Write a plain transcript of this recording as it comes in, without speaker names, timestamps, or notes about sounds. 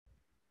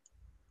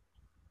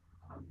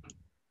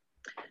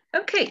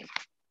Okay,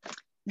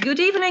 good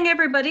evening,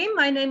 everybody.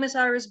 My name is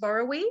Iris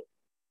Borrowee.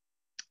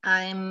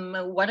 I'm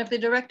one of the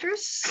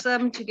directors,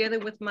 together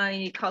with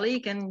my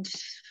colleague and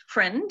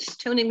friend,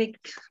 Tony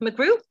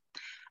McGrew,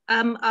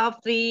 of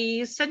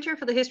the Center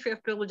for the History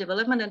of Global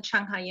Development at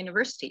Shanghai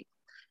University.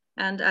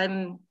 And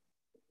I'm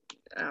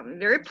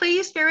very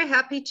pleased, very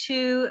happy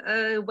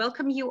to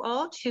welcome you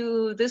all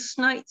to this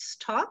night's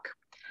talk.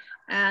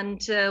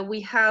 And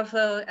we have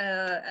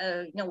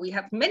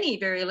many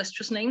very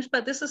illustrious names,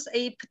 but this is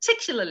a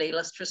particularly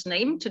illustrious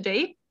name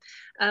today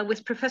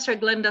with Professor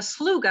Glenda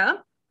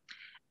Sluga.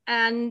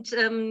 And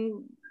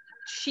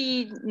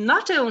she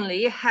not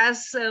only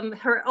has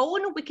her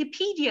own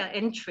Wikipedia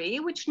entry,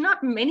 which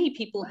not many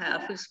people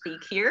have who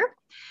speak here,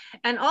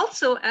 and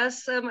also,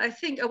 as I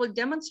think I will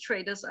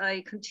demonstrate as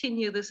I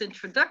continue this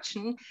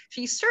introduction,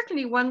 she's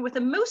certainly one with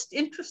the most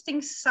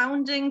interesting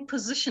sounding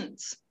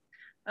positions.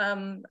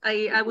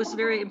 I was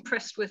very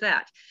impressed with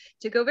that.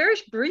 To go very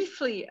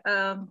briefly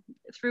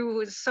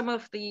through some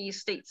of the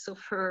states of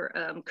her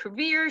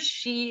career,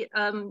 she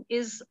her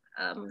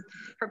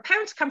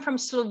parents come from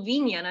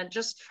Slovenia, and I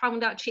just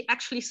found out she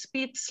actually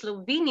speaks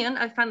Slovenian.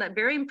 I found that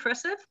very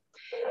impressive,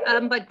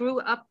 but grew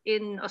up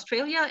in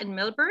Australia, in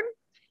Melbourne,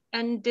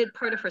 and did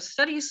part of her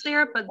studies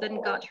there, but then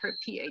got her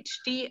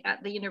PhD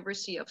at the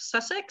University of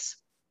Sussex.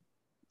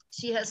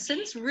 She has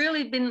since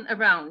really been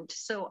around,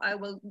 so I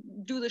will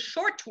do the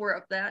short tour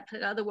of that,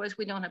 otherwise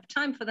we don't have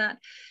time for that.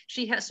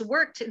 She has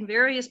worked in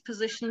various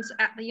positions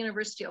at the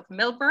University of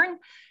Melbourne,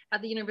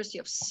 at the University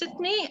of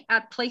Sydney,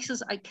 at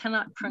places I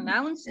cannot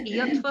pronounce,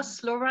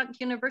 Eötvös Loránd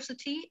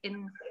University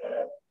in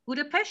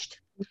Budapest,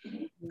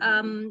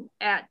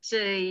 at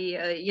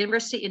a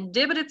university in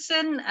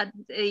Debrecen, at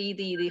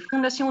the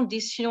Fondation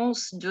des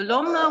Sciences de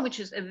l'Homme, which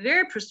is a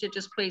very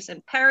prestigious place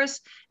in Paris,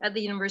 at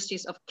the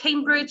universities of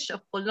Cambridge, of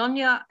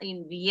Bologna,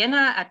 in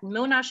Vienna, at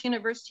Monash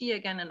University,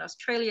 again in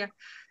Australia,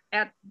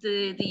 at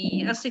the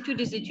Institut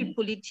des Études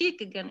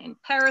Politiques, again in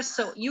Paris.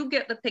 So you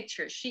get the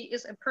picture. She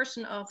is a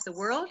person of the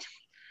world.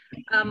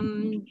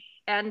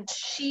 And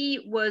she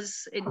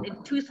was,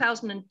 in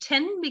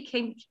 2010,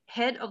 became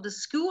head of the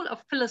School of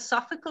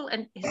Philosophical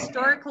and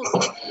Historical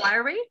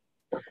Inquiry,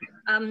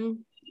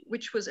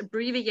 which was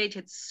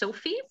abbreviated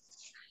SOPHI.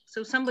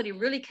 So somebody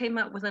really came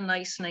up with a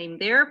nice name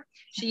there.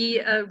 She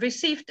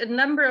received a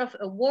number of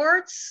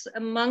awards,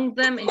 among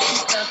them in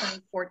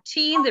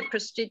 2014, the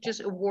prestigious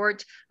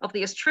award of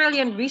the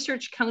Australian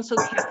Research Council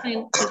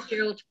Kathleen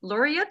Fitzgerald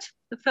Laureate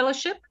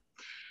Fellowship.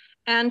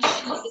 And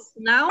she is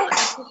now a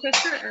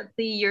professor at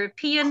the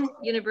European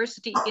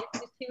University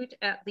Institute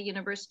at the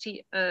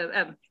University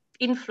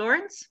in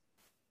Florence,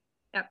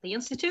 at the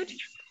Institute,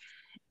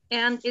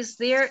 and is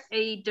there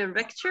a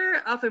director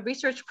of a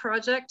research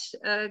project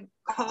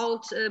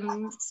called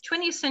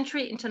 20th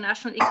Century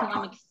International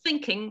Economic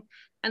Thinking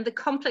and the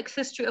Complex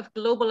History of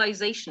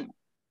Globalization,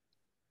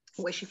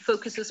 where she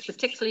focuses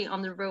particularly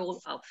on the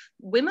role of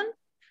women,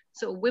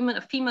 so women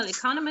of female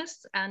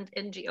economists and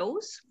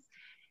NGOs.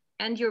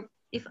 And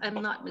if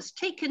I'm not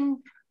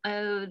mistaken,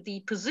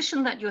 the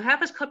position that you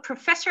have is called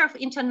Professor of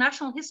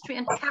International History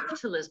and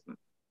Capitalism.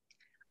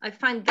 I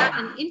find that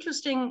an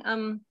interesting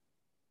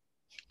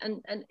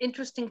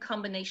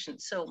combination.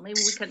 So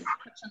maybe we can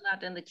touch on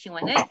that in the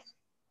Q&A.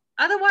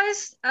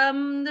 Otherwise,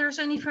 there's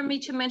only for me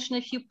to mention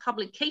a few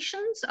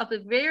publications of a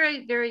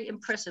very, very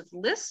impressive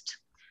list.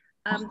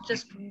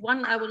 Just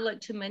one I would like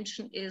to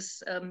mention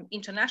is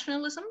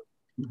Internationalism,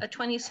 a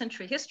 20th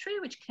Century History,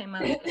 which came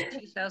out in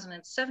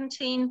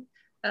 2017.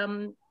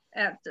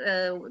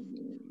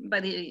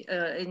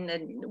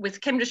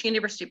 With Cambridge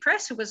University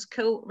Press, it was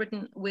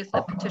co-written with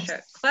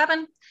Patricia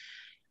Clavin.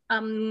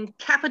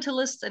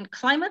 Capitalists and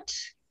Climate,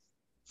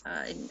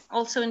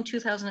 also in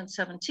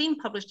 2017,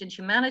 published in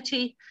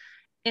Humanity,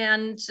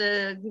 and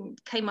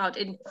came out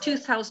in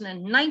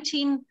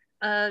 2019,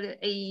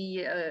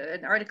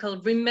 an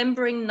article,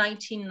 Remembering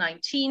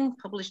 1919,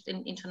 published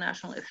in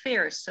International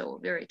Affairs, so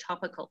very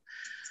topical.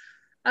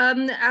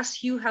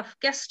 As you have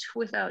guessed,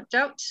 without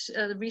doubt,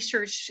 the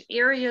research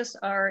areas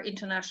are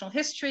international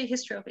history,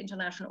 history of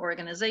international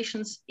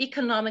organizations,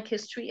 economic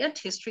history, and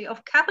history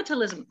of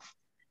capitalism.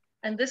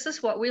 And this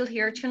is what we'll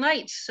hear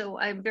tonight. So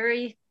I'm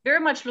very, very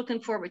much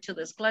looking forward to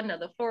this. Glenda,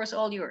 the floor is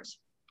all yours.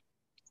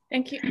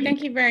 Thank you.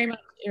 Thank you very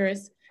much,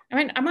 Iris. I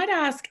mean, I might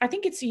ask, I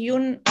think it's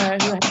Yun who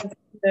has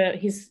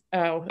his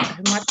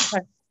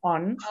microphone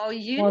on. Oh,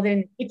 Yun? More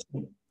than,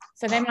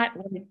 so they might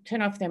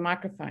turn off their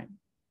microphone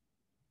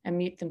and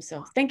mute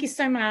themselves. Thank you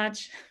so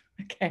much.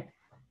 Okay.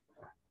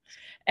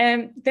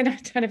 Then I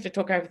don't have to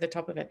talk over the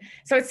top of it.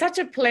 So it's such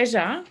a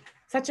pleasure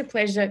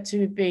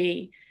to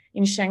be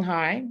in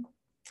Shanghai.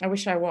 I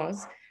wish I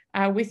was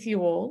with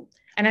you all.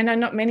 And I know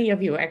not many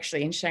of you are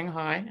actually in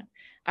Shanghai.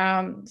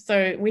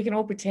 So we can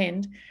all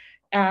pretend.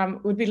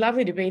 It would be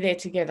lovely to be there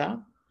together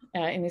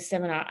in this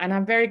seminar. And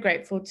I'm very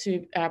grateful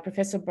to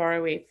Professor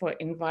Borrowee for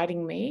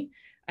inviting me.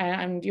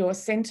 And your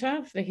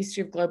Center for the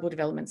History of Global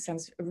Development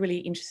sounds a really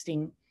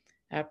interesting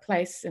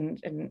place and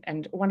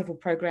a wonderful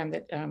program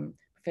that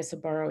Professor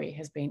Borrowee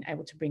has been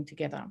able to bring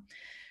together.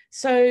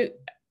 So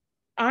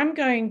I'm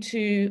going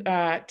to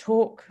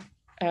talk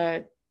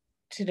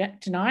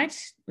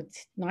tonight,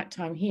 with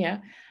nighttime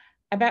here,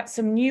 about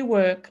some new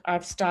work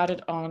I've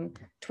started on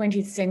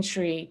 20th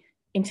century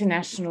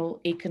international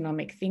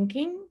economic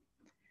thinking,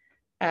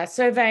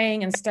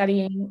 surveying and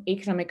studying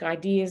economic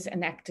ideas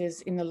and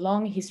actors in the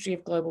long history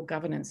of global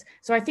governance.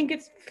 So I think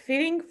it's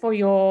fitting for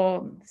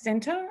your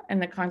centre and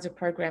the kinds of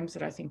programs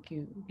that I think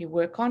you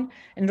work on.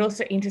 And it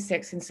also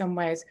intersects in some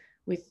ways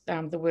with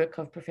the work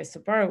of Professor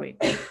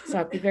Borowicz. So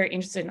I'd be very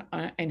interested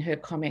in her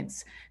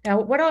comments. Now,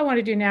 what I want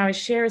to do now is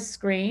share a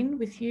screen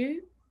with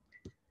you,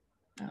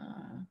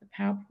 the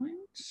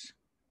PowerPoint.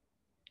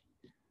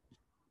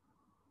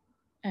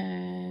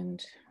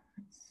 And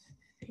let's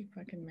see if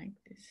I can make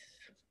this.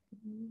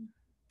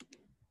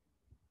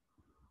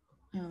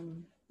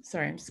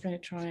 Sorry, I'm just going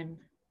to try and,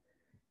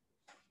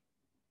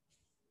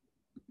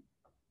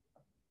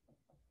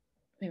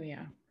 there we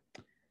are.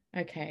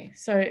 Okay,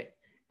 so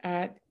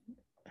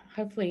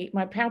hopefully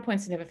my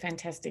PowerPoint's never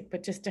fantastic,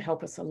 but just to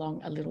help us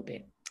along a little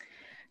bit.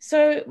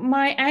 So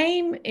my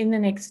aim in the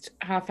next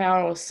half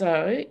hour or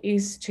so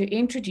is to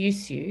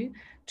introduce you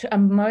to a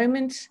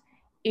moment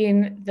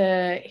in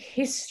the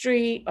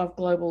history of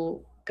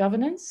global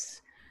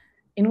governance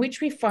in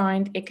which we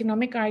find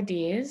economic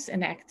ideas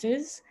and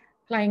actors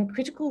playing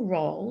critical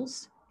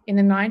roles in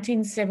the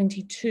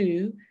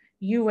 1972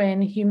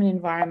 UN Human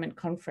Environment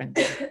Conference.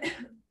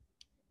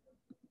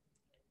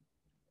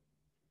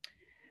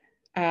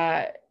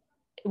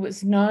 It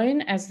was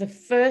known as the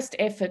first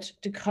effort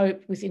to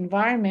cope with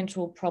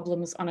environmental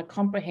problems on a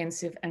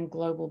comprehensive and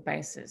global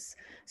basis.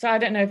 So I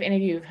don't know if any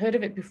of you have heard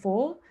of it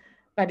before,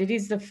 but it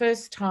is the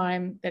first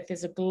time that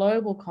there's a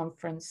global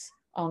conference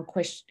on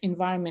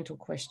environmental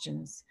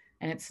questions,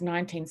 and it's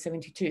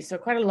 1972. So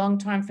quite a long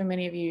time for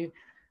many of you,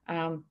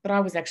 but I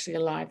was actually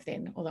alive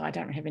then, although I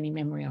don't have any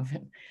memory of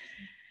it.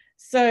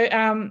 So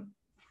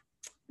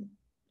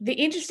the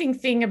interesting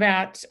thing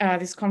about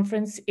this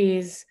conference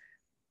is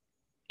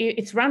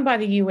it's run by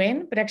the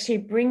UN, but actually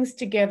it brings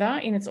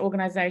together in its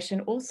organization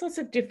all sorts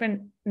of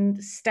different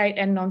state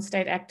and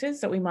non-state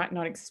actors that we might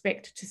not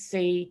expect to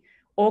see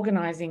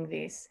organizing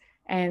this.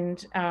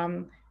 And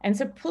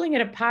so pulling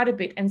it apart a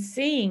bit and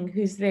seeing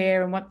who's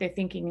there and what they're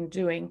thinking and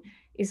doing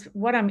is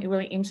what I'm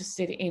really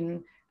interested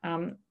in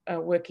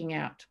working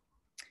out.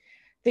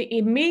 The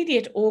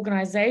immediate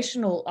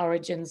organizational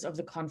origins of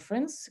the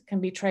conference can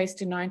be traced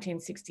to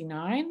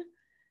 1969.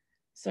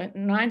 So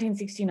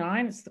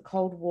 1969, it's the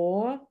Cold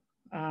War.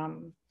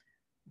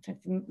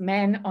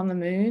 Man on the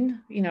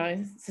moon, you know,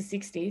 it's the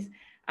 60s,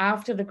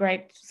 after the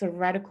great sort of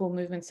radical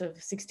movements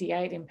of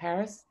 68 in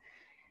Paris.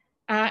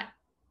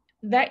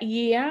 That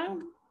year,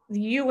 the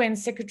UN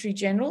Secretary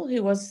General,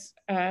 who was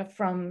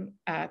from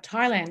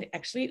Thailand,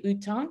 actually,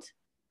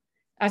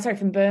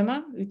 from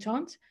Burma, U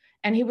Thant,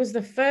 and he was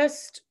the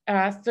first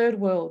Third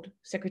World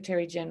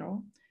Secretary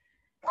General.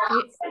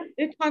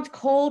 U Thant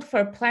called for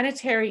a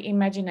planetary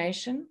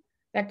imagination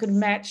that could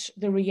match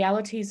the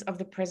realities of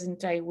the present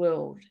day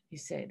world, he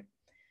said.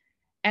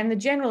 And the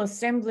General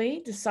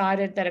Assembly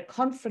decided that a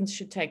conference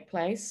should take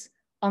place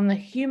on the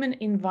human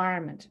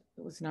environment,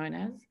 it was known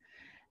as,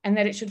 and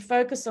that it should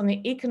focus on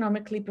the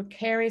economically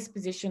precarious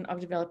position of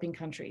developing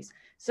countries.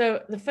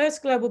 So the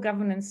first global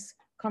governance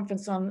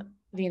conference on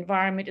the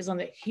environment is on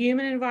the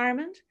human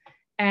environment,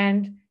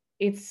 and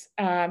it's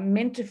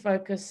meant to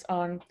focus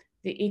on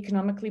the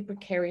economically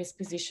precarious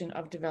position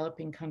of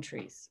developing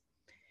countries.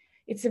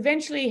 It's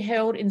eventually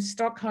held in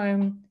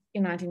Stockholm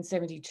in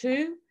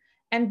 1972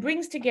 and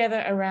brings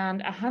together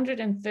around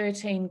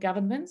 113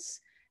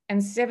 governments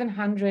and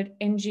 700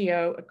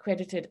 NGO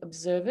accredited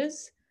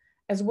observers,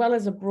 as well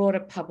as a broader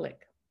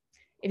public.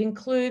 It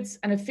includes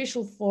an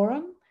official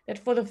forum that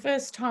for the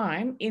first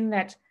time in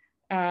that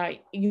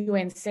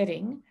UN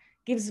setting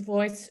gives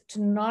voice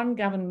to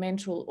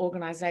non-governmental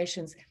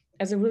organizations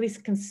as a really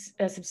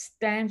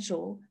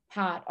substantial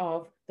part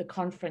of the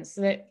conference,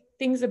 so that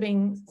things are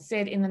being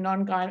said in the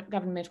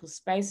non-governmental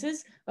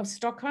spaces of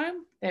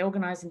Stockholm. They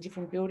organize in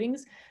different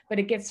buildings, but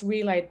it gets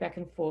relayed back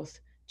and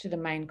forth to the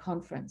main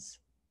conference.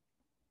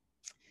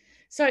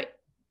 So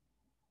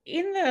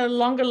in the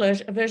longer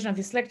version of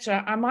this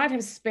lecture, I might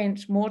have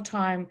spent more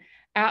time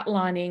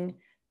outlining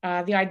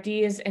the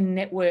ideas and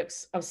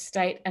networks of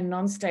state and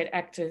non-state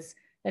actors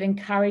that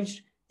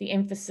encourage the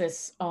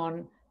emphasis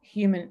on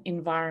human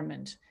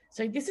environment.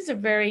 So this is a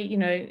very,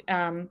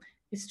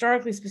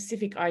 historically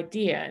specific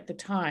idea at the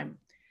time.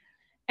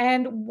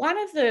 And one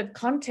of the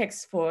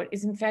contexts for it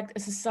is in fact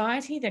a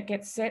society that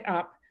gets set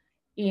up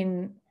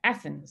in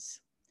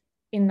Athens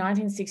in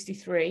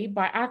 1963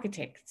 by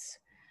architects.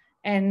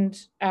 And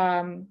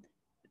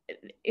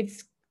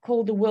it's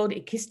called the World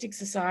Echistic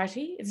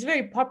Society. It's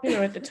very popular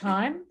at the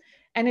time,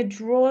 and it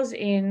draws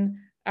in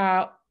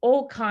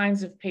all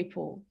kinds of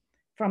people,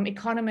 from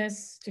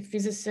economists to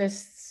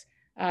physicists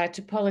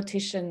to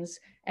politicians,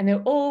 and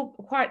they're all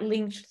quite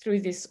linked through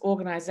this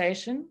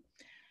organization.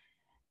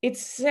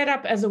 It's set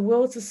up as a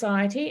world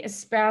society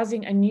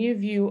espousing a new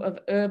view of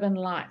urban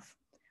life,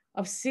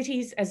 of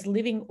cities as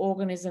living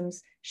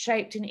organisms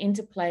shaped in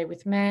interplay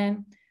with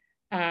man,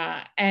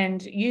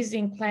 and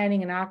using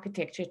planning and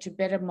architecture to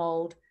better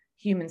mold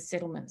human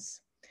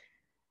settlements.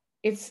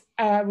 It's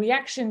a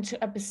reaction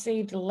to a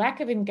perceived lack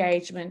of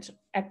engagement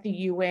at the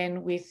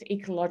UN with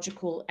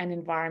ecological and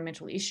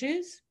environmental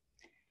issues.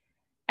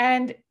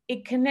 And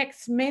it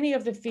connects many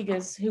of the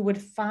figures who would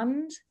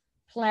fund,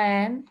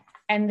 plan,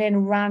 and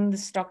then run the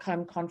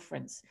Stockholm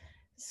Conference.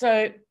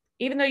 So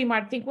even though you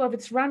might think, well, if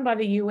it's run by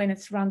the UN,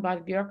 it's run by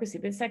the bureaucracy,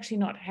 but it's actually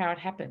not how it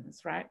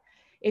happens, right?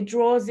 It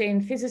draws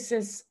in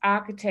physicists,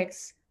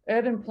 architects,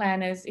 urban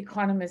planners,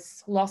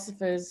 economists,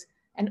 philosophers,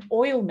 and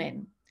oil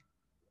men,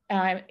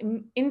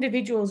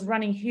 individuals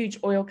running huge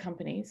oil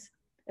companies,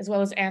 as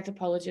well as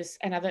anthropologists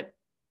and other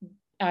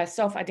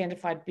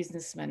self-identified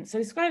businessmen. So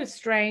it's quite a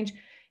strange,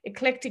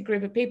 eclectic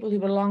group of people who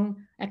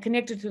belong and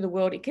connected to the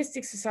World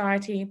Echistic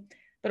Society,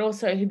 but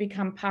also who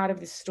become part of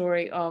this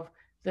story of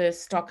the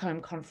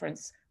Stockholm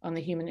Conference on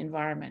the Human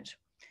Environment.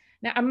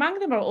 Now, among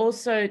them are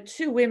also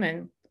two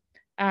women.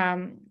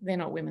 They're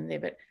not women there,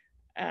 but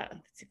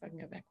let's see if I can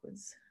go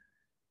backwards.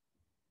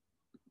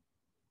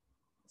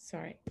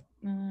 Sorry,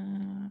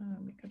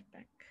 let me go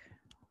back.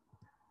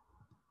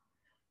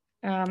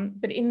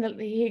 But in the,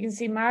 here you can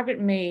see Margaret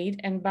Mead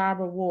and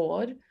Barbara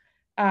Ward.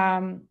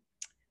 Barbara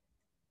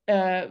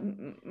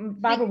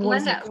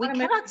Ward.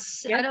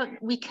 Glenda,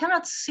 we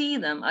cannot see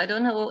them. I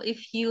don't know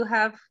if you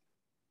have,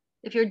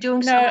 if you're doing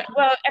no.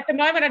 Well, at the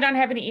moment I don't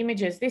have any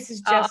images. This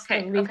is just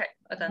okay. the list.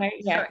 Okay.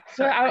 Yeah.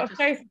 Sorry, I'll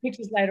show you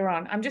pictures later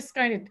on. I'm just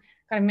going to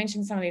kind of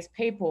mention some of these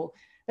people.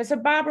 But so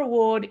Barbara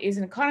Ward is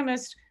an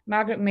economist.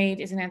 Margaret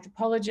Mead is an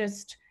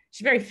anthropologist.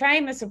 She's very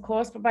famous, of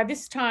course, but by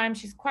this time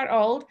she's quite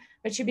old,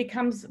 but she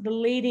becomes the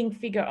leading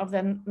figure of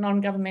the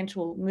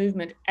non-governmental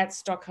movement at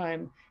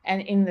Stockholm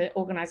and in the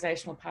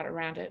organizational part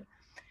around it.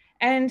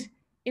 And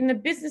in the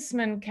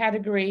businessman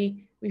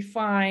category, we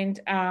find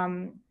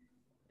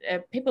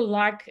people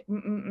like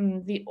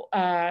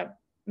the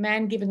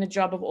man given the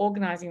job of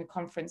organizing the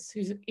conference,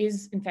 who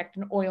is in fact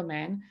an oil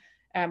man,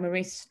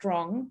 Maurice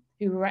Strong,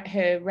 who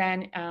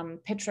ran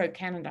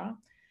Petro-Canada,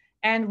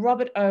 and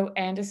Robert O.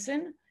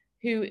 Anderson,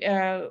 who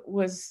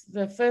was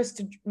the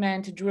first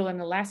man to drill in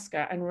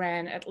Alaska and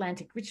ran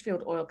Atlantic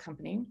Richfield Oil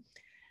Company,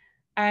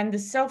 and the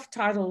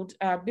self-titled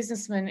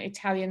businessman,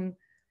 Italian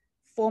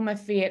former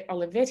Fiat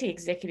Olivetti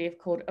executive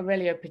called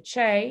Aurelio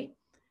Peccei.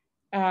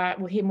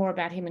 We'll hear more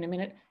about him in a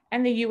minute,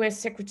 and the US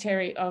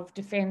Secretary of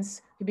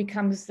Defense, who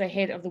becomes the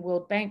head of the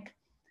World Bank,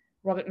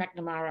 Robert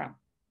McNamara,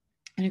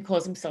 and who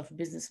calls himself a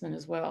businessman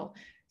as well.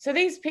 So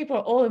these people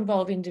are all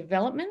involved in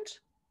development,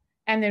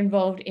 and they're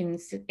involved in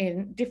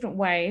different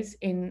ways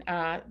in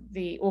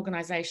the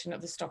organization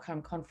of the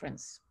Stockholm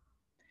Conference.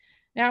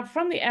 Now,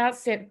 from the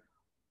outset,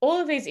 all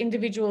of these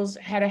individuals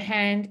had a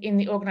hand in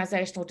the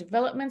organizational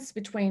developments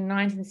between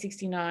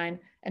 1969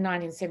 and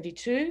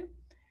 1972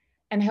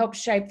 and helped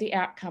shape the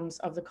outcomes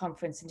of the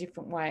conference in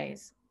different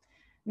ways.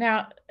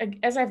 Now,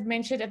 as I've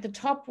mentioned, at the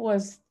top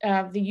was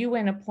the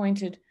UN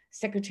appointed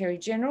Secretary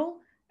General,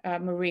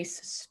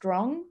 Maurice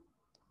Strong.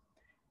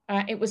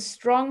 It was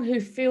Strong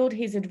who filled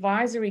his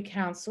advisory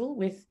council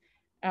with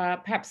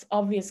perhaps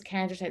obvious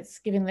candidates,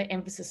 given the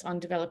emphasis on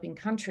developing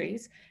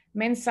countries,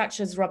 men such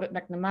as Robert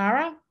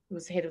McNamara, who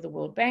was head of the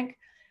World Bank,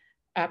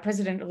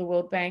 president of the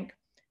World Bank,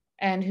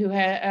 and who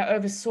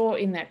oversaw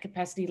in that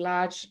capacity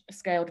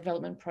large-scale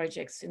development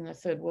projects in the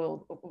Third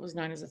World, what was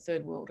known as the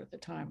Third World at the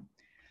time.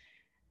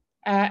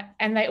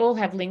 And they all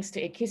have links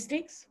to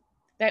echistics.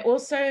 They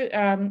also,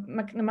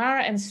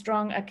 McNamara and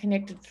Strong are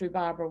connected through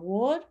Barbara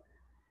Ward,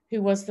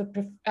 who was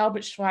the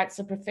Albert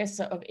Schweitzer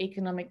Professor of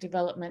Economic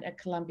Development at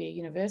Columbia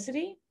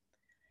University.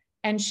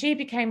 And she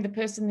became the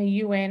person the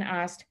UN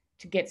asked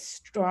to get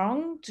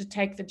Strong to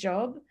take the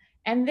job,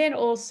 and then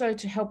also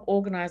to help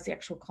organize the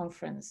actual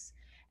conference.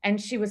 And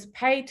she was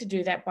paid to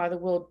do that by the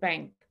World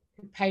Bank,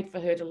 who paid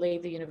for her to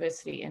leave the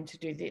university and to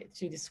do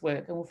this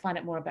work. And we'll find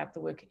out more about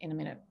the work in a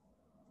minute.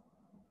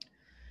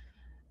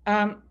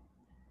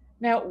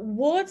 Now,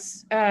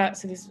 Ward's,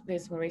 so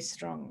there's Maurice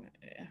Strong,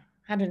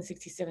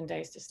 167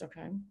 days to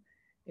Stockholm.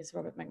 There's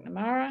Robert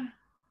McNamara,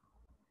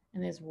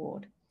 and there's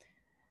Ward.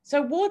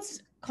 So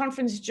Ward's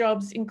conference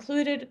jobs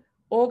included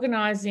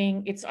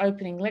organizing its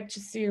opening lecture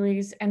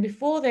series, and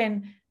before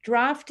then,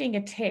 drafting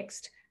a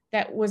text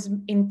that was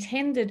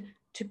intended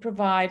to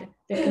provide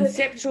the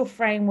conceptual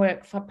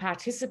framework for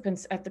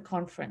participants at the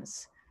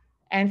conference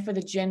and for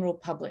the general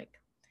public.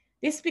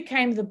 This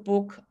became the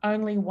book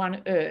Only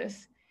One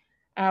Earth,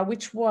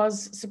 which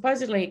was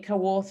supposedly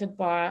co-authored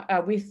by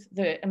with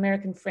the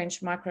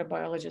American-French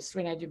microbiologist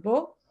René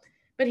Dubos,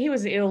 but he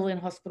was ill in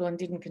hospital and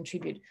didn't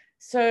contribute.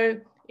 So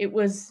it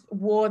was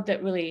Ward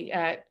that really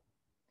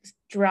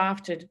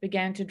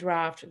began to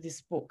draft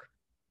this book.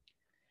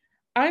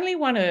 Only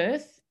One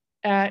Earth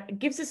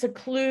gives us a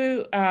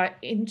clue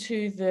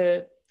into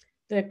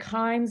the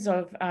kinds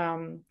of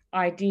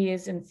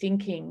ideas and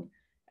thinking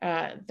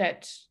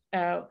that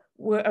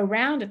were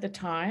around at the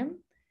time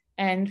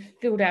and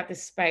filled out the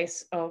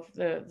space of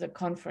the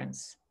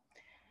conference.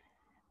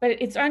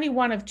 But it's only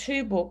one of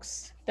two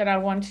books that I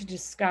want to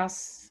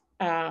discuss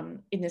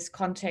in this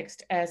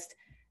context as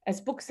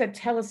books that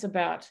tell us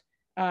about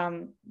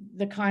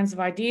the kinds of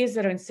ideas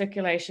that are in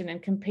circulation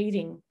and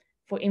competing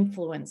for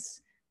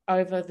influence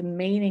over the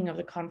meaning of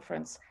the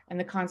conference and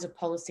the kinds of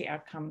policy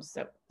outcomes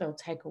that they'll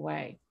take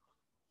away.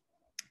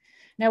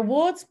 Now,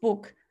 Ward's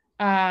book,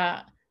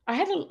 I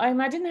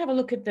didn't have a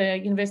look at the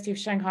University of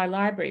Shanghai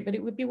Library, but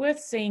it would be worth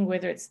seeing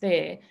whether it's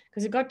there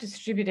because it got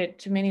distributed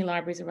to many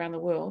libraries around the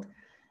world.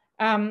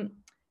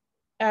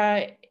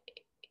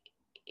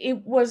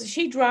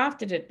 She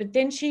drafted it, but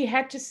then she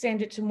had to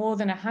send it to more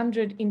than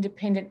 100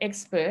 independent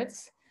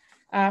experts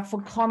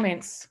for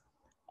comments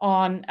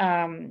on,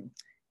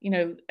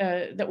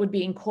 that would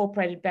be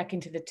incorporated back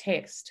into the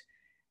text.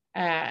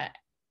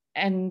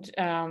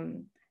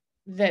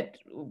 That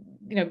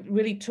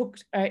really took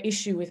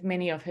issue with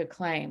many of her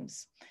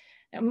claims.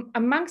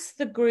 Amongst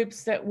the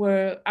groups that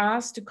were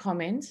asked to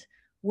comment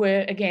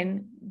were,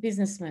 again,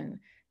 businessmen,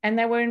 and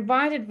they were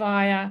invited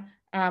via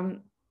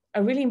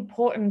a really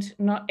important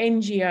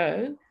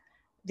NGO,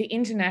 the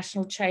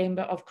International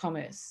Chamber of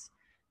Commerce.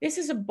 This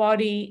is a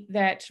body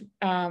that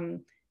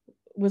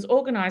was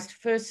organized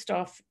first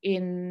off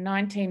in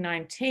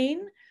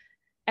 1919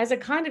 as a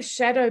kind of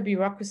shadow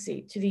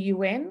bureaucracy to the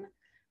UN,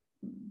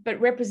 but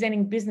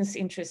representing business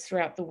interests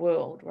throughout the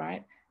world,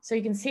 right? So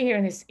you can see here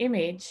in this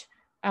image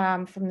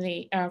from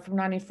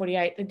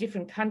 1948, the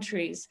different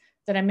countries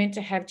that are meant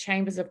to have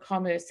chambers of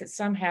commerce that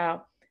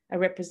somehow are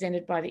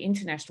represented by the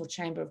International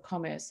Chamber of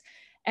Commerce.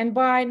 And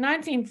by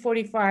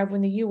 1945,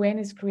 when the UN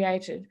is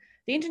created,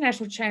 the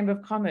International Chamber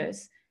of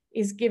Commerce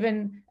is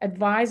given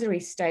advisory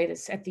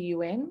status at the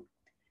UN,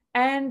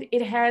 and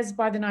it has,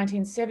 by the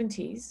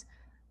 1970s,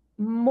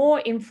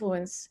 more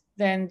influence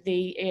than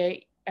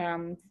the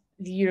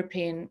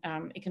European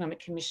Economic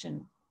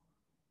Commission.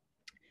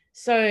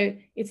 So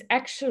it's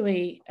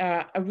actually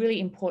a really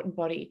important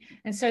body.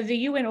 And so the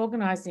UN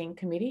Organizing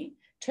Committee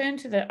turned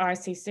to the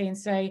ICC and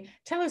say,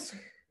 tell us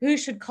who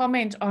should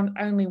comment on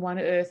Only One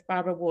Earth,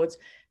 Barbara Ward's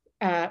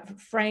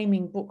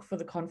framing book for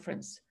the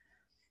conference.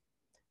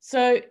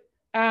 So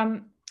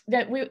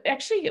that we're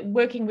actually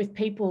working with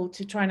people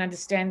to try and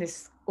understand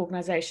this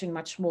organization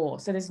much more.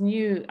 So there's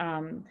new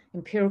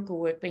empirical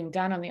work being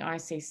done on the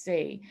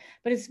ICC,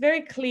 but it's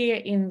very clear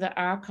in the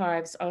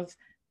archives of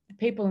the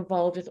people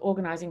involved with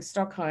organizing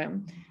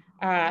Stockholm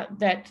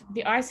that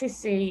the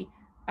ICC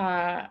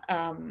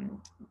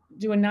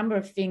do a number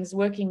of things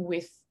working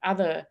with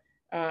other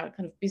kind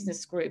of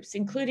business groups,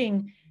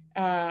 including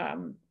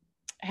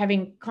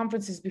having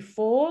conferences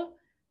before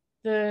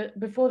the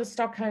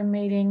Stockholm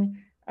meeting,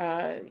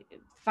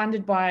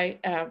 funded by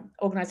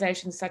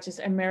organizations such as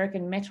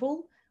American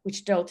Metal,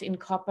 which dealt in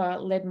copper,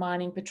 lead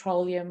mining,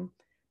 petroleum,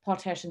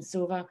 potash and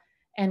silver,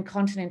 and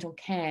Continental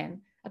Can,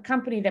 a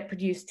company that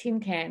produced tin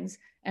cans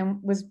and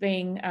was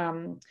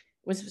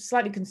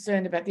slightly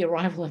concerned about the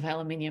arrival of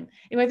aluminium.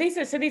 Anyway, these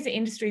are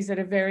industries that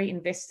are very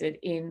invested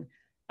in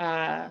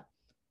natural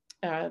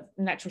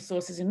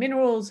resources and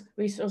minerals,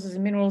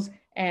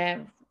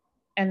 and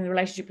the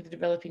relationship with the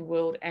developing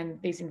world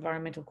and these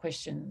environmental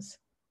questions.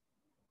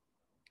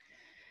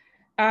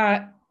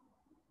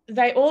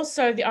 The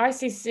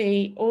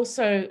ICC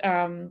also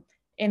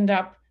end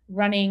up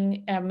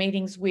running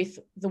meetings with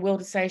the World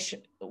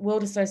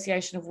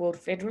Association of World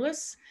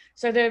Federalists.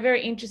 So there are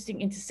very interesting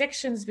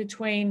intersections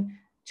between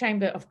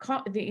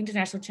the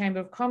International Chamber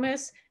of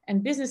Commerce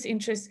and business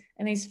interests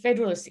and these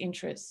federalist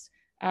interests,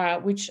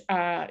 which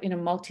are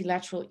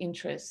multilateral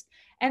interests.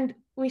 And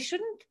we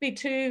shouldn't be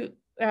too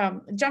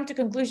jump to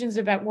conclusions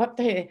about what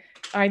their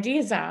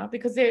ideas are,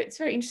 because it's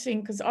very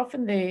interesting, because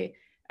often there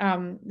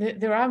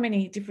are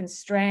many different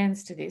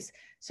strands to this.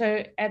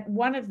 So at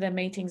one of the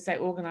meetings they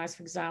organized,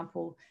 for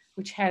example,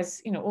 which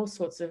has all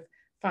sorts of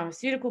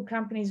pharmaceutical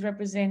companies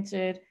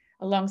represented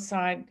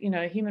alongside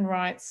human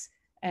rights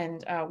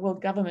and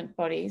world government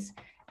bodies.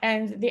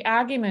 And the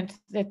argument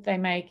that they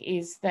make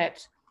is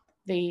that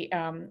the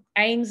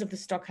aims of the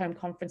Stockholm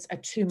Conference are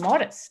too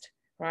modest,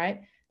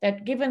 right?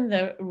 That given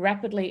the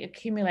rapidly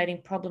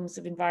accumulating problems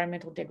of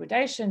environmental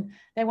degradation,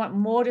 they want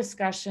more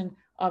discussion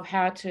of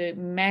how to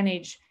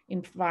manage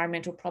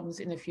environmental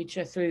problems in the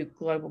future through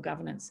global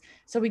governance.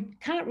 So we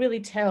can't really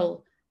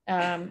tell,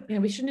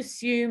 we shouldn't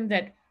assume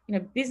that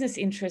business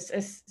interests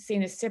are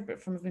seen as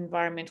separate from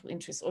environmental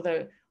interests,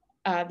 although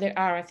there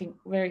are, I think,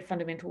 very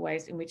fundamental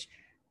ways in which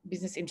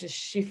business interests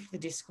shift the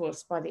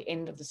discourse by the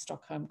end of the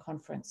Stockholm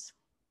Conference.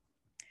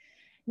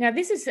 Now,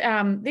 these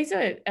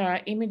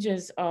are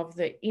images of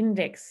the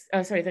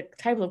the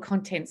table of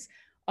contents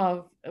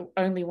of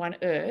Only One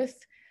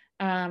Earth.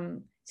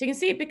 So you can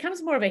see it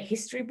becomes more of a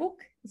history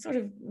book. Sort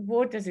of,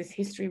 Ward does his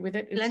history with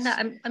it. Linda,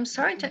 I'm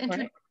sorry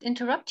to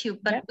interrupt you,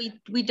 but yeah.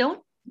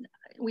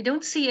 we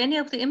don't see any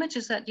of the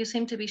images that you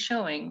seem to be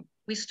showing.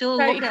 We still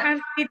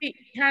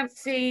can't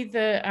see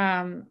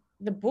the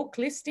book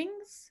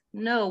listings.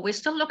 No, we're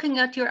still looking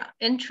at your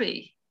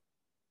entry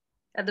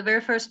at the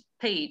very first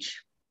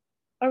page.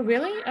 Oh,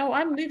 really? Oh,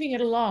 I'm moving it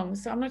along,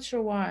 so I'm not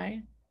sure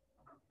why.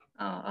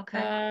 Oh,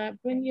 okay.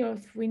 Bring your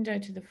window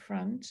to the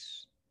front.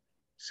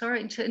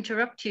 Sorry to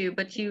interrupt you,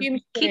 but you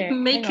keep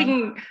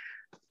making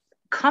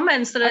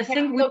comments that I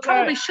think we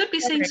probably should be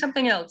seeing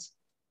something else.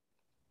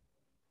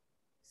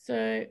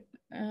 So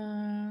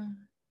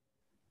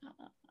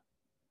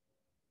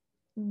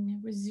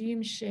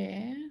resume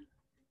share.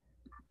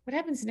 What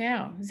happens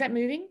now? Is that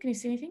moving? Can you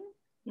see anything?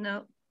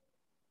 No.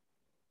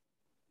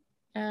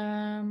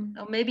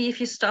 Oh, maybe if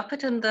you stop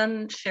it and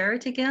then share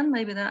it again,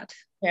 maybe that.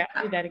 Yeah,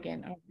 I'll do that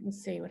again.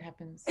 Let's see what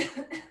happens.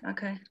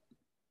 Okay.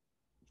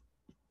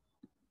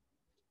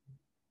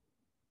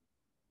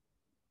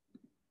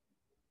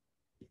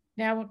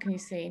 Now what can you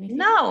see? Anything?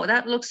 No,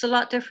 that looks a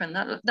lot different.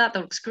 That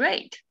looks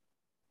great.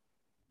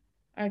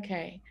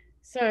 Okay,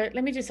 so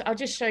I'll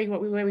just show you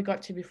where we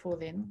got to before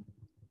then.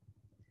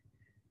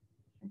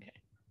 Okay,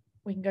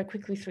 we can go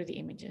quickly through the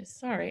images.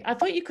 Sorry, I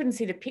thought you couldn't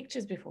see the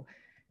pictures before.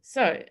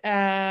 So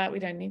we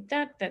don't need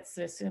that. That's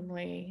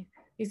assembly.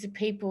 These are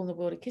people in the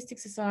World Acoustic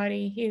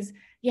Society.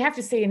 You have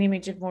to see an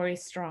image of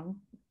Maurice Strong.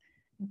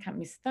 You can't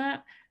miss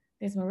that.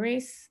 There's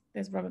Maurice,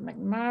 there's Robert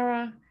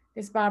McNamara,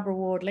 there's Barbara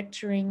Ward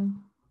lecturing.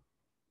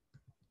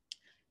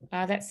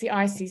 That's the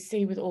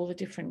ICC with all the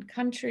different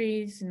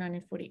countries in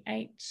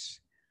 1948.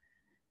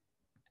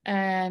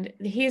 And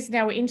here's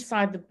now we're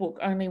inside the book,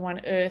 Only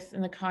One Earth,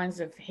 and the kinds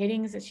of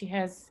headings that she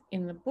has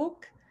in the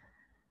book.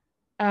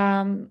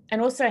 And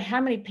also how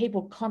many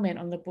people comment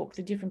on the book,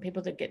 the different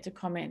people that get to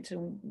comment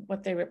and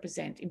what they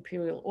represent,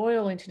 Imperial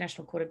Oil,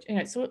 International Court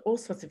of, so all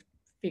sorts of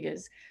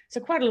figures. So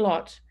quite a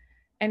lot.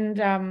 And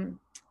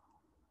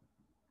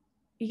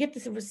you get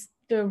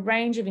the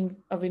range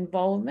of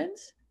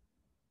involvement,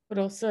 but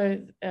also,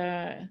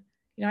 I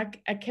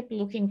kept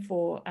looking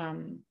for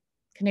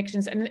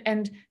connections,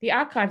 and the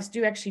archives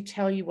do actually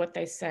tell you what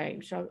they say,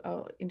 which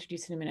I'll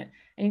introduce in a minute.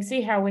 And you can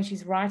see how when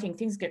she's writing,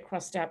 things get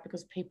crossed out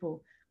because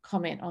people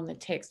comment on the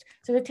text.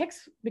 So the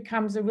text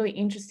becomes a really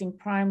interesting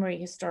primary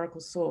historical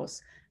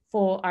source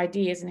for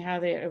ideas and how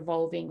they're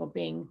evolving or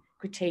being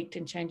critiqued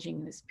and changing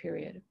in this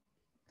period.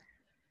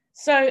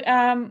 So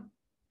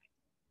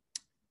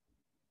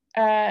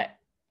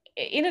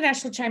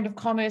International Chamber of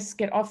Commerce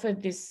get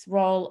offered this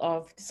role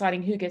of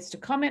deciding who gets to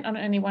comment on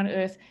Only One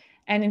Earth.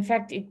 And in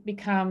fact, it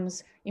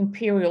becomes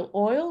Imperial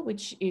Oil,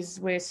 which is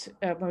where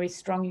Maurice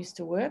Strong used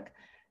to work,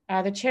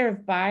 the chair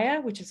of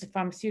Bayer, which is a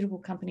pharmaceutical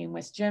company in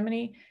West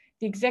Germany,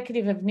 the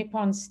executive of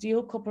Nippon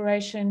Steel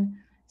Corporation,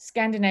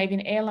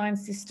 Scandinavian Airline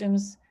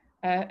Systems,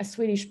 a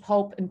Swedish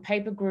pulp and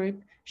paper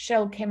group,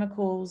 Shell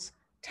Chemicals,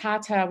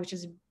 Tata, which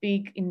is a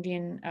big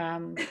Indian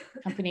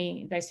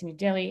company based in New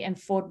Delhi, and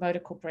Ford Motor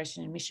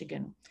Corporation in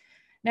Michigan.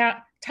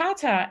 Now,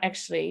 Tata,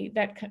 actually,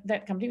 that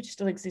company, which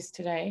still exists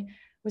today,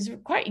 was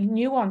quite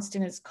nuanced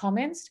in its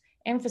comments,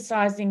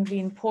 emphasizing the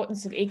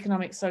importance of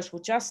economic social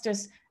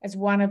justice as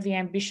one of the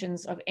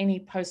ambitions of any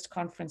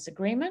post-conference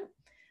agreement.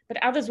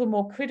 But others were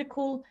more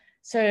critical.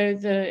 So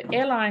the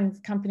airline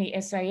company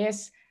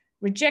SAS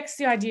rejects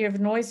the idea of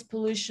noise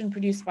pollution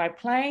produced by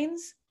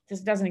planes. This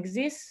doesn't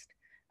exist.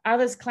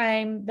 Others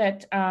claim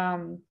that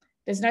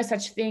there's no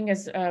such thing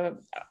as,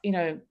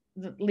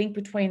 the link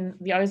between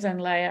the ozone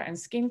layer and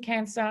skin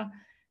cancer.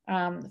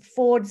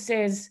 Ford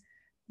says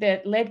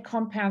that lead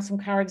compounds from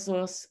car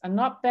exhausts are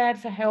not bad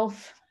for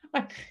health.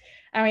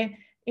 I mean,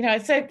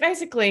 so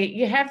basically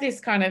you have this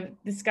kind of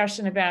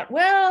discussion about,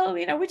 well,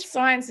 which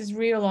science is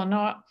real or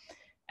not.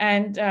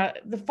 And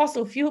the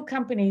fossil fuel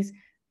companies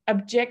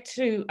object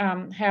to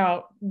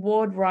how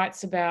Ward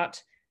writes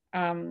about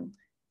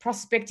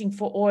prospecting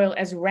for oil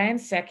as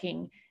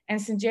ransacking,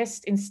 and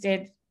suggest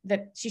instead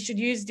that she should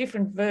use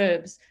different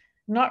verbs,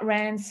 not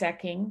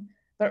ransacking,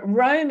 but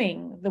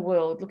roaming the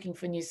world looking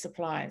for new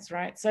supplies,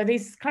 right? So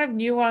these kind of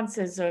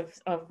nuances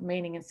of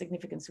meaning and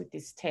significance with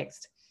this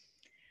text.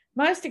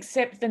 Most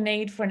accept the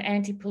need for an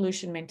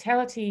anti-pollution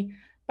mentality,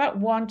 but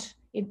want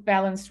it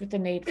balanced with the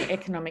need for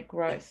economic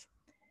growth.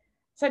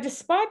 So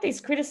despite these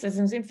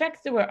criticisms, in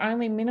fact, there were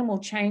only minimal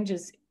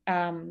changes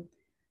in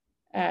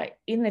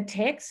the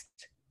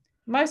text,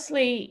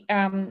 mostly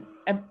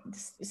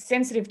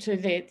sensitive to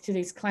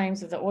these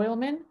claims of the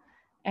oilmen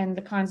and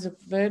the kinds of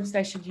verbs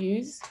they should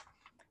use.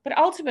 But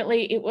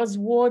ultimately, it was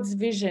Ward's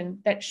vision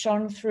that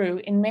shone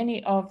through in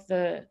many of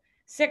the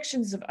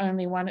sections of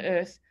Only One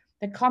Earth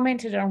that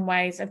commented on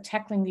ways of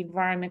tackling the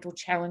environmental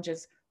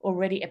challenges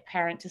already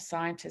apparent to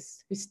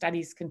scientists whose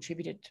studies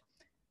contributed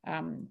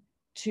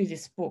to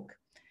this book.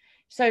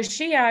 So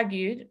she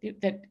argued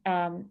that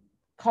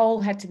coal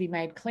had to be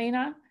made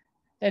cleaner,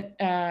 that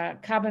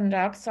carbon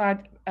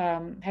dioxide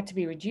had to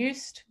be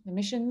reduced,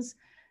 emissions,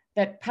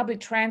 that public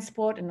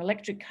transport and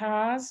electric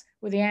cars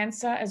were the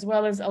answer, as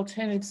well as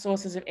alternative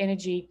sources of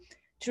energy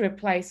to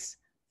replace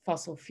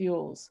fossil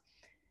fuels.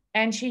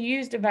 And she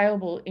used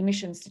available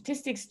emission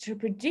statistics to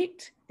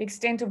predict the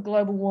extent of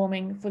global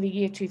warming for the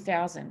year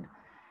 2000.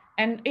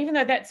 And even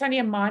though that's only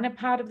a minor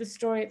part of the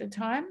story at the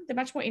time, they're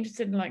much more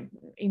interested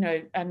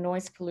in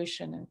noise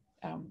pollution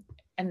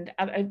and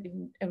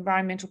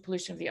environmental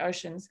pollution of the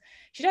oceans.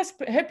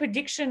 Her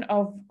prediction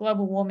of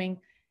global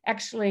warming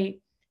actually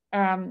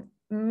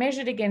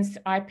measured against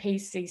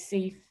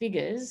IPCC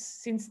figures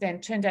since then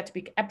turned out to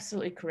be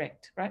absolutely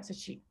correct, right? So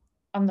she,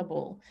 on the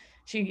ball.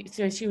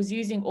 So she was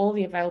using all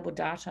the available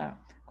data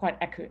quite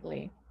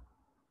accurately.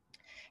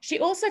 She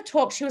also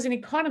talked, she was an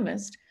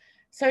economist,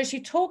 So she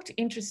talked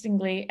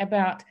interestingly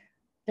about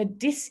the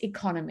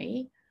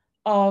diseconomy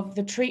of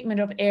the treatment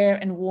of air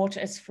and water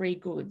as free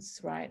goods,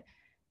 right?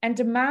 And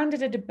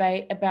demanded a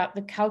debate about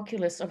the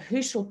calculus of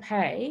who shall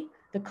pay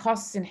the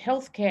costs in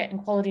healthcare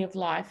and quality of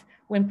life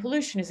when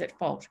pollution is at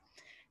fault.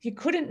 You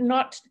couldn't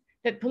not,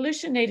 that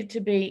pollution needed to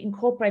be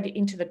incorporated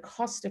into the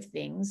cost of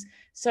things,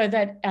 so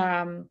that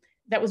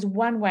that was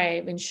one way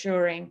of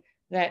ensuring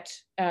that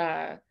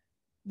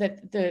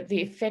that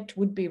the effect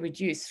would be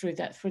reduced through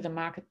the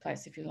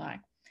marketplace, if you like.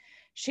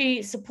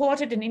 She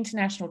supported an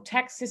international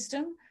tax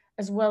system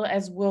as well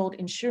as world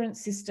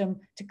insurance system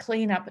to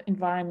clean up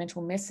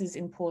environmental messes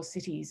in poor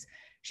cities.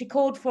 She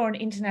called for an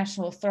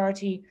international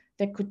authority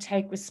that could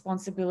take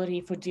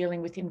responsibility for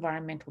dealing with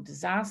environmental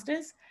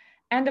disasters,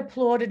 and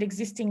applauded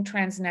existing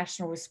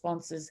transnational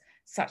responses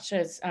such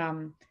as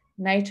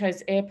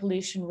NATO's air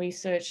pollution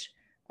research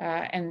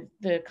and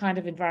the kind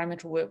of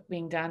environmental work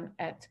being done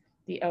at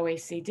the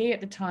OECD at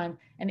the time,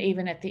 and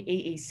even at the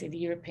EEC, the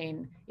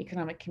European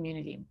Economic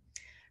Community.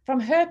 From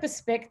her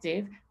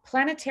perspective,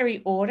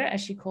 planetary order,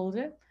 as she called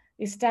it,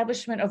 the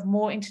establishment of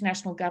more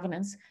international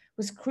governance,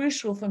 was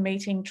crucial for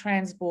meeting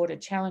trans-border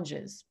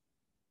challenges.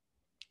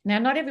 Now,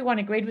 not everyone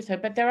agreed with her,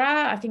 but there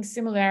are, I think,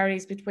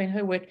 similarities between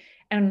her work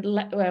and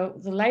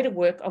the later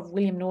work of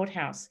William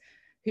Nordhaus,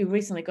 who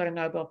recently got a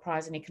Nobel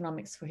Prize in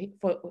economics for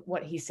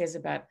what he says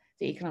about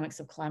the economics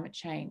of climate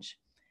change.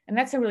 And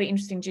that's a really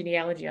interesting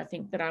genealogy, I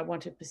think, that I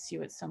want to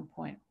pursue at some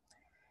point.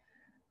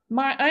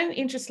 My own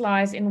interest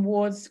lies in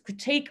Ward's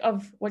critique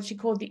of what she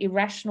called the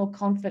irrational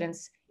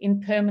confidence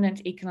in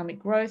permanent economic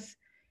growth,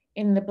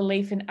 in the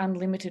belief in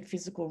unlimited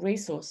physical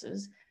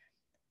resources.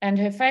 And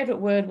her favorite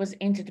word was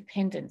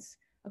interdependence,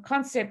 a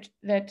concept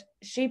that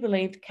she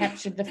believed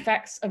captured the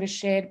facts of a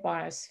shared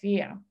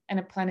biosphere and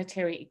a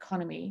planetary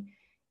economy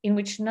in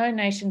which no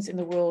nations in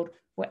the world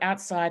were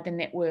outside the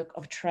network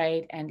of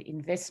trade and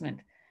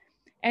investment.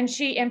 And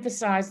she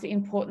emphasized the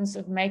importance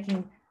of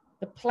making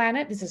the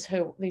planet, these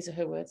are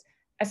her words,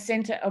 a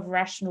center of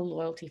rational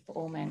loyalty for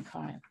all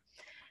mankind.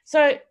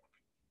 So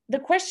the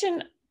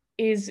question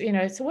is,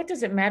 so what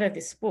does it matter,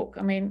 this book?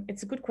 I mean,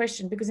 it's a good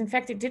question, because in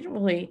fact,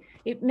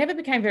 it never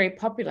became very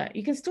popular.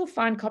 You can still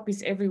find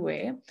copies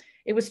everywhere.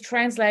 It was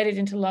translated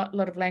into a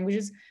lot of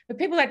languages, but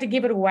people had to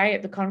give it away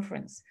at the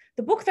conference.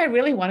 The book they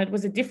really wanted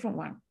was a different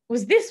one. It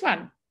was this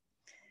one.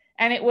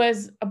 And it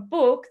was a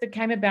book that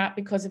came about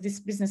because of this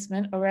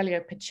businessman,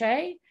 Aurelio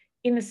Pache,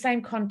 in the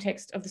same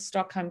context of the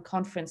Stockholm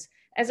Conference,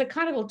 as a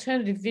kind of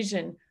alternative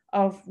vision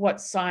of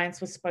what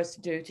science was supposed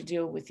to do to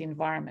deal with the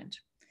environment.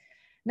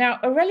 Now,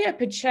 Aurelio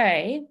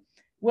Pache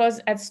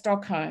was at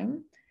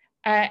Stockholm,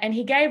 and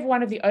he gave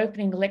one of the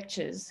opening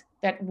lectures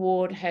that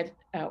Ward had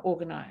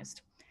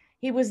organized.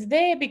 He was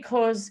there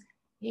because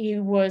he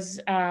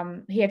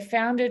had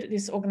founded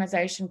this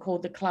organization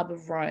called the Club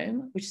of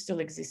Rome, which still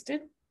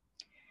existed.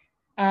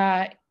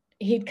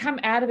 He'd come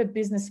out of a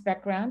business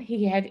background.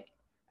 He had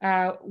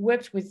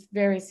worked with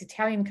various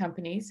Italian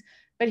companies,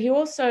 but he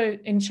also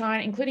in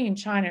China, including in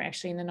China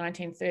actually in the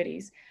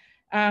 1930s,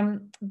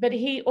 but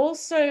he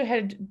also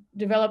had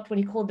developed what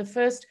he called the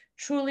first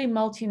truly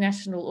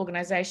multinational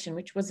organization,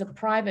 which was a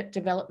private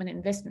development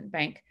investment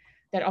bank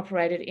that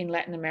operated in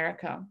Latin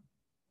America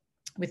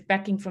with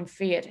backing from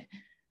Fiat,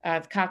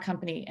 the car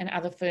company, and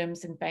other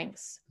firms and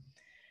banks.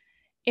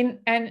 And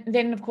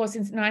then, of course,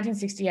 in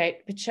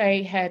 1968,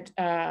 Pache had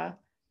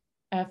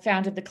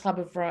founded the Club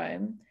of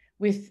Rome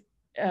with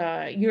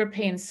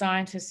European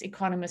scientists,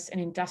 economists,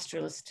 and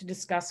industrialists to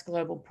discuss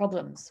global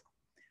problems.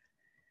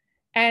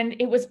 And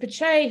it was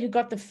Pache who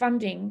got the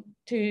funding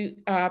to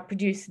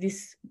produce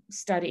this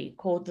study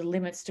called The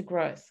Limits to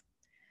Growth.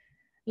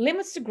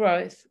 Limits to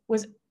Growth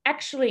was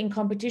actually in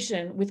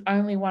competition with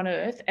Only One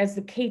Earth as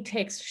the key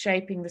text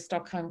shaping the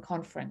Stockholm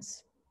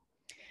Conference.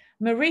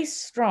 Maurice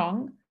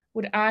Strong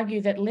would argue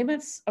that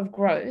limits of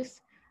growth,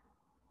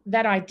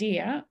 that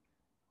idea,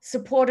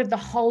 supported the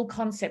whole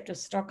concept of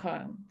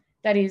Stockholm.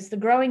 That is, the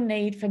growing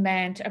need for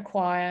man to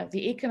acquire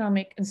the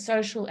economic and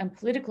social and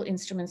political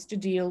instruments to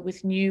deal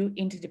with new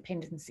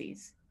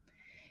interdependencies.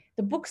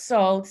 The book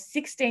sold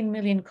 16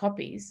 million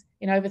copies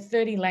in over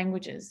 30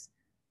 languages,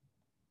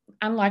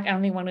 unlike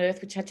Only One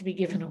Earth, which had to be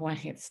given away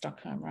at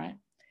Stockholm, right?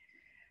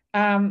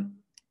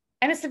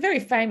 And it's a very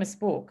famous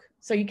book,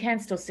 so you can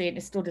still see it.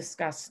 It's still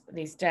discussed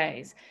these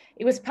days.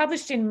 It was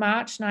published in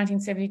March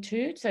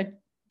 1972, so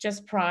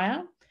just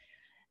prior,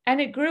 and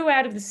it grew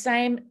out of the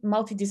same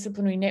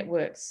multidisciplinary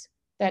networks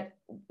that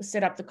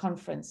set up the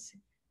conference,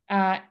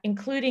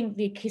 including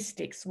the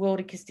Acoustics, World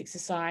Acoustic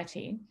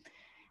Society,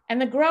 and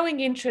the growing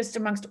interest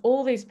amongst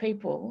all these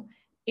people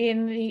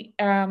in the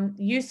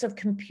use of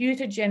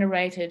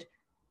computer-generated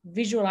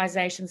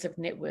visualizations of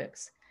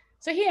networks.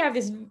 So here you have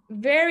this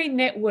very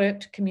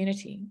networked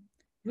community,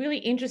 really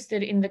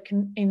interested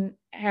in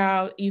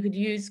how you could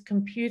use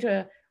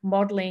computer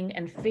modeling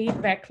and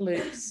feedback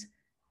loops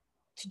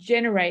to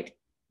generate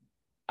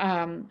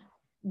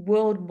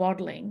world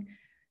modeling,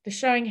 to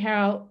showing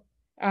how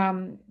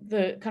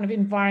the kind of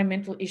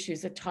environmental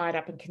issues are tied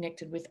up and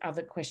connected with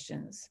other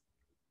questions.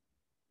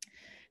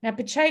 Now,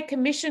 Pichai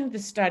commissioned the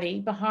study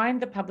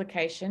behind the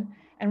publication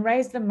and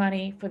raised the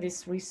money for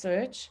this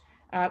research.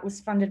 It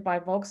was funded by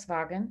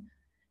Volkswagen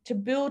to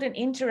build an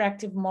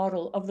interactive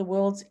model of the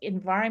world's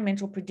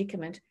environmental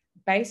predicament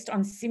based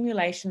on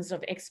simulations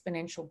of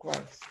exponential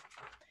growth.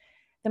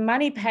 The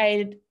money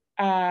paid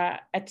a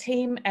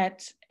team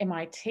at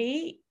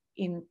MIT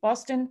in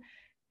Boston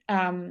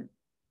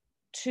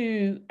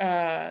to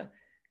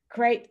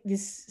create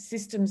this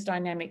systems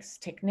dynamics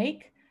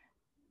technique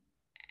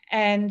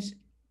and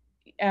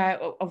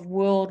of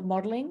world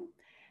modeling.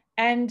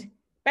 And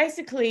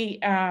basically,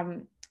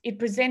 it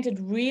presented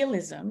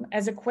realism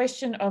as a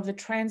question of the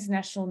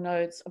transnational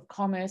nodes of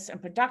commerce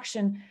and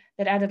production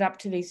that added up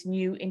to these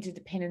new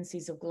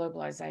interdependencies of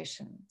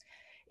globalization.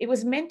 It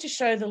was meant to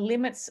show the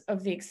limits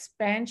of the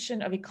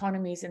expansion of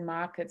economies and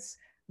markets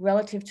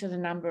relative to the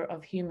number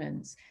of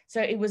humans.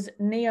 So it was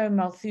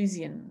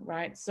neo-Malthusian,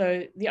 right?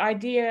 So the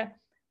idea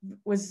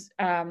was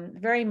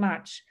very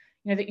much,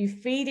 that you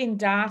feed in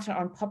data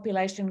on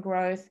population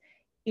growth,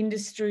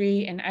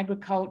 industry and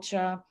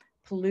agriculture,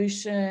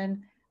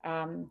 pollution,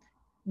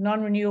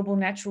 non-renewable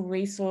natural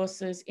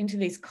resources into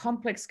these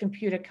complex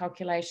computer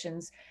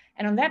calculations.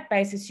 And on that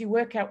basis, you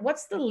work out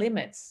what's the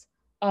limits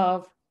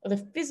of, or the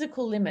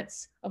physical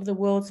limits of the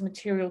world's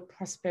material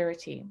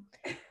prosperity.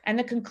 And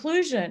the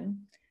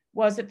conclusion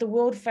was that the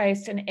world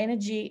faced an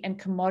energy and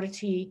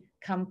commodity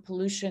come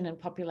pollution and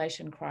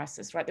population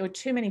crisis, right? There were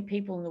too many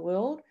people in the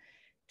world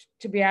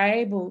to be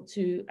able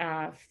to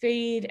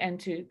feed and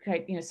to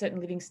create, certain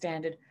living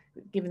standard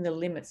given the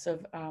limits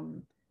of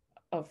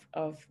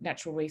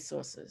natural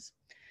resources.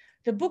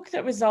 The book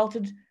that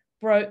resulted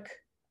broke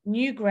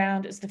new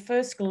ground as the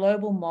first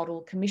global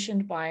model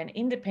commissioned by an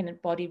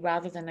independent body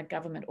rather than a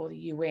government or the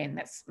UN.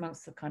 That's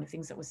amongst the kind of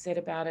things that was said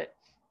about it.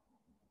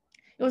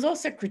 It was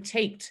also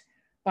critiqued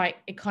by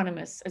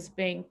economists as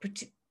being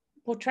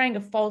portraying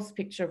a false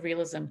picture of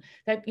realism,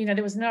 that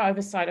there was no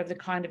oversight of the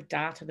kind of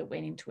data that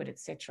went into it,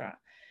 etc.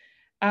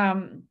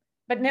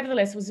 But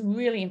nevertheless, it was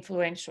really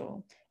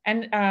influential.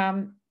 And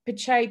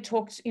Pichai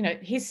talked,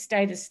 his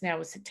status now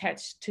was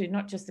attached to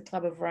not just the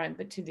Club of Rome,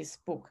 but to this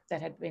book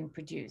that had been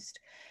produced.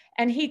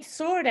 And he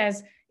saw it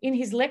as, in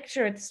his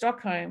lecture at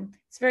Stockholm,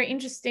 it's very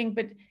interesting,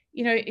 but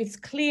it's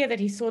clear that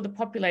he saw the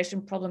population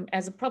problem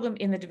as a problem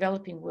in the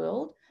developing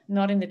world,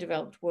 not in the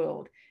developed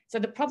world. So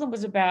the problem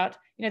was about,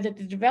 that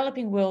the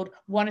developing world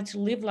wanted to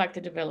live like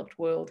the developed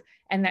world,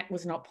 and that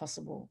was not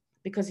possible,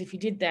 because if you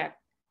did that,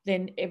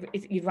 then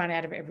you'd run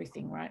out of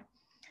everything, right?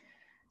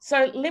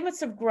 So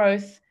Limits of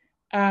Growth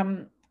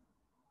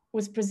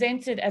was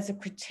presented as a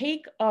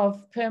critique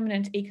of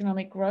permanent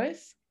economic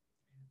growth,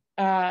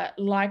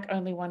 like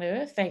Only One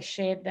Earth. They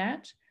shared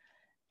that,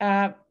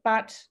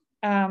 but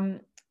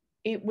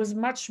it was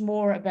much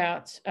more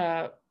about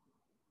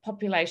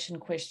population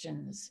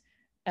questions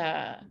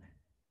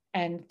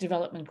and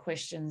development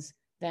questions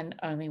than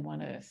Only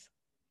One Earth.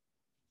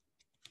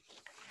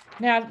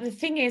 Now, the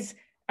thing is,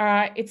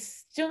 it's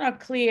still not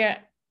clear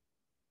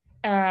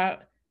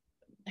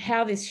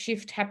how this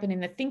shift happened in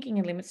the thinking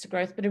in Limits to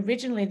Growth, but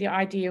originally the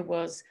idea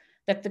was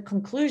that the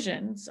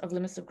conclusions of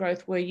Limits of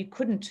Growth were you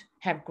couldn't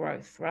have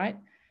growth, right?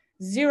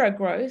 Zero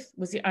growth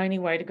was the only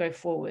way to go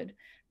forward.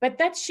 But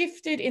that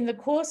shifted in the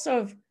course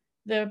of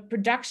the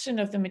production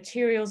of the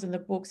materials and the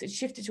books. It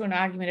shifted to an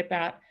argument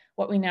about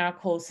what we now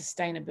call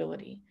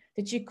sustainability,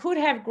 that you could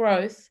have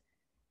growth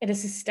at a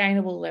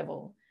sustainable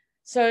level.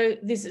 So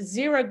this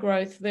zero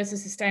growth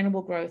versus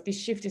sustainable growth, this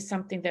shift is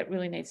something that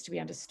really needs to be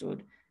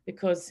understood,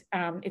 because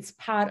it's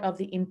part of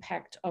the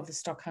impact of the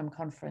Stockholm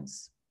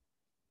Conference.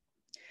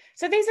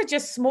 So these are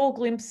just small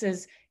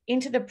glimpses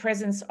into the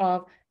presence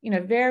of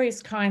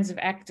various kinds of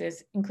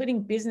actors,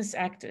 including business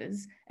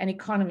actors and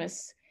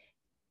economists,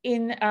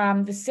 in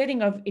the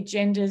setting of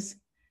agendas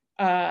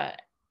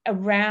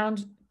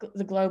around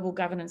the global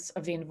governance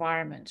of the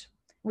environment.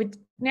 We're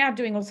now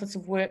doing all sorts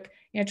of work,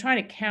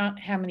 trying to count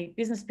how many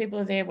business people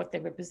are there, what they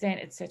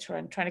represent, etc.,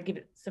 and trying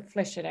to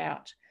flesh it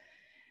out.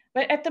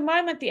 But at the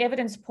moment, the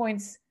evidence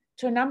points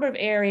to a number of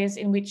areas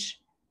in which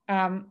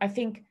I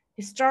think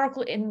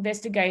historical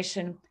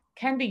investigation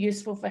can be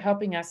useful for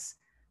helping us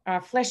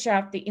flesh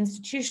out the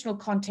institutional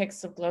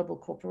contexts of global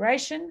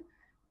cooperation,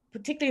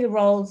 particularly the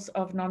roles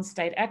of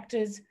non-state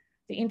actors,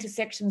 the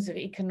intersections of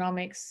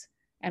economics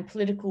and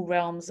political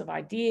realms of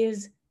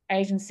ideas,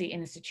 agency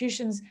and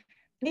institutions,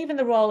 and even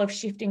the role of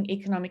shifting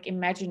economic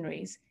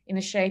imaginaries in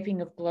the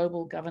shaping of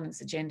global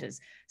governance agendas.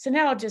 So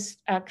now I'll just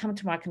come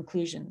to my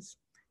conclusions.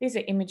 These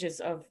are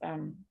images of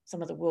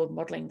some of the world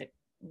modeling that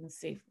you can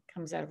see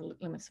comes out of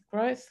Limits of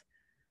Growth.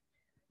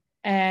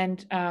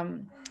 And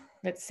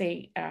let's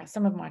see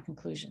some of my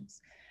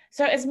conclusions.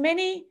 So as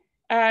many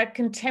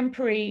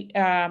contemporary,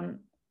 I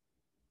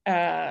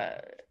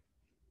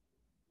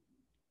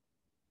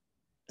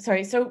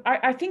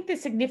think the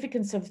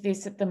significance of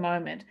this at the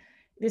moment,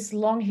 this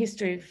long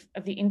history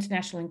of the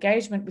international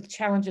engagement with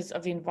challenges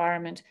of the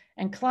environment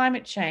and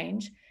climate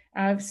change,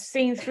 I've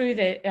seen through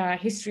the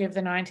history of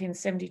the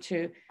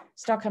 1972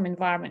 Stockholm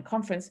Environment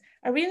Conference,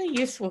 are really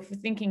useful for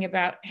thinking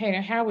about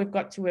how we've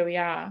got to where we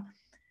are,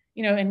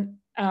 and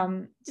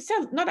just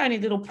how not only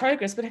little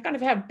progress, but kind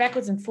of how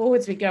backwards and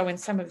forwards we go in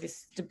some of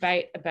this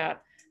debate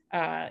about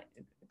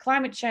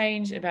climate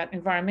change, about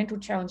environmental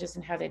challenges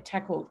and how they're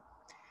tackled.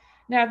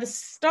 Now, the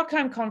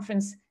Stockholm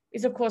Conference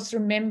is, of course,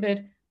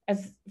 remembered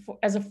as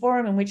a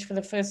forum in which, for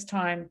the first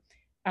time,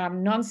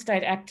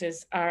 non-state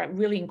actors are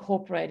really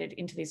incorporated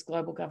into these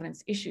global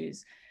governance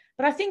issues.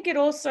 But I think it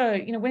also,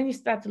 when you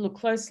start to look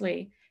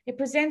closely, it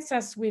presents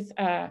us with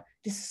a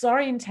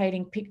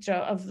disorientating picture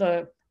of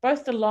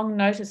both the long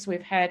notice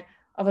we've had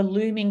of a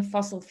looming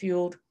fossil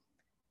fuel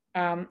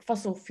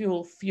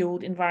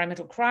fueled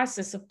environmental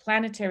crisis of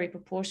planetary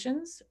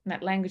proportions, and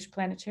that language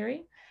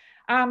planetary,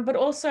 but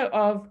also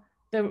of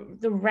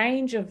the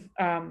range of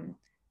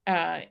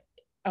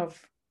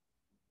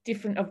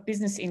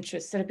business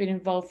interests that have been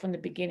involved from the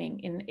beginning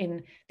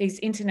in these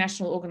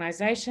international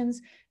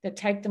organizations that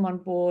take them on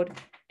board,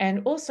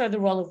 and also the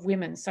role of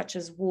women such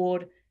as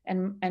Ward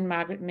and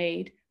Margaret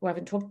Mead, who I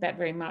haven't talked about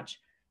very much,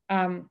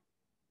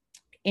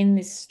 in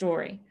this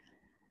story.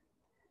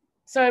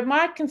 So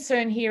my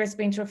concern here has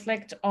been to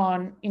reflect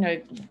on,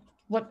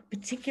 what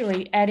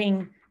particularly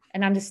adding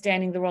and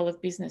understanding the role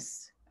of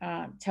business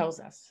tells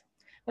us.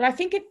 Well, I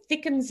think it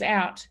thickens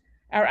out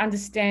our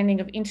understanding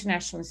of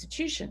international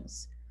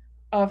institutions,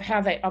 of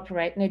how they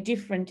operate, and they're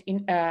different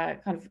in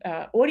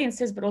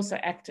audiences, but also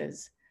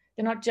actors.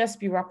 They're not just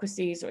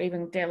bureaucracies or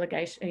even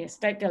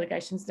state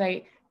delegations.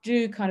 They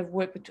do kind of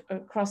work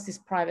across this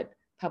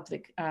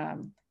private-public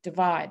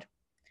divide.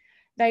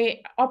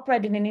 They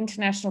operate in an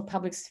international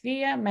public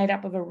sphere made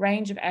up of a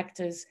range of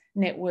actors,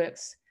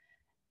 networks.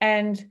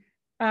 And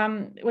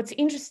what's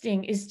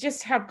interesting is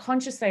just how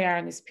conscious they are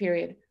in this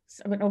period,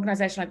 of an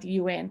organization like the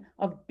UN,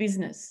 of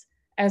business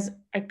as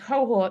a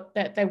cohort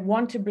that they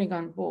want to bring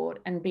on board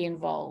and be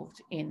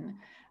involved in.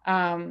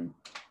 I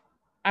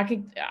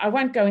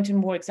won't go into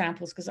more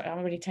examples because I'm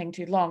already taking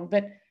too long,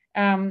 but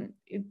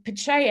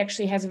PCE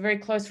actually has a very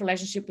close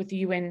relationship with the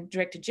UN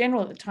Director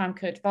General at the time,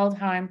 Kurt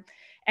Waldheim,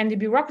 and the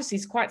bureaucracy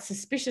is quite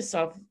suspicious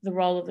of the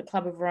role of the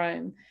Club of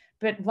Rome,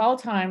 but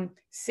Waldheim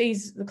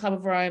sees the Club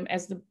of Rome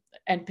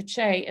and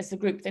PCE as the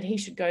group that he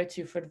should go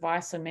to for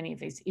advice on many of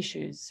these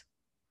issues.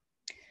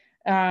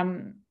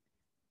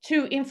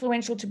 Too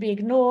influential to be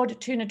ignored,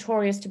 too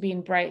notorious to be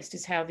embraced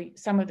is how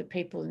some of the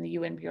people in the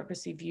UN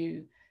bureaucracy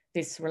view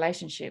this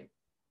relationship.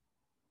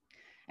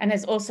 And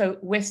there's also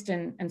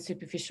Western and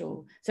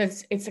superficial. So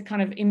it's a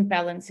kind of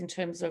imbalance in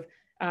terms of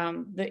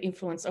the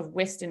influence of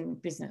Western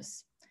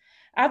business.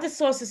 Other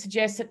sources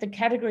suggest that the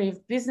category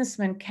of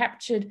businessmen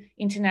captured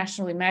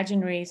international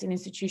imaginaries and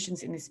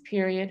institutions in this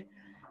period.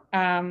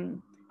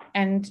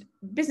 And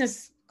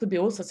business could be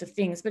all sorts of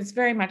things, but it's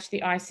very much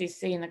the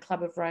ICC and the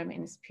Club of Rome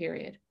in this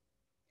period.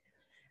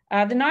 The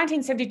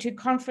 1972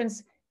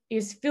 conference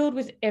is filled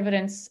with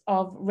evidence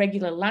of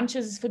regular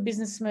lunches for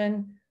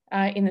businessmen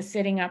in the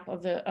setting up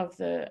of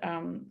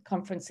the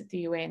conference at the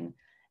UN,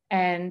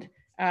 and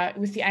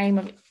with the aim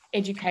of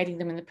educating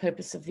them in the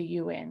purpose of the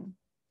UN.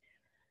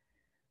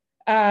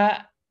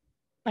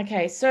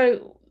 Okay,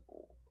 so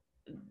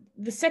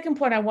the second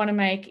point I want to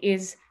make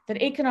is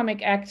that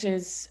economic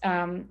actors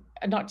are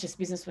not just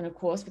businessmen, of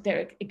course, but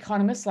they're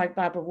economists like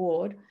Barbara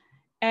Ward,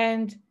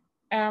 and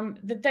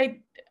that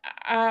they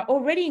are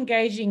already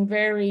engaging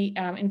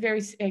in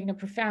very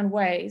profound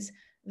ways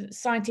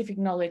scientific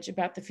knowledge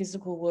about the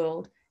physical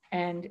world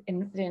and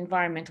the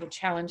environmental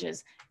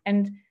challenges.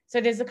 And so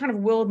there's a kind of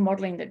world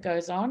modeling that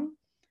goes on,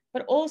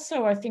 but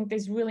also I think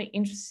there's really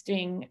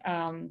interesting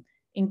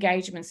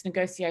engagements,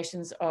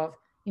 negotiations of,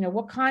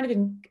 what kind of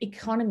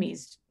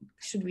economies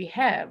should we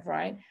have,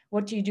 right?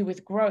 What do you do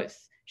with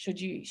growth? Should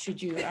you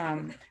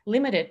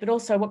limit it? But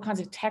also what kinds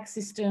of tax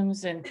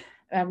systems and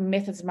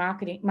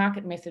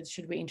market methods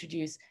should we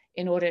introduce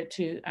in order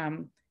to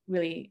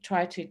really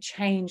try to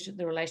change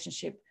the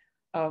relationship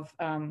of,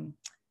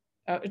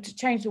 to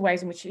change the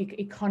ways in which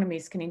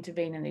economies can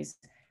intervene in these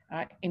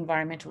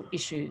environmental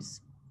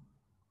issues.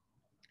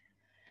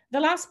 The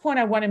last point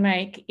I want to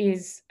make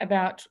is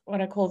about what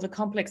I call the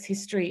complex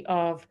history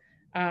of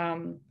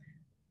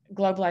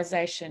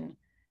globalization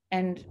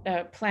and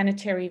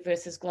planetary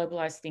versus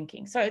globalized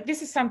thinking. So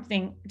this is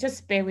something,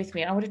 just bear with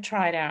me, I want to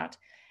try it out.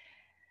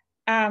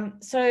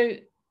 So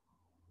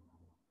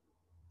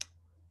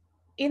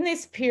in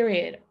this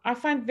period, I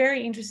find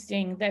very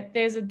interesting that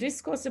there's a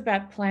discourse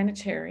about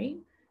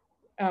planetary.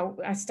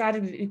 I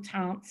started with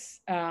Utant's,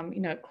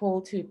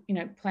 call to,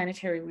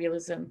 planetary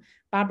realism.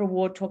 Barbara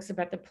Ward talks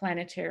about the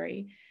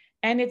planetary,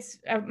 and it's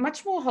a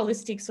much more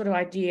holistic sort of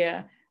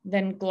idea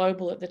than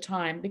global at the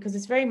time, because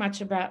it's very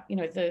much about,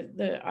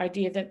 the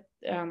idea that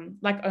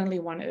like only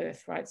one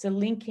Earth, right? So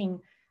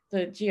linking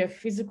the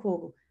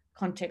geophysical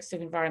context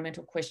of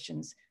environmental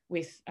questions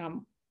with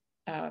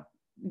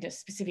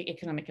specific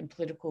economic and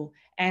political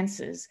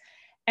answers.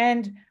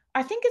 And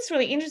I think it's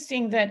really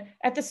interesting that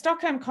at the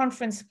Stockholm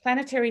Conference,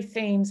 planetary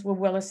themes were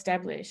well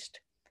established.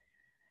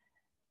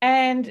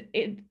 And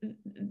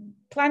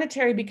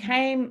planetary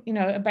became,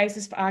 a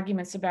basis for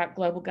arguments about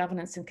global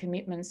governance and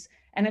commitments,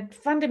 and a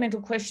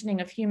fundamental questioning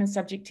of human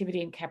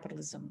subjectivity and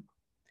capitalism.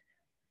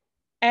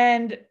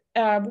 And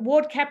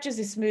Ward captures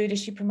this mood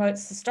as she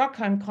promotes the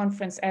Stockholm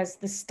Conference as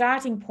the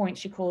starting point,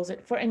 she calls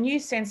it, for a new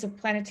sense of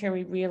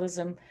planetary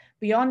realism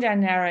beyond our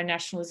narrow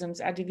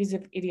nationalisms, our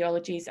divisive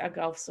ideologies, our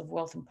gulfs of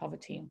wealth and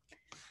poverty.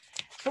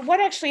 But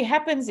what actually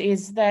happens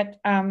is that,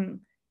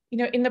 you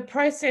know, in the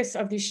process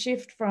of this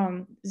shift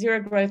from zero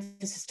growth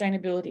to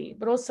sustainability,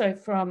 but also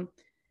from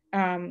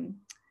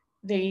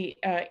the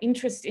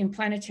interest in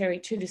planetary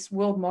to this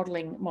world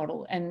modeling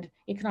model and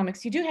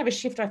economics, you do have a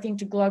shift, I think,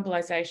 to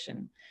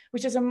globalization,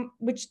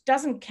 which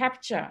doesn't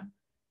capture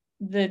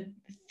the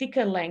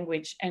thicker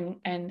language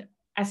and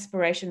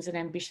aspirations and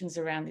ambitions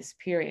around this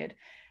period.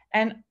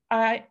 And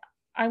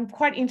I'm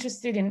quite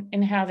interested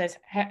in how that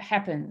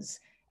happens.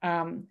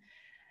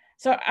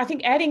 So I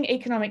think adding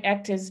economic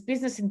actors,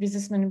 business and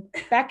businessmen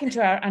back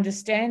into our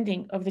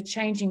understanding of the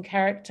changing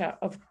character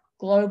of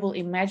global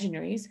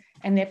imaginaries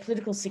and their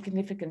political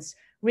significance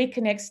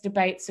reconnects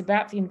debates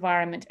about the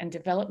environment and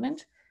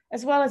development,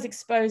 as well as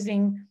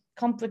exposing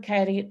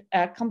complicating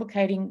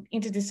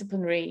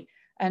interdisciplinary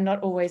and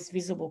not always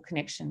visible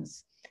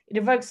connections. It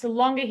evokes the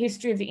longer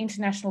history of the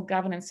international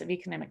governance of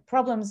economic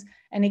problems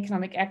and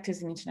economic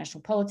actors in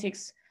international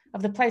politics,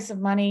 of the place of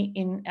money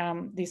in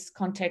this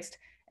context,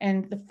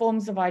 and the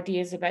forms of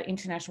ideas about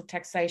international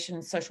taxation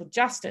and social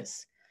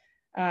justice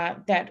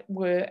that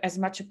were as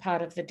much a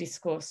part of the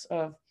discourse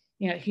of,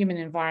 you know, human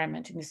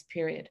environment in this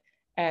period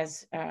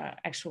as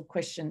actual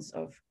questions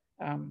of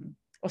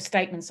or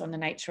statements on the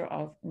nature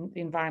of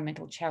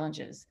environmental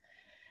challenges.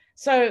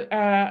 So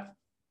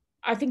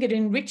I think it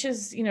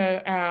enriches, you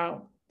know,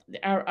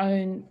 our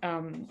own,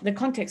 the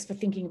context for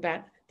thinking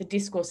about the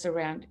discourse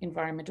around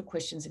environmental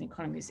questions and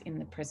economies in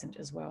the present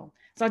as well.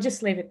 So I'll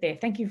just leave it there.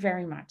 Thank you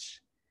very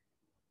much.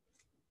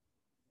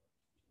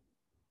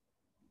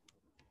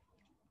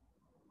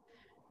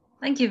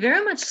 Thank you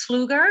very much,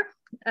 Sluga,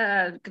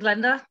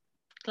 Glenda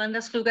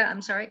Sluga,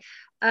 I'm sorry.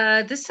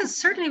 This has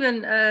certainly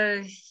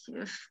been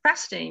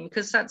fascinating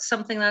because that's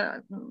something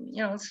that,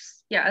 you know,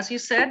 yeah, as you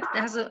said, it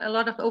has a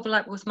lot of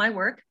overlap with my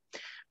work,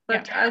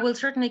 but yeah. I will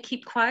certainly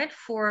keep quiet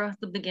for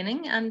the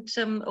beginning and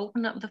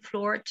open up the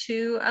floor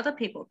to other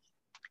people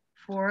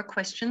for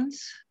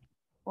questions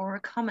or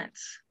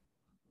comments.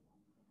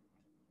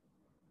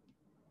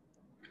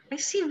 I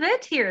see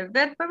Ved here,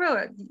 Ved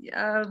Baroa.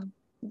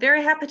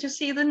 Very happy to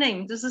see the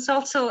name. This is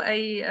also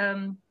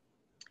a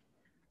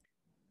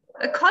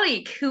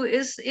colleague who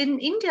is in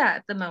India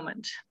at the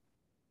moment.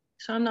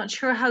 So I'm not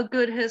sure how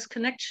good his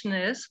connection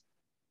is,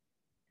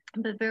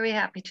 but very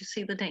happy to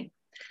see the name.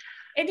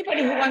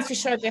 Anybody who wants to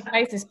show their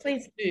faces,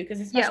 please do,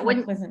 because it's much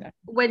more pleasant.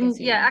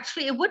 Yeah,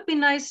 actually, it would be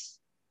nice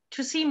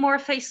to see more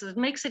faces. It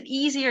makes it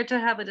easier to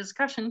have a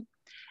discussion.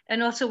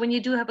 And also when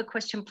you do have a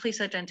question,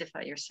 please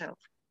identify yourself.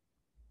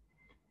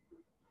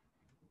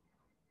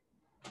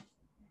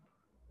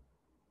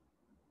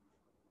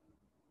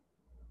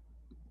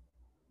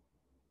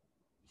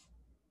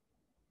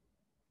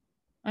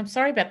 I'm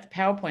sorry about the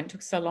PowerPoint. It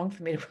took so long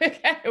for me to work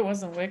out. It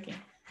wasn't working.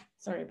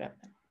 Sorry about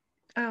that.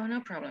 Oh, no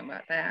problem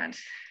about that.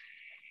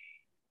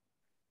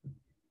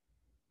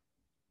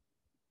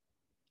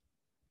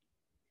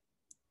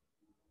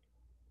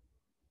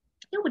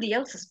 Nobody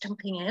else is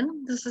jumping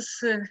in. This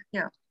is,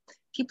 yeah,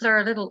 people are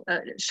a little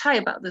shy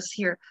about this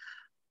here.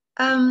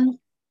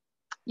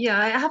 Yeah,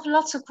 I have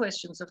lots of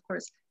questions, of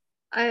course.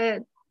 Okay,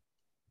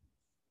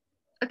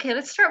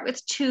 let's start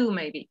with two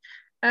maybe.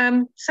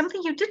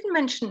 Something you didn't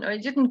mention or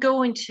didn't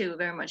go into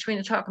very much when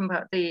you're talking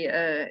about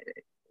the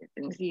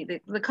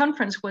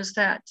conference was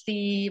that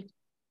the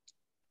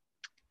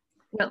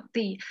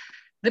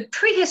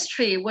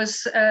prehistory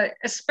was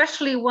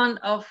especially one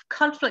of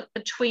conflict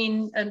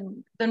between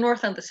the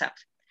North and the South,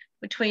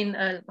 between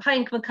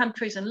high-income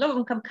countries and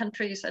low-income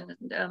countries, and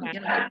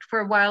you know, for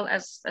a while,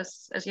 as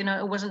you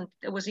know,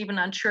 it was even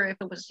unsure if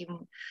it was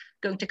even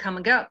going to come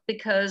and go,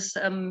 because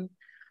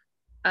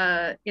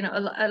you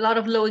know, a lot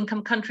of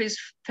low-income countries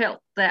felt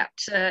that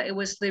it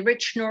was the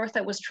rich North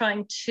that was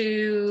trying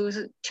to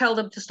tell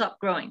them to stop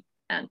growing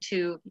and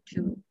to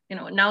you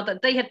know, now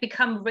that they had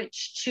become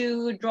rich,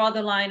 to draw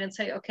the line and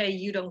say, okay,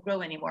 you don't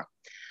grow anymore.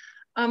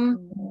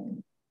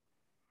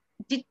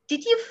 Did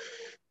you,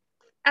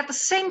 at the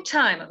same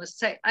time, I must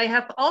say, I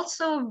have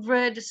also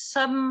read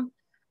some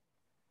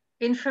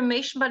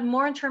information, but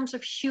more in terms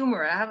of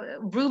humor. I have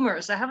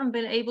rumors. I haven't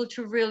been able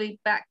to really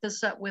back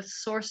this up with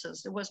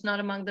sources. It was not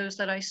among those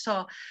that I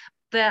saw,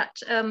 that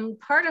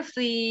part of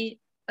the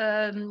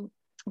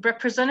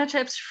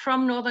representatives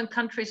from Northern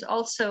countries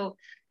also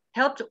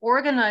helped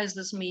organize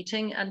this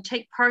meeting and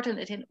take part in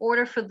it in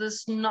order for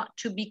this not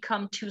to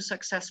become too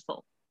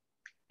successful,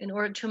 in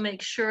order to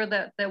make sure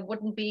that there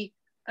wouldn't be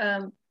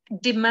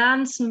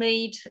demands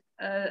made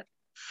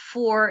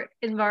for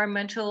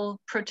environmental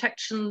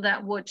protection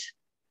that would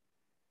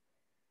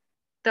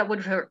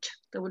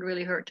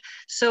really hurt.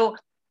 So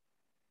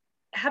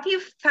have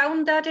you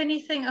found that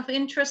anything of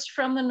interest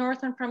from the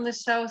North and from the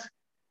South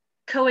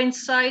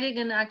coinciding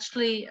and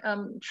actually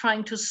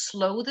trying to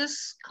slow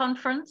this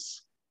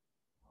conference?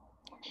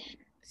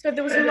 So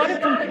there was a lot of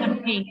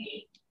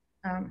campaigning.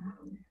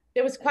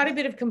 there was quite a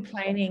bit of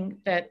complaining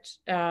that,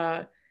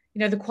 you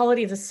know, the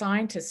quality of the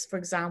scientists, for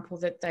example,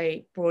 that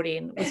they brought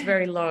in was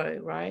very low,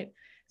 right?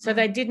 So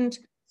they didn't,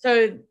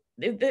 so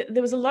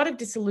there was a lot of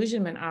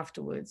disillusionment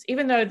afterwards,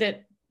 even though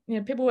that, you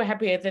know, people were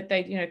happy that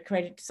they, you know,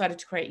 decided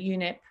to create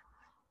UNEP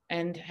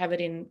and have it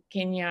in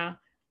Kenya.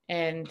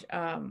 And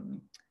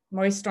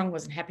Maurice Strong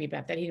wasn't happy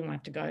about that. He didn't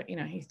want to have to go, you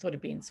know, he thought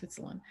it'd be in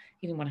Switzerland.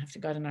 He didn't want to have to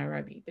go to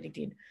Nairobi, but he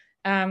did.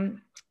 And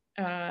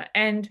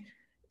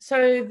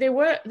so there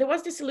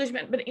was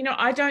disillusionment, but, you know,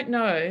 I don't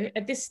know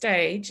at this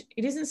stage,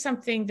 it isn't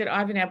something that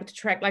I've been able to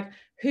track, like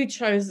who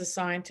chose the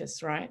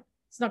scientists, right?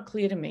 It's not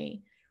clear to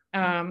me.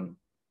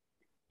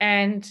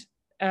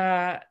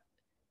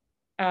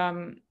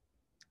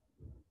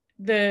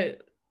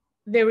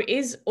 There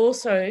is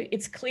also,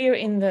 it's clear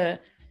in the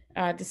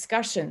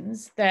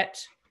discussions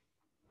that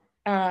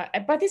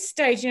by this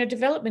stage, you know,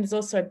 development is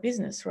also a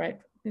business, right?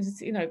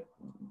 It's, you know,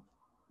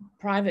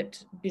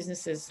 private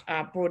businesses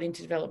are brought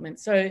into development.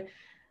 So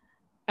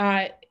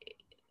there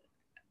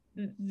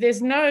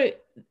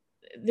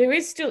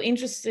is still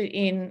interest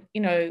in,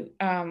 you know,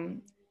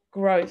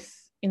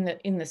 growth in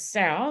the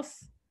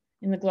South,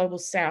 in the global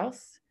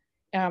South,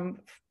 from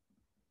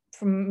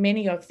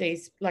many of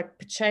these, like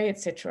Pache,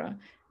 etc.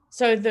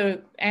 So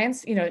the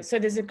answer, you know, so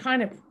there's a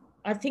kind of,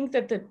 I think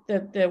that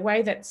the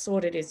way that's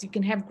sorted is you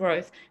can have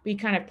growth, but you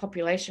can't have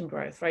population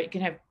growth, right? You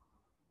can have,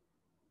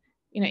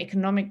 you know,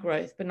 economic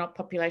growth, but not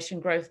population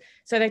growth.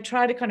 So they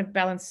try to kind of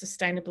balance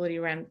sustainability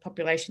around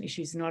population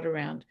issues, not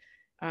around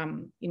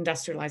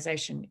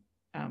industrialization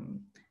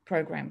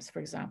programs, for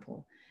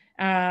example.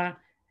 And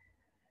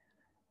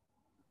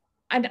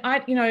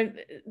I, you know,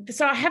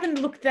 so I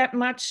haven't looked that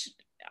much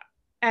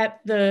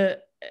at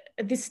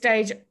this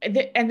stage,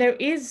 and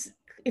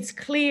it's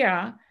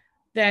clear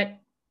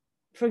that,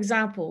 for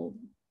example,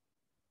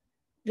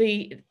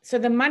 the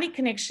money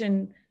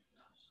connection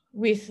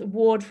with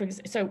Ward,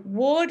 so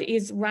Ward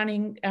is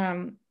running,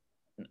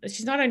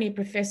 she's not only a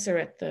professor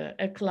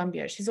at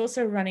Columbia, she's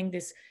also running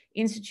this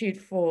Institute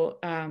for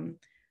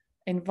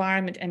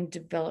Environment and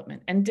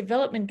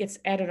Development gets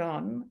added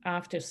on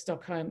after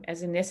Stockholm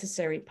as a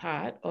necessary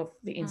part of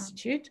the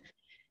Institute,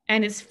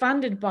 and it's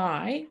funded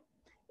by,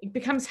 it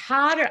becomes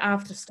harder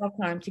after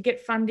Stockholm to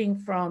get funding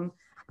from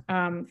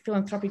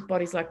philanthropic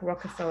bodies like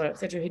Rockefeller, et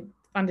cetera, who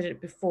funded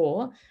it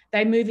before.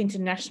 They move into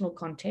national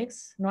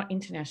contexts, not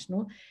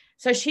international.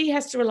 So she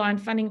has to rely on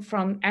funding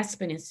from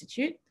Aspen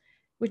Institute,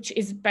 which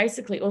is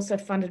basically also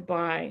funded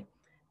by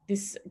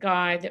this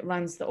guy that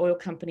runs the oil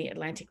company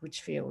Atlantic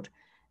Richfield.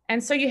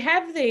 And so you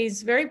have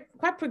these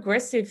quite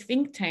progressive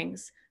think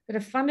tanks that are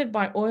funded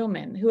by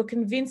oilmen who are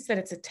convinced that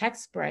it's a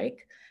tax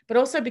break, but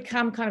also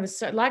become kind of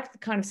like the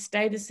kind of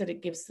status that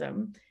it gives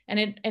them, and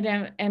it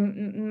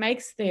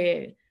makes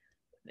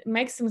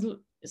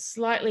them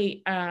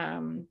slightly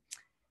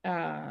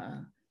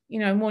you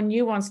know, more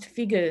nuanced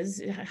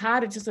figures,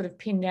 harder to sort of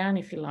pin down,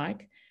 if you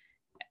like.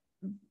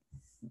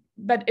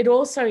 But it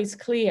also is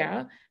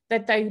clear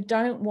that they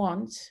don't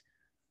want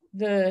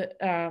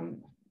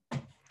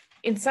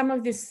in some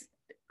of this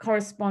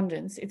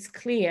correspondence, it's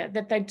clear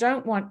that they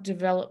don't want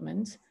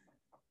development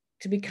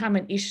to become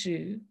an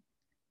issue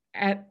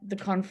at the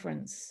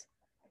conference.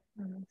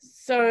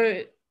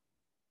 So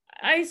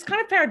it's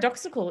kind of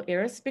paradoxical,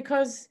 Iris,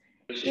 because,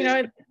 you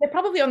know, they're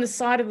probably on the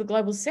side of the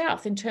global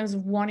South in terms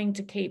of wanting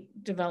to keep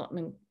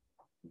development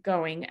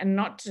going and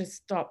not to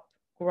stop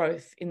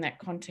growth in that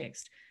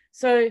context.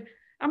 So,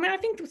 I mean, I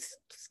think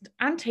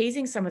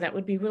unteasing some of that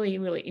would be really,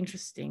 really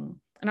interesting.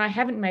 And I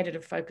haven't made it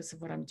a focus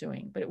of what I'm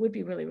doing, but it would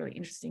be really, really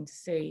interesting to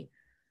see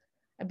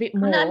a bit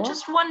more. And I'm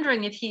just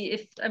wondering if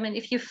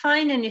you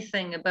find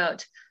anything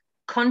about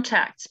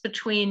contacts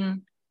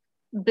between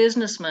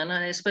businessmen,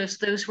 and I suppose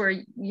those were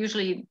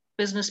usually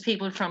business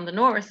people from the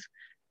North,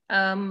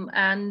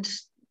 and,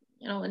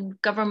 you know, and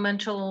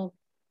governmental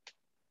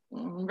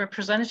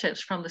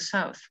representatives from the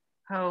South.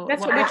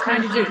 That's what we're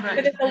trying to do.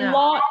 But there's a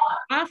lot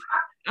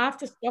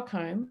after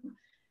Stockholm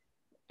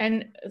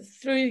and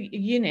through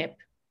UNEP,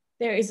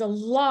 there is a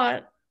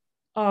lot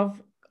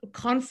of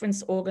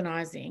conference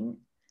organizing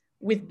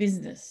with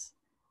business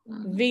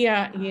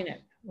via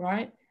UNEP,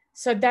 right?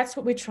 So that's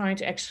what we're trying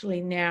to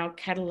actually now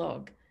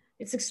catalog.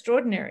 It's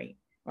extraordinary,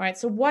 right?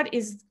 So what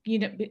is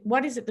UNEP,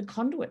 what is it the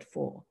conduit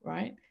for,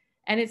 right?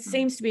 And it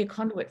seems to be a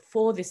conduit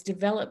for this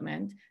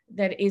development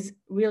that is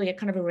really a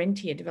kind of a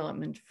rentier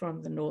development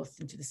from the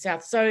North into the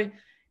South. So,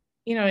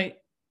 you know,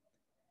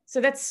 so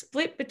that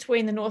split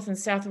between the North and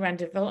South around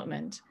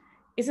development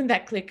isn't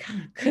that clear cut,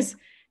 because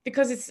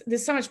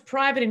there's so much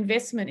private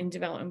investment in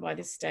development by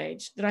this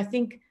stage that I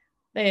think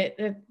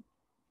that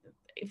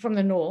from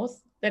the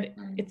North that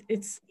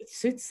it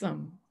suits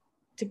them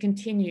to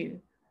continue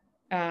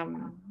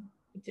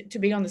to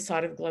be on the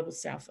side of the global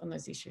South on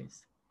those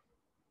issues.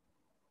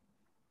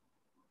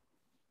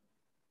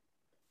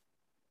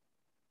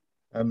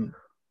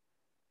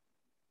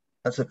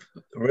 That's a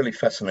really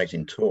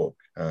fascinating talk,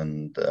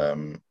 and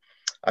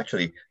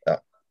actually,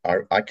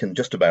 I can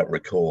just about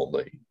recall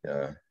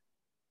the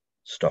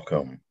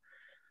Stockholm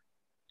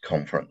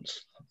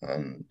conference,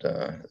 and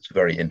it's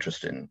very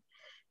interesting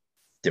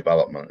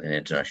development in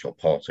international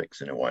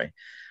politics in a way.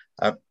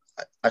 Uh,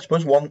 I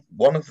suppose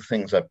one of the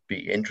things I'd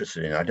be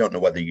interested in, I don't know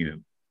whether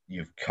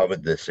you've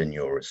covered this in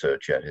your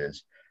research yet,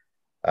 is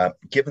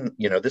given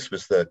this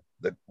was the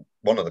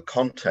one of the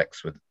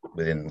contexts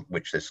within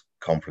which this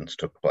conference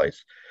took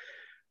place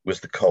was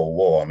the Cold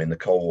War. I mean, the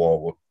Cold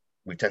War,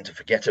 we tend to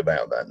forget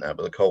about that now,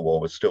 but the Cold War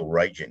was still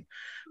raging.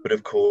 But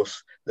of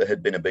course, there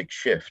had been a big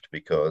shift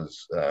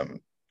because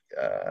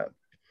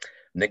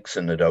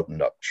Nixon had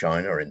opened up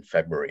China in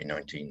February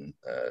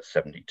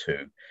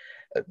 1972.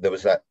 There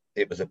was that.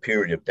 It was a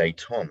period of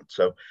détente.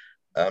 So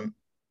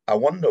I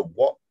wonder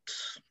what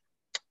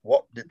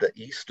did the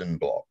Eastern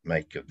Bloc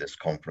make of this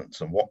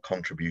conference, and what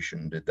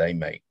contribution did they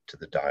make to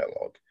the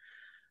dialogue,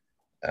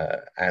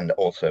 and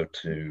also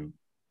to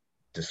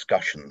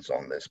discussions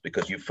on this?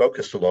 Because you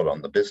focused a lot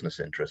on the business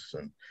interests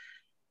and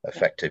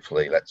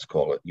effectively, let's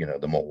call it,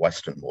 the more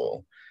Western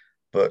world.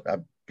 But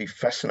I'd be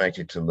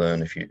fascinated to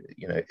learn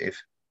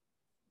if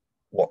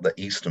what the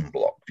Eastern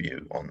Bloc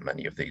view on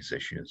many of these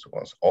issues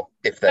was, or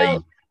if they.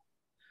 Well,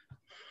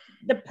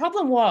 the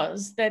problem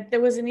was that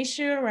there was an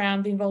issue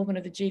around the involvement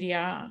of the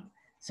GDR.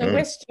 So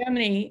West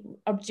Germany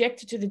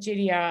objected to the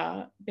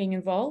GDR being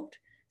involved.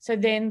 So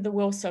then the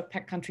Warsaw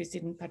Pact countries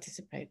didn't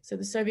participate. So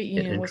the Soviet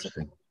Union was.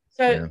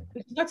 So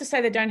it's not to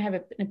say they don't have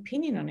an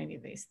opinion on any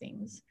of these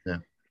things. Yeah.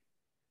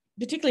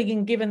 Particularly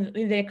given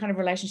their kind of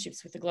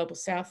relationships with the global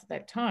South at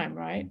that time,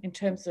 right? In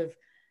terms of,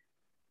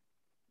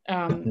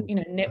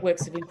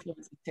 networks of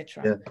influence,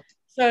 etc. Yeah.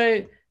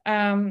 So,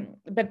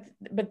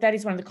 but that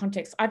is one of the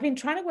contexts. I've been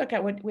trying to work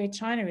out where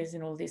China is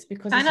in all this,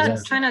 because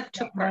China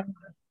took part.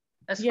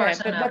 As far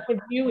as I know. What the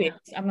view is,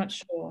 I'm not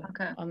sure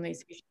on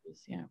these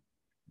issues. Yeah.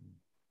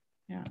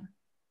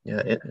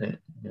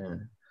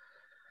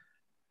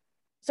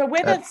 So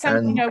whether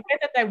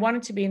whether they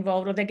wanted to be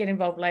involved or they get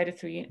involved later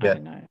through, I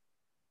don't know.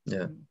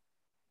 Yeah.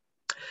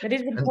 That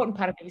is an important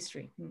part of the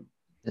history.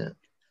 Yeah.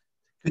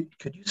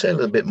 Could you say a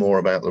little bit more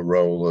about the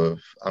role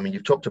of, I mean,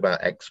 you've talked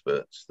about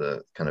experts,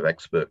 the kind of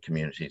expert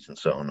communities and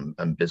so on,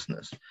 and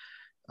business.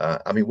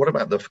 I mean, what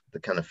about the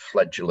kind of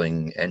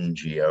fledgling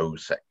NGO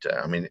sector?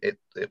 I mean, it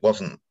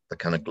wasn't the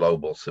kind of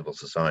global civil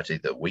society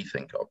that we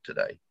think of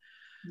today.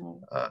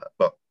 No.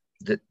 But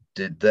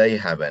did they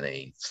have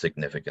any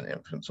significant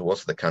influence, or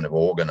was the kind of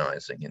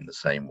organizing in the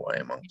same way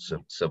amongst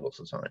civil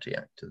society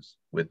actors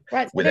with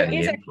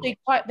any influence?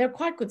 There are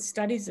quite good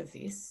studies of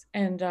this,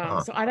 and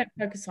so I don't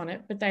focus on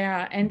it, but they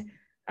are. And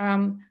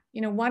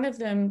one of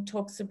them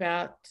talks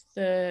about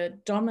the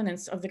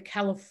dominance of the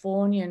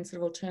Californian sort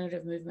of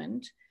alternative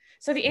movement.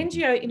 So the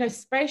NGO,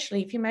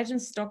 especially if you imagine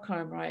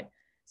Stockholm, right?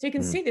 So you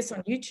can see this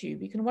on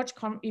YouTube. You can watch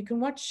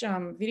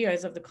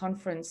videos of the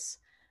conference,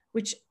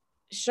 which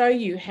show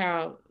you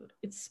how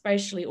it's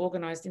spatially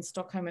organized in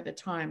Stockholm at the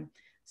time.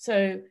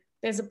 So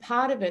there's a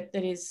part of it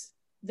that is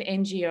the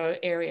NGO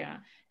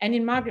area. And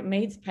in Margaret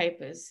Mead's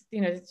papers,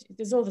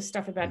 there's all the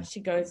stuff about she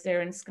goes there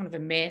and it's kind of a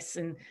mess.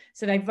 And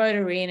so they vote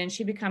her in and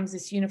she becomes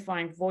this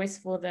unifying voice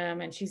for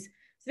them. And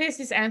there's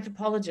this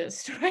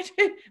anthropologist, right?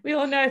 We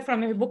all know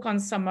from her book on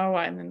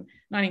Samoa in the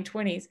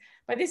 1920s.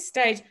 By this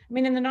stage, I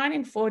mean, in the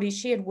 1940s,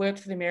 she had worked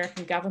for the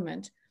American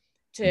government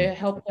to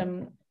help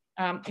them,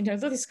 all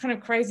this kind of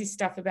crazy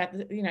stuff about,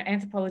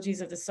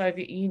 anthropologies of the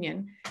Soviet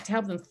Union, to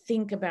help them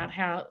think about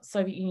how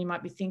Soviet Union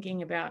might be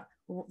thinking about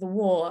the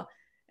war.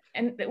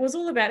 And it was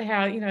all about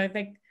how,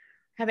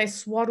 how they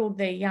swaddled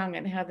their young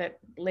and how that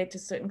led to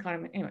certain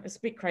kind of, it's a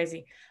bit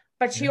crazy.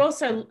 But she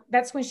also,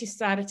 that's when she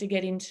started to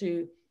get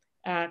into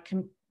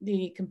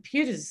the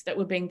computers that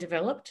were being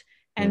developed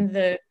and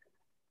the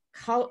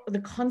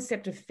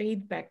concept of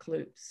feedback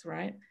loops,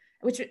 right?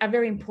 Which are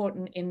very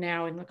important in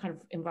the kind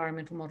of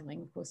environmental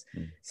modeling, of course.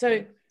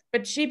 So,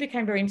 but she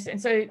became very interested.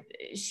 And so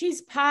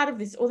she's part of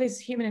all these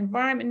human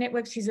environment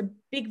networks. She's a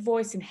big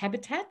voice in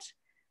Habitat,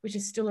 which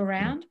is still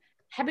around.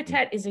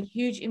 Habitat is a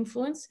huge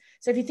influence.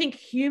 So if you think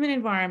human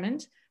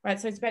environment, right,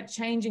 so it's about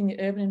changing the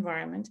urban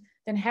environment,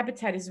 then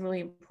Habitat is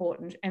really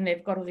important. And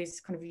they've got all these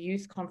kind of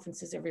youth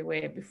conferences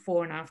everywhere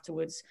before and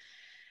afterwards.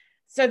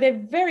 So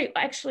they're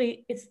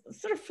it's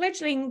sort of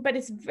fledgling, but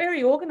it's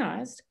very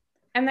organized.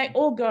 And they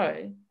all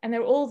go and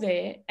they're all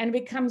there, and it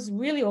becomes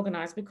really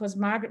organized because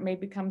Margaret Mead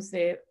becomes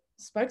their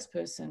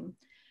spokesperson.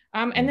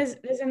 And there's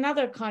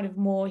another kind of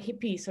more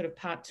hippie sort of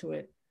part to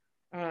it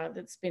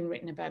that's been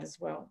written about as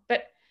well.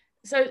 But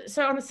so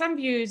on some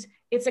views,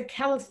 it's a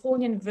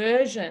Californian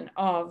version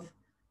of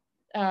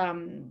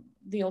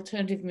the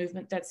alternative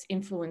movement that's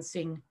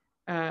influencing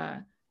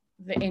the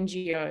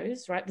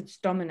NGOs, right? That's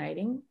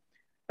dominating.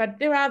 But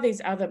there are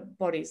these other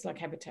bodies like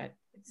Habitat,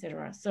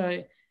 etc.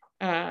 So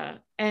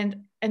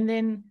and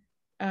then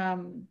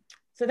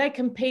so they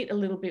compete a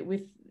little bit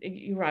with,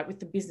 you're right, with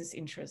the business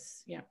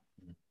interests. Yeah.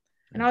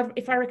 And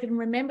if I can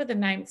remember the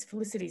name, it's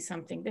Felicity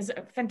something. There's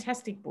a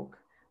fantastic book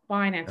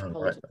by an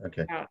anthropologist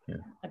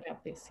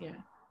about this. Yeah.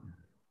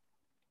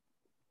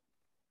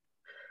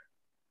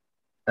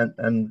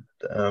 And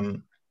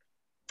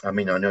I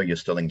mean, I know you're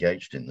still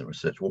engaged in the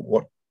research.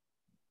 What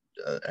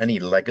any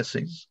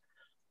legacies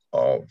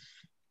of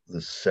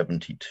the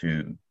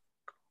 72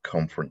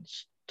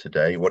 conference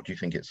today? What do you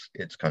think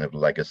its kind of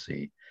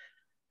legacy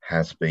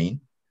has been?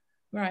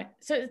 Right.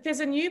 So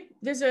there's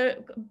a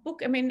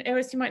book. I mean,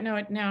 Iris, you might know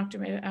it now after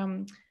me.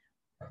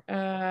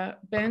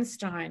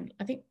 Bernstein.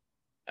 I think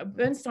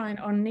Bernstein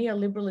on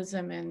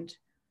neoliberalism and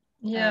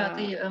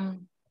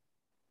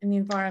in the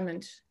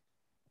environment.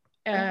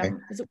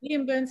 Is it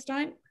William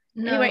Bernstein?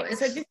 No, anyway,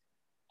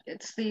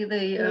 it's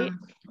the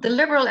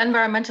liberal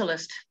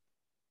environmentalist.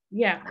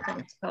 Yeah,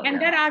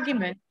 and that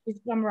argument, if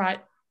I'm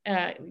right,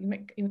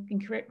 you can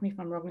correct me if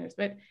I'm wrong,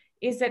 but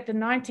is that the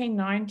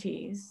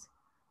 1990s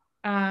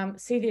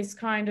see this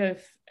kind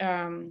of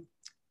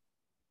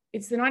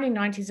it's the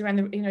 1990s around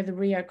the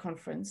Rio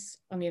conference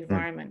on the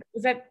environment.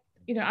 Was that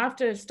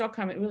after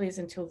Stockholm? It really is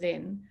until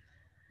then.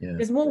 Yeah.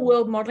 There's more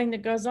world modeling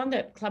that goes on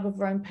that Club of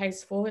Rome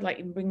pays for. Like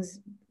it brings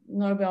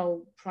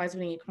Nobel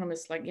Prize-winning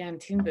economists like Jan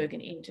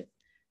Tinbergen in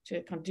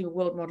to kind of do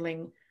world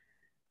modeling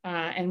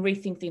and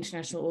rethink the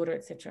international order,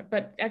 etc.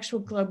 But actual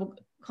global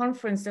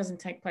conference doesn't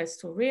take place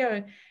till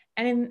Rio,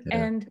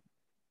 and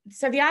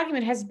so the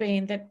argument has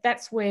been that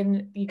that's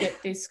when you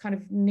get this kind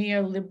of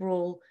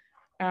neoliberal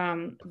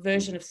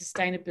version of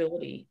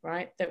sustainability,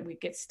 right? That we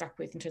get stuck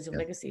with in terms of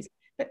legacies.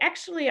 But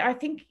actually, I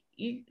think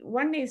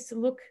one needs to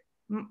look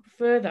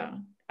further.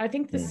 I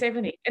think the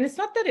 70s, and it's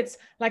not that it's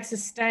like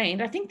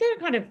sustained. I think there are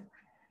kind of,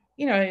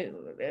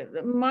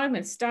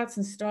 moments, starts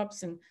and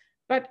stops,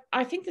 but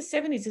I think the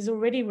 70s is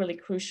already really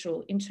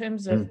crucial in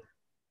terms of,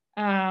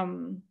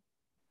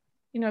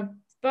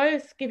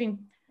 both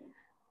giving.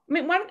 I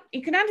mean,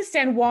 you can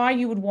understand why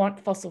you would want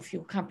fossil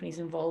fuel companies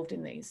involved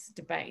in these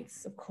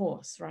debates, of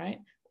course, right?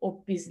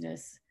 Or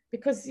business,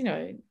 because,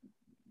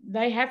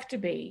 they have to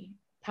be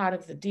part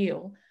of the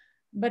deal.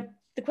 But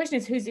the question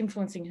is who's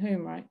influencing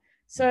whom, right?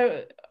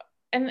 So,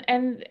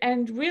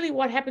 and really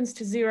what happens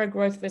to zero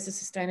growth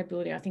versus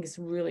sustainability, I think is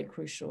really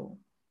crucial.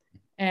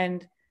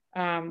 And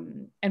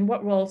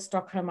what role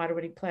Stockholm might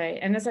already play.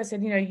 And as I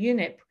said,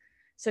 UNEP,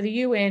 so the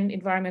UN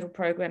environmental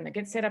program that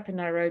gets set up in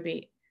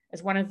Nairobi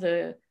as one of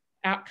the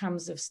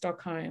outcomes of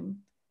Stockholm.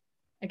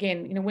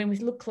 Again, when we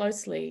look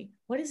closely,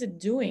 what is it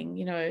doing?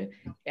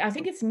 I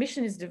think its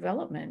mission is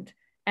development,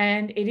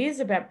 and it is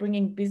about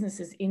bringing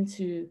businesses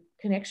into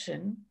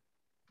connection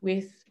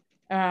with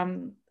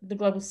the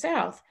global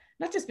South,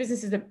 not just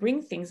businesses that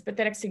bring things, but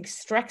that actually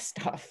extract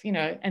stuff,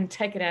 and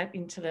take it out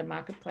into the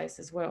marketplace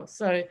as well.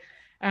 So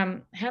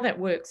how that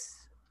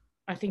works,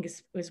 I think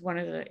is one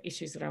of the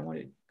issues that I want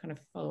to kind of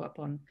follow up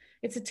on.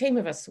 It's a team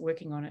of us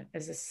working on it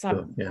as a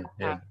sub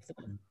part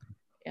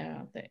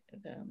of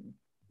the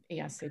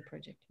ERC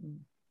project.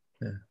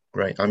 Yeah,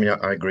 great. I mean,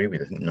 I agree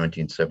with you. I think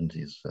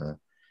 1970s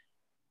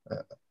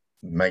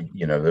made,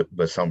 there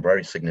were some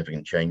very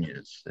significant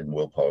changes in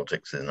world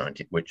politics in the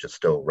 90s, which are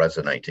still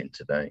resonating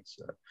today.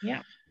 So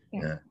yeah.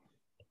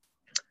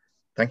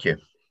 Thank you.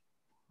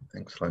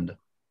 Thanks, Linda.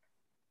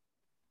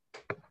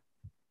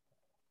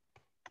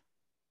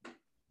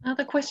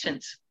 Other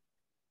questions?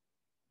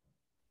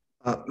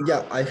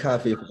 Yeah, I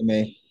have, if I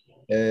may.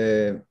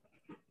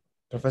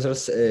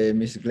 Professors,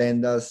 Ms.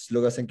 Glenda,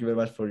 Lucas, thank you very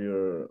much for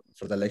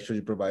the lecture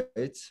you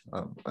provided.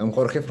 I'm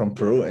Jorge from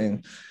Peru,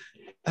 and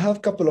I have a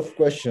couple of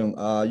questions.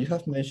 You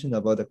have mentioned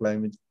about the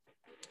climate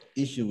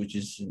issue, which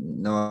is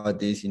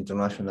nowadays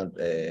international,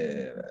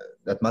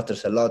 that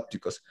matters a lot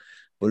because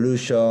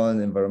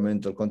pollution,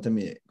 environmental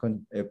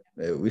contamination,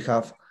 we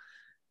have.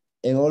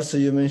 And also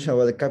you mentioned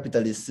about the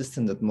capitalist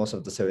system that most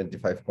of the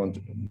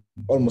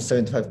almost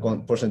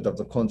 75% of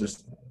the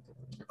countries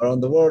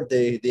around the world,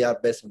 they are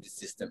based on this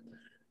system.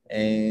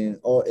 And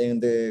in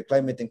the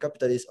climate and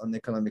capitalism on the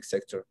economic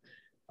sector.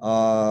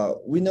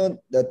 We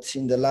know that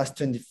in the last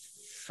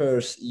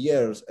 21st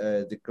years,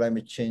 the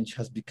climate change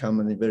has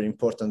become very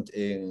important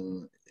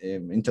in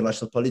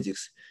international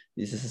politics.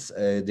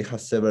 They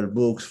have several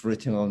books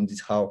written on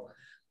this, how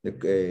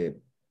the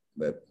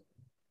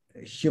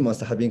humans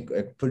have been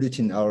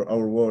polluting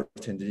our world,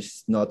 and there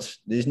is not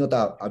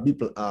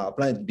a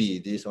planet B.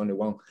 There is only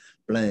one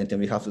planet,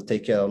 and we have to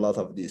take care of a lot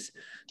of this.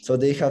 So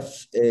they have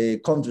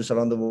countries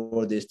around the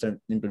world, they start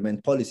to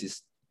implement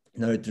policies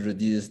in order to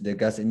reduce the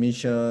gas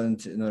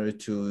emissions, in order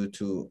to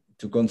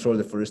control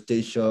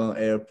deforestation,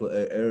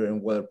 air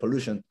and water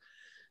pollution.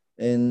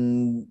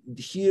 And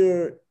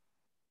here,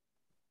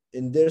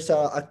 and there's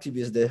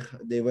activists that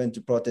they went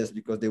to protest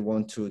because they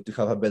want to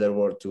have a better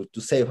world, to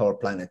save our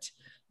planet,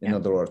 in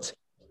other words.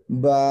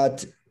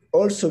 But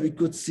also we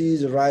could see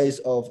the rise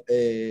of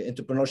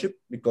entrepreneurship,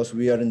 because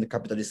we are in the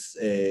capitalist,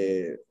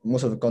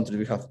 most of the countries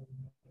we have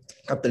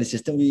capitalist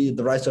system,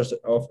 the rise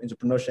of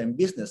entrepreneurship and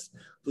business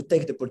to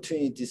take the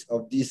opportunities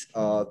of these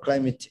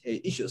climate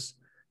issues.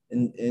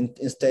 And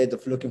instead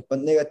of looking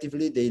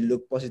negatively, they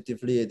look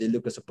positively, they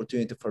look as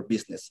opportunity for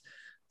business.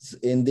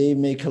 And they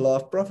make a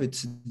lot of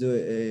profits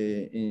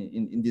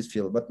in this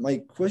field. But my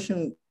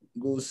question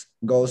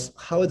goes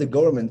how the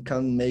government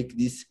can make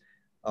these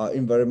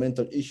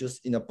environmental issues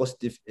in a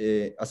positive,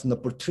 as an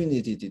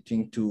opportunity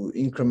to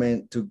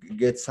increment, to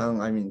get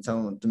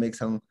to make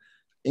some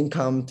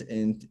income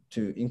and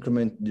to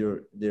increment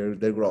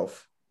their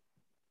growth.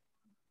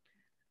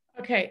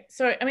 Okay,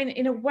 so I mean,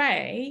 in a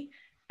way,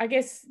 I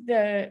guess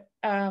there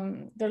are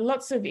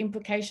lots of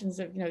implications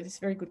of, this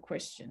very good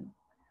question.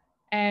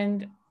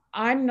 And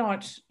I'm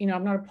not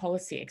a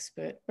policy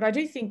expert, but I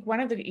do think one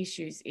of the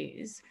issues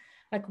is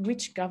like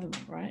which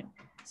government, right?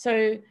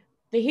 So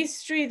the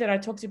history that I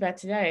talked about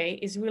today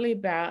is really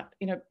about,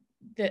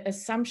 the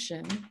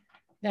assumption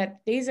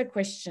that these are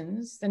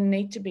questions that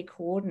need to be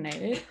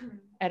coordinated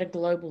at a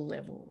global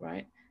level,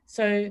 right?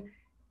 So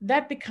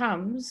that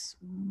becomes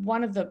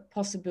one of the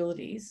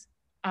possibilities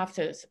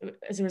as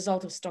a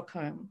result of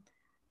Stockholm,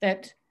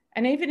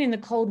 and even in the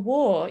Cold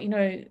War,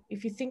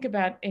 if you think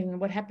about in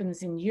what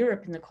happens in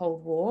Europe in the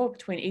Cold War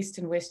between East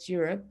and West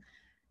Europe,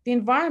 the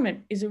environment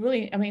is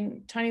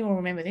Tony will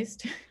remember this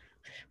too,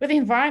 but the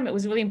environment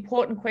was a really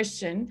important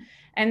question,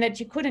 and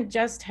that you couldn't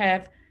just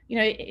have,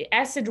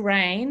 acid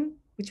rain,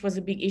 which was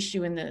a big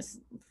issue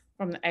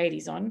from the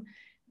 80s on,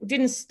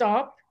 didn't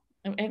stop,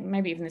 and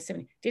maybe even the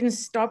 70s, didn't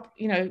stop,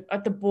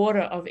 at the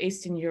border of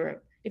Eastern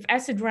Europe. If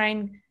acid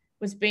rain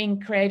was being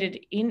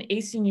created in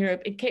Eastern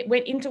Europe, it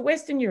went into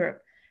Western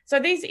Europe. So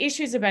these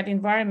issues about the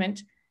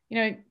environment,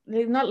 they're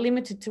not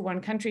limited to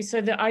one country.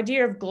 So the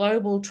idea of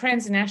global,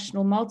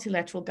 transnational,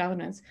 multilateral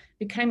governance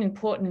became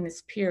important in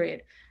this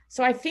period.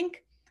 So I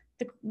think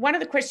one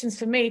of the questions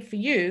for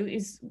you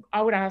is,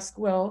 I would ask,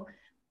 well,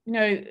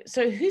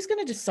 so who's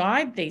going to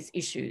decide these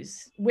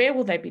issues? Where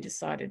will they be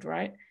decided,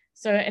 right?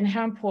 So, and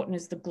how important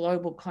is the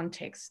global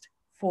context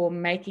for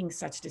making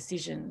such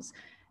decisions?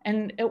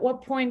 And at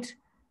what point,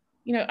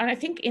 and I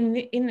think in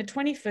the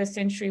 21st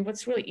century,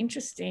 what's really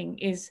interesting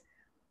is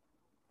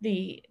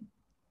the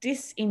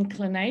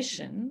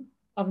disinclination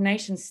of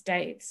nation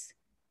states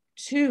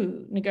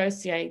to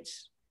negotiate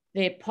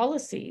their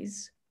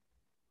policies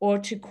or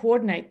to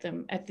coordinate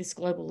them at this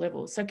global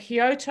level. So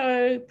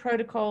Kyoto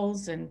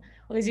protocols and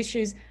all these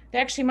issues,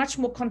 they're actually much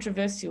more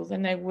controversial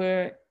than they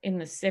were in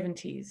the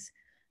 70s.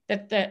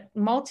 That the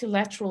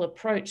multilateral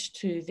approach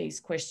to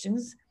these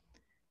questions,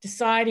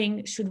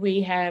 deciding should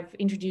we have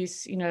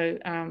introduced,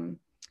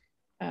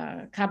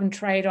 carbon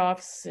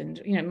trade-offs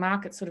and,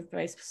 market sort of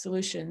based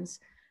solutions,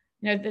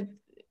 that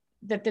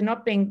they're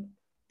not being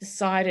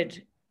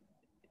decided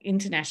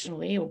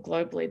internationally or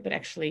globally, but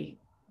actually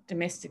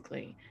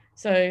domestically.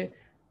 So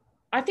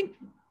I think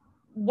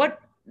what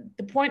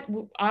the point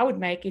I would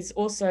make is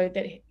also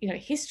that,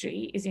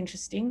 history is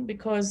interesting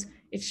because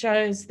it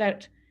shows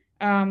that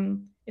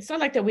it's not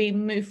like that we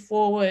move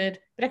forward,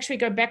 but actually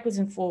go backwards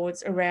and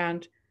forwards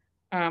around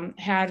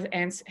how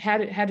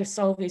to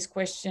solve these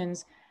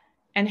questions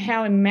and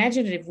how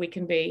imaginative we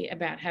can be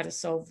about how to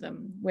solve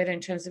them, whether in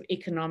terms of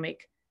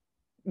economic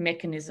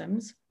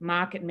mechanisms,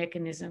 market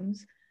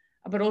mechanisms,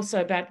 but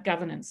also about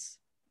governance,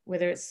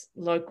 whether it's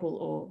local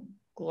or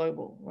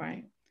global,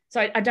 right?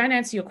 So I don't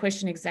answer your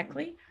question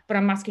exactly, but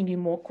I'm asking you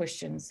more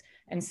questions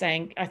and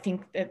saying, I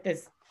think that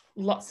there's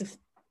lots of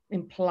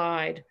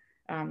implied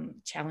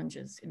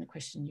challenges in the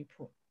question you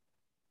put.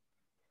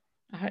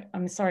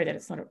 I'm sorry that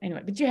it's not,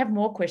 anyway, but you have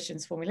more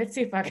questions for me. Let's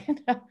see if I can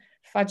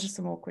fudge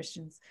some more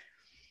questions.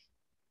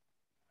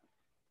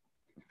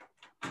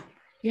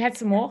 You had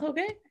some more,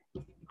 Jorge?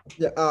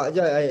 Yeah,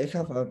 I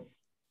have.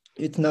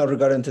 It's now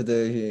regarding to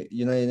the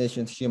United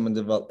Nations Human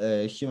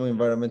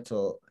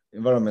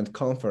Environment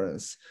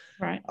Conference.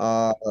 Right.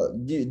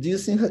 Do you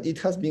think it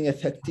has been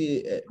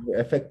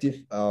effective?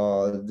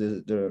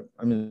 The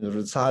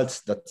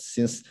results that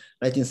since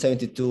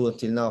 1972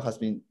 until now has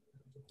been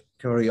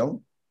carry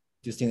on.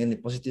 Do you think any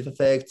positive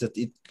effects that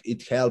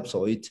it helps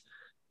or it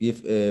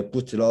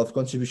puts a lot of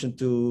contribution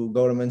to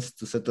governments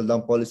to settle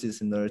down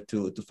policies in order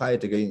to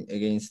fight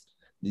against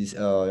these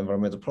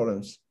environmental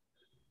problems?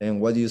 And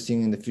what do you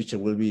think in the future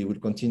will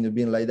continue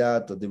being like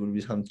that, or there will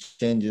be some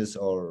changes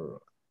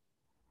or?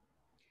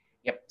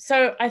 Yep.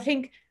 So I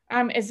think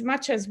as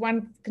much as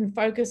one can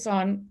focus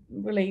on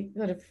really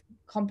sort of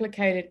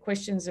complicated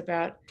questions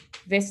about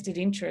vested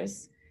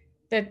interests,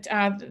 that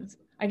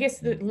I guess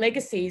the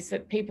legacies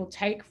that people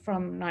take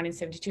from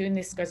 1972, and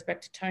this goes back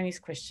to Tony's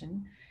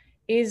question,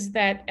 is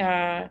that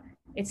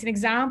it's an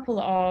example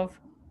of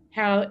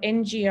how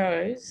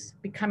NGOs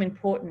become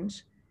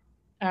important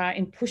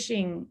in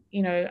pushing,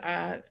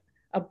 a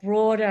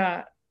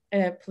broader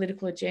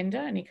political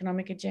agenda, an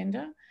economic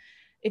agenda.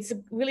 It's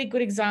a really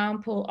good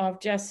example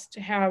of just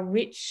how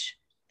rich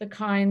the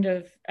kind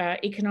of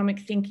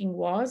economic thinking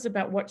was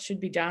about what should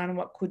be done and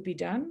what could be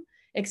done,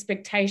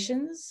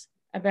 expectations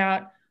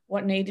about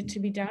what needed to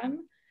be done.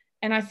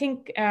 And I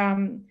think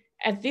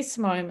at this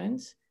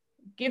moment,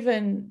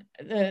 given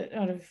the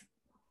sort of,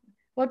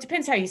 well, it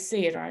depends how you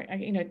see it, right?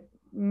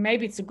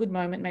 Maybe it's a good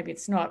moment, maybe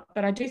it's not,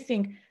 but I do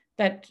think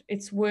that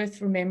it's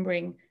worth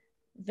remembering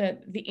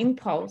that the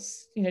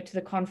impulse, to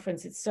the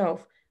conference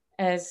itself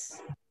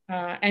as,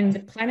 and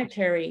the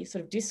planetary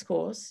sort of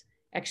discourse,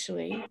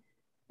 actually,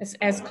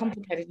 as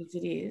complicated as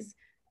it is,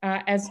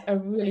 as a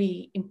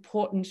really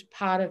important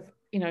part of,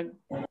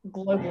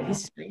 global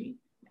history,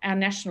 our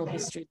national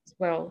history as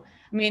well.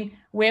 I mean,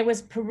 where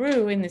was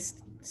Peru in this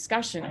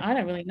discussion? I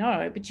don't really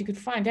know, but you could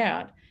find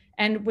out.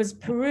 And was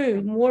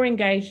Peru more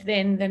engaged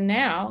then than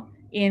now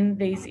in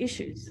these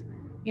issues?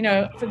 you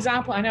know, for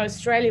example, I know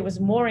Australia was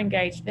more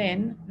engaged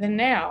then than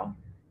now,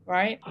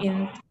 right,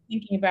 in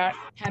thinking about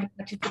how to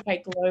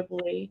participate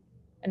globally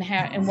and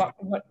how and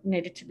what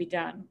needed to be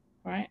done,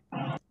 right?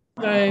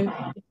 So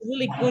it's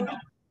really good.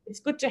 It's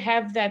good to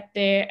have that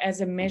there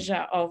as a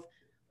measure of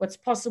what's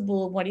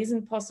possible, what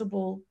isn't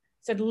possible,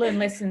 so to learn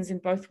lessons in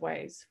both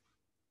ways.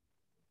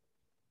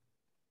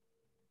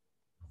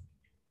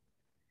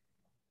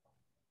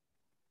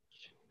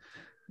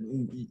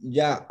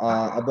 Yeah,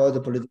 about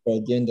the political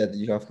agenda that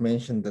you have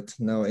mentioned, that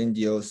now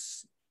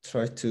NGOs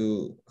try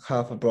to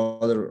have a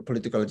broader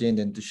political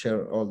agenda and to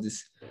share all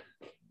this,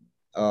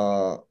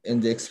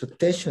 and the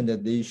expectation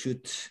that they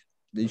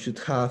should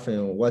have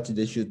and what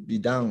they should be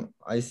done.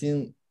 I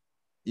think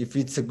if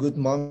it's a good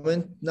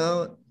moment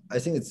now, I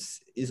think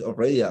it's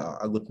already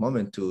a good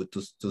moment to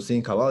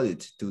think about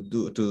it,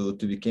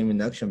 to become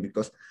in action,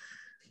 because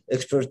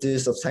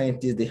expertise of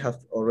scientists, they have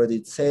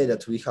already said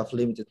that we have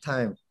limited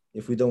time.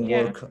 If we don't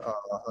work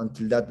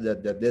until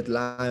that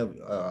deadline,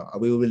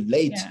 we will be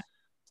late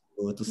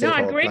to save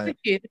I our agree planet. with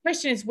you. The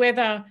question is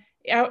whether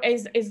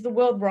is the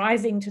world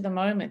rising to the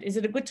moment? Is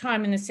it a good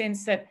time in the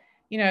sense that,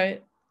 you know,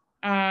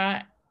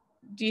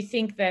 do you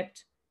think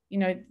that, you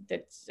know,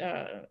 that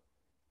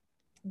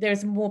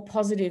there's more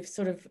positive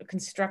sort of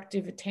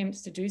constructive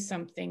attempts to do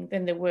something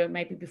than there were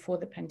maybe before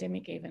the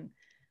pandemic even?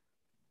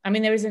 I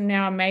mean, there is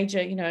now a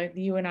major, you know,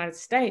 the United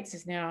States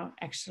is now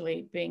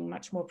actually being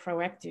much more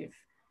proactive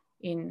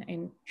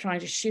in trying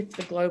to shift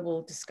the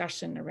global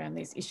discussion around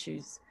these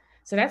issues.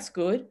 So that's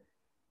good.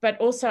 But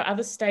also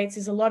other states,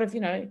 is a lot of,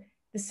 you know,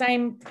 the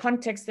same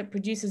context that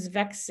produces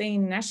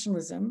vaccine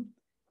nationalism,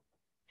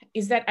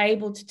 is that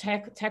able to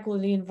tackle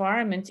the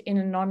environment in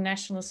a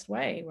non-nationalist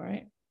way,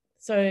 right?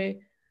 So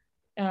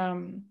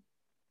well,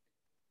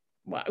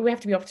 we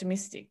have to be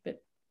optimistic,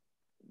 but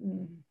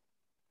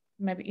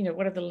maybe, you know,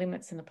 what are the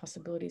limits and the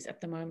possibilities at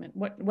the moment?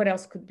 What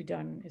else could be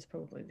done is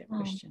probably the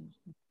question.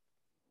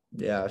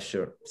 Yeah,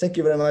 sure. Thank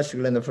you very much,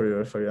 Glenda, for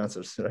your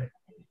answers. Right.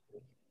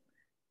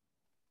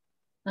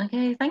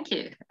 Okay, thank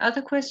you.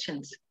 Other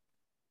questions?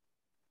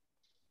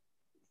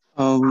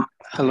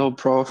 Hello,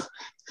 Prof.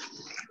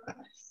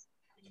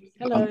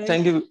 Hello.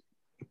 Thank you.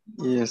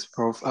 Yes,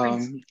 Prof.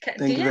 Thank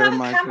you very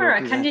much.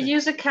 Camera? Can you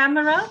use a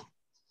camera?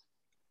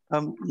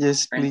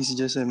 Yes, please,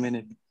 just a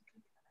minute.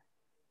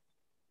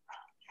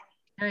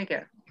 There you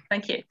go.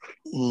 Thank you.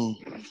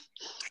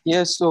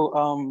 Yes,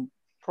 so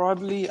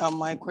probably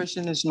my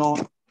question is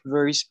not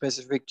very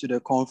specific to the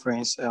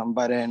conference,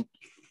 but then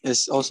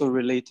it's also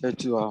related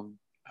to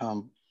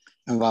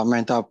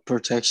environmental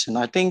protection.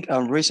 I think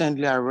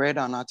recently I read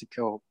an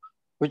article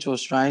which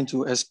was trying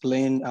to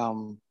explain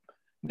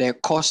the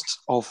cost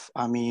of,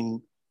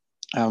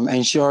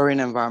 ensuring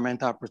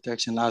environmental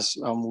protection. As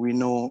we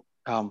know,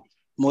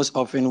 most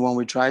often when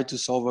we try to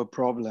solve a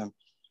problem,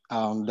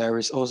 there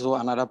is also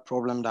another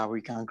problem that we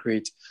can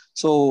create.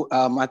 So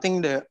I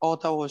think the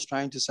author was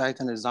trying to cite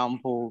an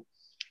example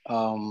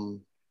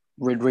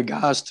with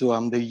regards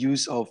to the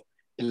use of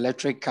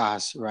electric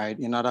cars, right,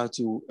 in order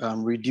to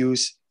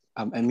reduce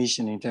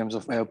emission in terms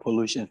of air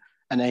pollution.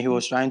 And then he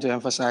was trying to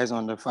emphasize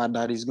on the fact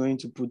that it's going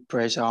to put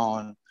pressure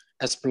on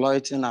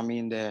exploiting,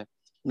 the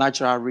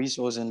natural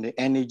resource and the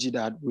energy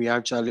that we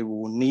actually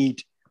will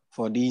need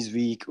for these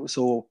vehicles.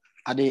 So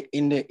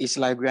it's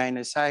like we are in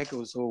a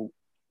cycle. So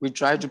we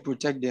try to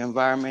protect the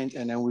environment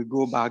and then we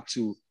go back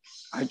to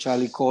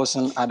actually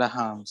causing other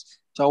harms.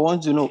 So I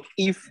want to know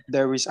if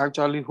there is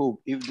actually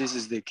hope, if this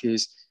is the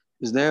case,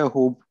 is there a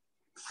hope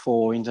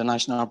for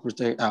environmental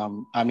protection?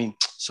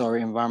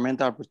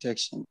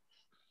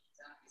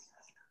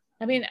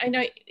 I mean, I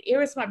know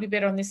Iris might be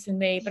better on this than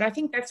me, but I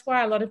think that's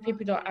why a lot of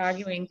people are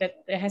arguing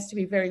that there has to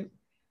be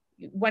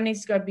one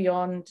needs to go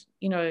beyond,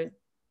 you know,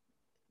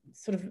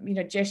 sort of, you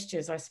know,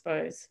 gestures, I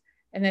suppose.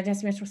 And then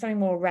has to be something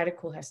more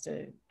radical has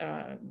to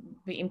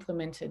be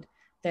implemented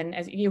than,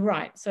 as you're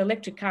right. So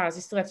electric cars,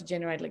 you still have to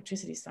generate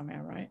electricity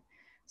somehow, right?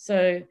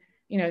 So,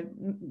 you know,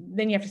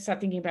 then you have to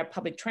start thinking about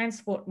public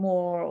transport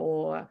more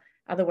or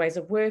other ways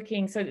of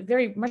working. So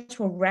very much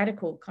more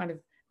radical kind of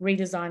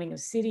redesigning of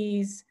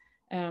cities.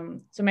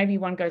 So maybe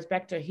one goes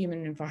back to a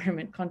human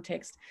environment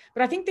context.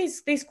 But I think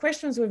these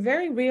questions were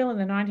very real in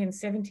the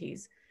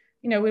 1970s.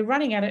 You know, we've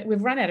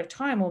run out of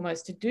time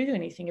almost to do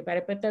anything about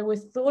it, but they were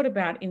thought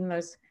about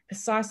in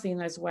precisely in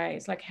those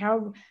ways. Like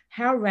how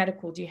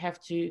radical do you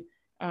have to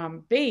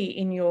be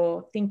in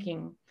your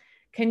thinking?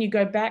 Can you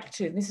go back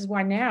to, this is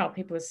why now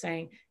people are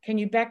saying, can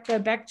you go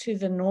back to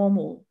the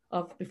normal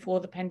of before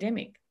the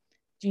pandemic?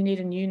 Do you need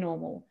a new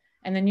normal?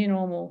 And the new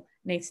normal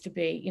needs to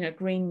be, you know,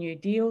 Green New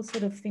Deal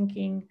sort of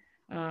thinking,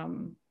 but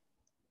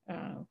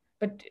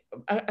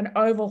an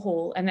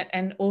overhaul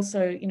and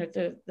also, you know,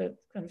 the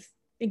kind of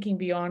thinking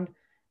beyond,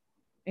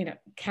 you know,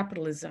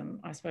 capitalism,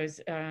 I suppose,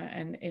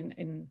 and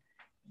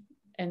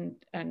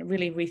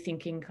really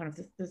rethinking kind of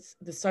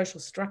the social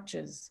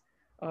structures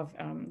of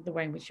the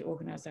way in which you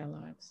organize our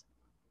lives.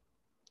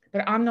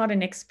 But I'm not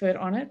an expert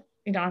on it.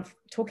 You know, I'm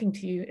talking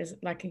to you as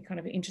like a kind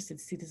of an interested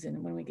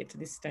citizen when we get to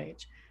this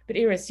stage. But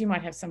Iris, you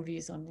might have some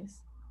views on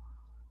this.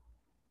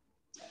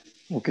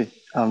 Okay.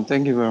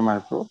 Thank you very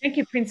much, Prof. Thank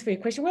you, Prince, for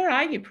your question. Where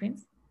are you,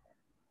 Prince?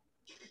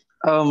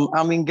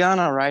 I'm in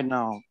Ghana right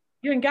now.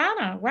 You're in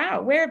Ghana.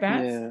 Wow.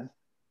 Whereabouts? Yeah.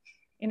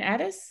 In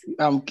Addis?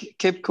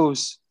 Cape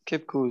Coast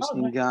in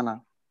right.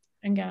 Ghana.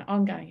 In Ghana.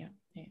 On Ghana, yeah.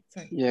 Yeah,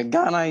 sorry. Yeah,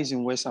 Ghana is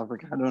in West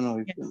Africa. I don't know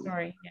if Yeah,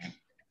 sorry, yeah.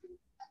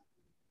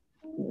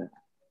 Yeah.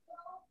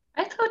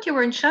 I thought you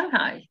were in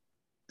Shanghai,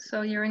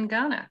 so you're in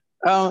Ghana.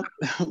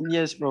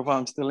 Yes, Prof,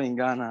 I'm still in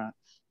Ghana.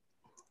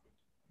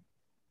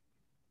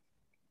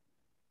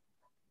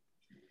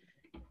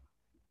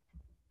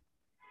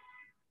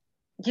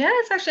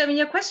 Yes, actually, I mean,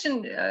 your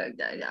question,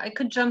 I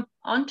could jump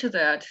onto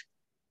that.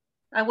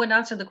 I won't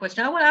answer the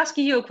question. I will ask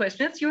you a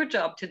question. It's your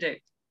job to do.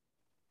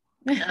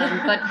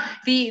 But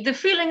the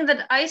feeling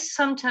that I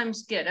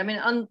sometimes get, I mean,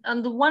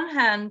 on the one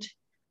hand,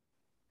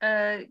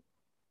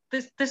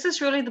 this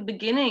is really the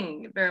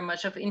beginning very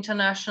much of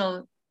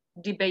international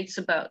debates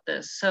about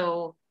this.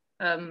 So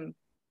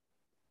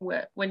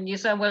when you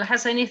say, well,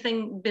 has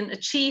anything been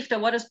achieved or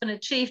what has been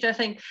achieved? I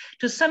think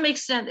to some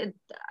extent,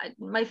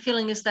 my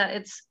feeling is that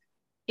it's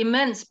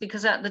immense,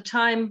 because at the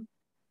time,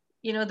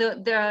 you know,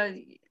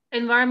 the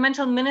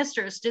environmental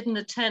ministers didn't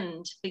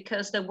attend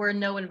because there were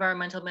no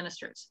environmental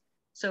ministers.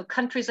 So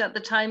countries at the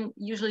time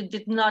usually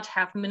did not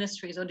have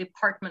ministries or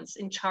departments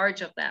in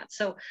charge of that.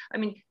 So, I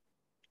mean,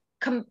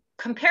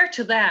 compared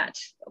to that,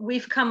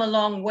 we've come a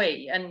long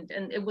way, and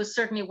it was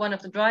certainly one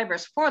of the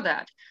drivers for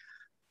that.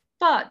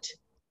 But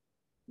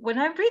when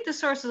I read the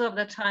sources of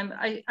that time,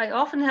 I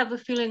often have the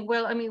feeling,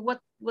 well, I mean,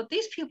 what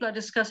these people are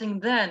discussing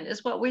then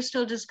is what we're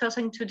still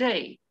discussing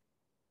today.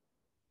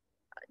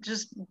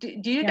 Just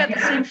do you get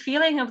the same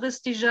feeling of this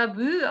déjà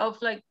vu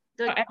of like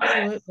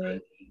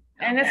absolutely,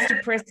 and that's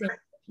depressing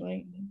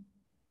actually.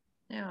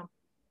 Yeah,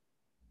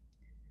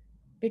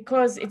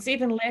 because it's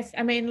even less,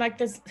 I mean, like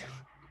this,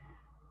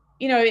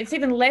 you know, it's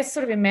even less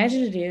sort of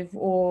imaginative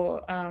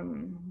or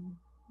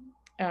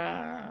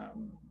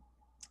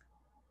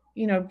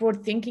you know,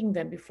 broad thinking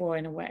than before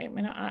in a way. I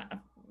mean,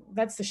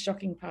 that's the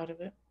shocking part of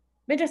it.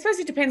 But I suppose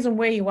it depends on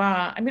where you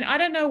are. I mean, I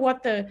don't know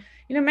what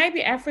you know,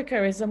 maybe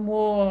Africa is a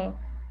more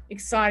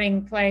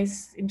exciting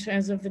place in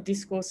terms of the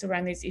discourse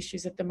around these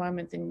issues at the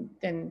moment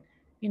than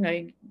you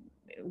know,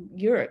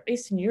 Europe.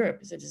 Eastern Europe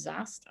is a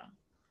disaster.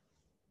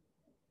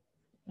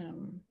 If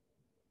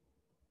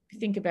you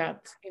think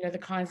about, you know, the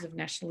kinds of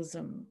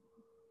nationalism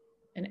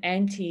and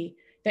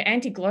the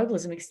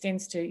anti-globalism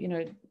extends to, you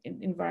know,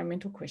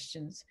 environmental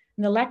questions,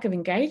 and the lack of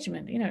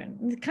engagement, you know,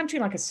 in a country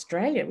like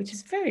Australia, which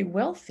is very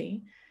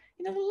wealthy,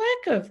 you know, the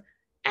lack of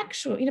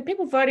actual, you know,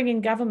 people voting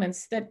in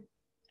governments that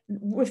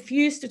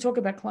refuse to talk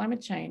about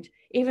climate change,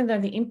 even though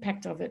the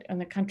impact of it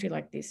on a country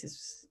like this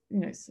is, you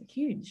know, it's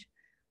huge.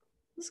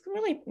 It's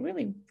really,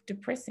 really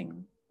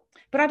depressing.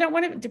 But I don't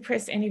want to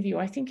depress any of you.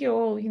 I think you're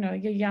all, you know,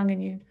 you're young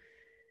and you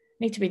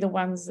need to be the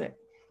ones that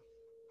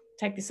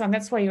take this on.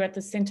 That's why you're at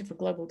the Center for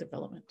Global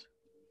Development.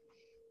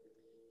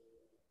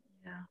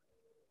 Yeah.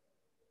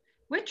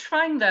 We're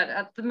trying that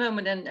at the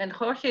moment, and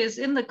Jorge is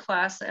in the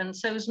class, and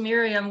so is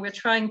Miriam. We're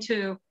trying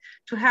to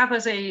have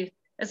as a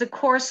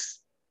course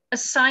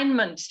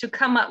assignment to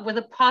come up with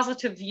a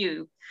positive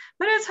view,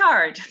 but it's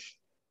hard.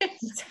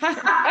 It's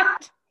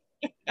hard.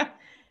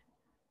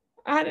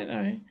 I don't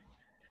know.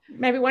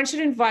 Maybe one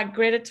should invite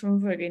Greta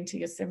Thunberg into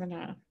your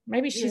seminar.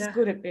 Maybe she's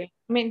good at being,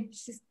 I mean,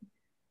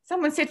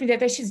 someone said to me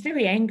that she's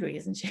very angry,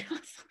 isn't she? I thought,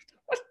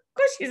 of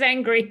course she's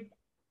angry.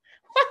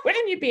 Why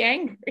wouldn't you be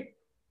angry?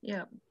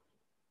 Yeah.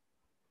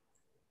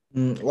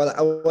 What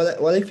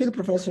I feel,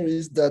 Professor,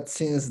 is that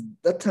since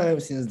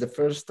the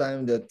first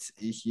time that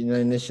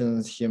United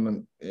Nations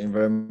Human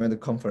Environmental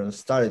Conference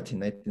started in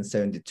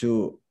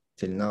 1972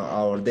 till now,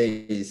 our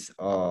days,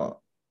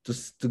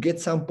 to get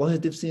some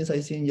positive things, I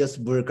think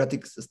just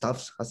bureaucratic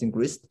stuff has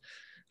increased,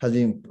 has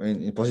been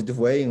in a positive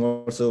way, and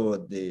also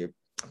the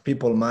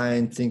people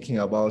mind thinking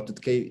about to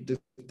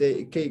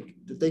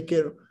take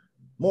care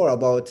more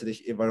about the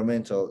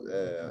environmental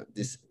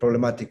this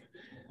problematic.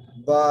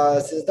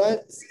 But since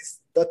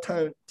that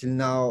time till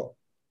now,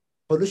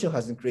 pollution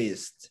has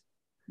increased.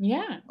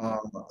 Yeah.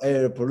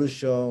 Air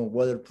pollution,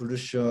 water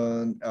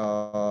pollution,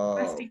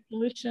 plastic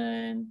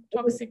pollution,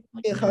 toxic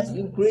pollution. It has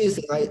increased.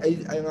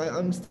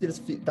 I'm still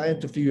trying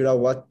to figure out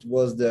what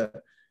was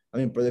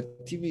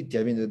productivity.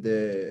 I mean,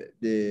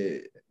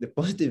 the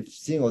positive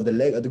thing or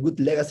the good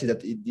legacy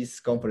that this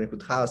company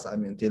could have. I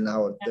mean, till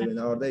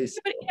nowadays.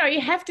 But you know, you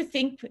have to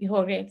think,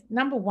 Jorge.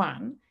 Number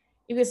one,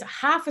 it was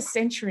half a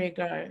century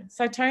ago.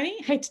 So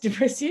Tony, hate to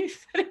depress you,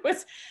 but it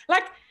was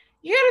like,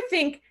 you got to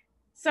think.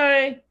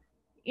 So,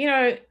 you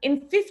know,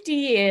 in 50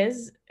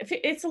 years,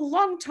 it's a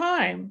long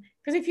time,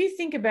 because if you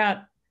think about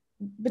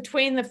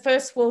between the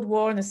First World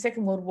War and the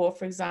Second World War,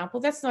 for example,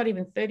 that's not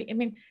even 30. I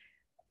mean,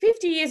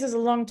 50 years is a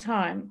long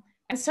time.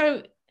 And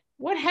so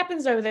what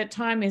happens over that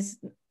time is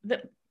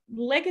that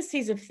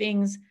legacies of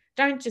things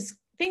don't just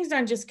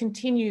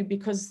continue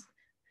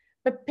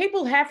but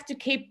people have to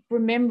keep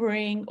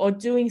remembering or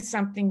doing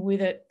something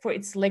with it for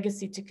its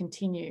legacy to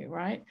continue,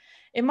 right?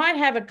 It might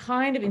have a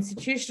kind of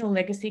institutional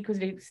legacy because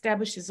it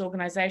establishes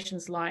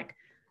organizations like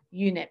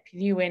UNEP,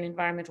 the UN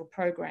Environmental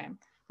Program.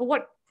 But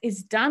what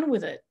is done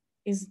with it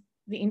is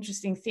the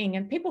interesting thing,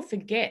 and people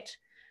forget.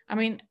 I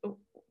mean,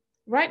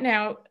 right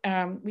now,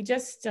 I'm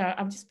just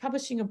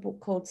publishing a book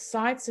called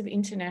Sites of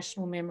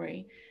International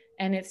Memory,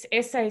 and it's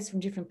essays from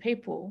different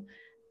people.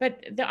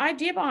 But the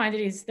idea behind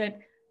it is that,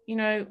 you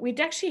know, we'd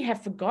actually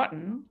have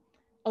forgotten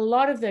a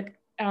lot of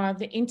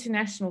the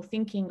international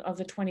thinking of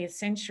the 20th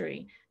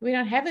century. We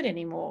don't have it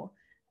anymore.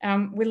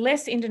 We're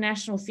less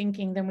international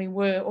thinking than we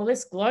were, or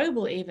less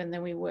global even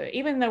than we were,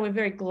 even though we're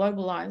very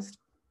globalized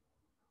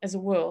as a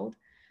world,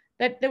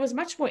 that there was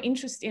much more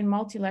interest in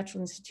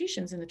multilateral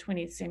institutions in the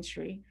 20th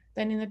century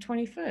than in the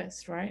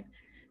 21st, right?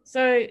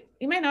 So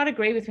you may not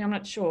agree with me, I'm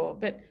not sure,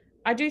 but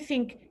I do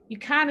think you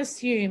can't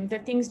assume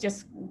that things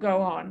just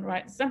go on,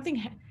 right?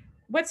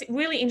 What's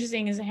really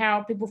interesting is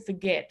how people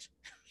forget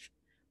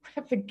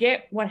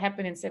what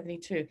happened in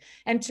 72.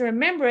 And to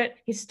remember it,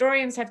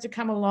 historians have to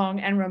come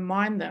along and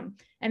remind them.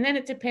 And then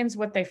it depends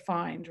what they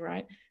find,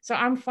 right? So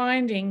I'm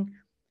finding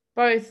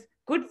both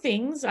good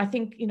things. I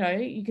think, you know,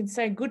 you can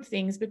say good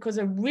things because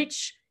a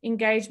rich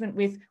engagement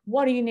with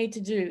what do you need to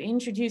do,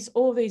 introduce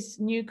all these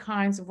new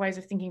kinds of ways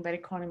of thinking about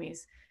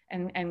economies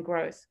and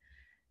growth.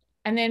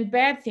 And then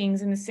bad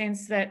things in the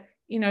sense that,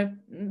 you know,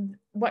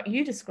 what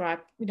you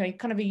described, you know,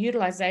 kind of a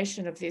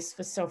utilization of this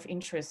for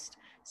self-interest,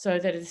 so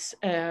that it's,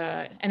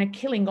 and a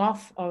killing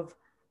off of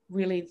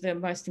really the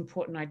most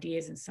important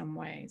ideas in some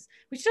ways,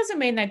 which doesn't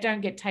mean they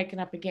don't get taken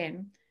up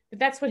again, but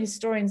that's what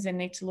historians then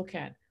need to look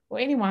at, or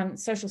anyone,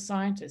 social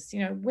scientists.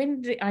 You know,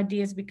 when do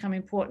ideas become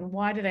important?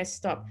 Why do they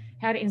stop?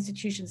 How do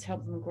institutions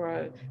help them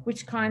grow?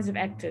 Which kinds of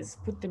actors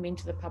put them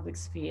into the public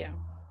sphere,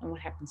 and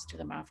what happens to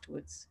them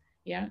afterwards?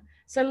 Yeah.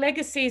 So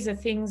legacies are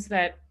things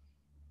that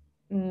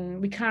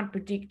we can't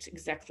predict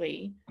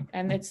exactly,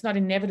 and it's not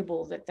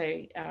inevitable that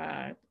they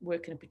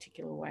work in a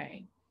particular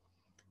way.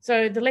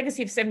 So the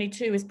legacy of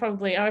 72 is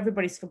probably, oh,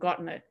 everybody's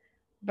forgotten it,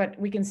 but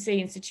we can see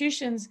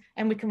institutions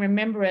and we can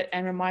remember it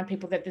and remind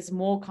people that there's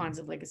more kinds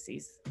of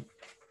legacies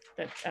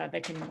that they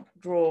can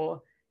draw,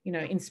 you know,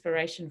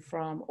 inspiration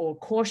from or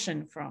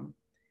caution from.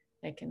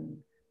 They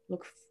can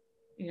look,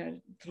 you know,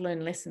 to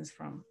learn lessons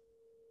from.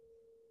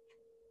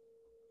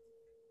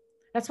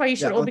 That's why you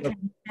should all become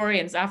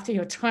historians after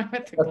your time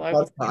at the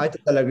Global. I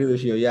totally agree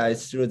with you. Yeah,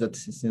 it's true that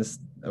since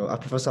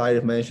Professor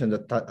Ayres mentioned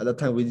that at that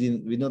time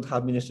we don't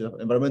have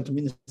environmental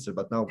minister,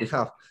 but now we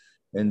have,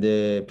 and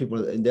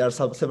there are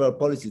several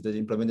policies that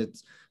implemented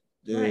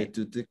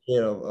to take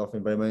care of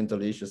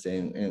environmental issues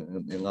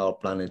in our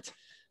planet.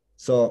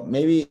 So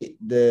maybe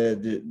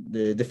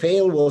the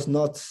fail was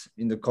not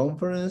in the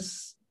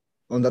conference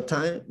on that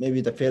time. Maybe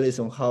the fail is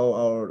on how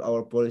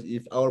our policy,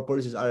 if our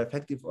policies are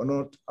effective or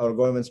not, our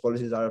government's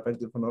policies are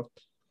effective or not.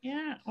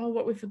 Yeah, oh,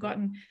 what we've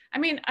forgotten. I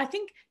mean, I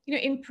think, you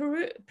know, in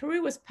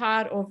Peru was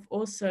part of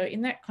also,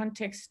 in that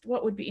context,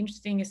 what would be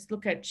interesting is to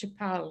look at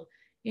CHIPAL,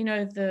 you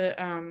know, the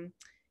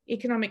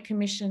economic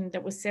commission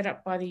that was set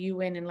up by the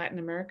UN in Latin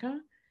America.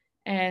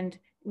 And it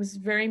was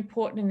very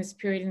important in this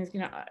period in, you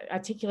know,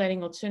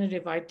 articulating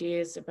alternative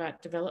ideas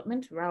about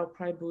development, Raul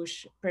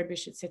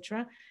Prebisch,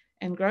 etc.,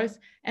 and growth,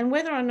 and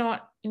whether or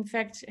not, in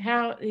fact,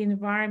 how the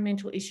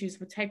environmental issues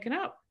were taken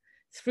up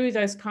through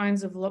those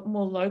kinds of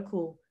more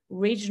local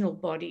regional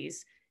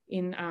bodies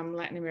in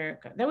Latin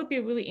America. That would be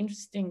a really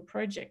interesting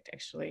project,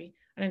 actually.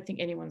 I don't think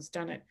anyone's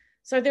done it.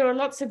 So there are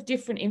lots of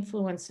different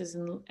influences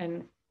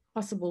and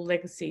possible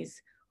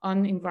legacies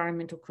on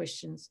environmental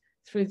questions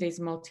through these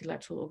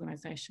multilateral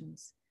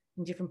organizations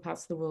in different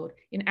parts of the world.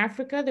 In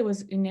Africa, there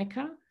was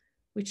UNECA,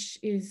 which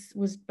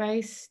was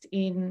based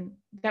in,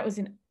 that was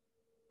in,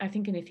 I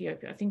think in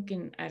Ethiopia, I think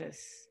in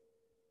Addis,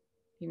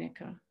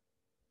 UNECA,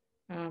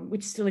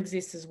 which still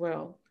exists as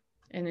well.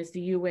 And there's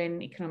the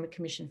UN Economic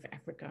Commission for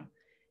Africa.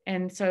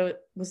 And so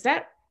was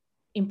that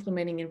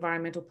implementing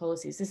environmental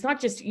policies? It's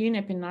not just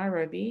UNEP in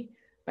Nairobi,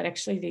 but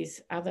actually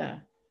these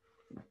other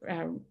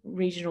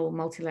regional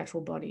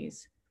multilateral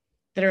bodies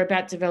that are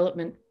about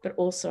development, but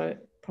also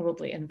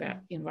probably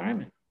about the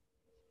environment.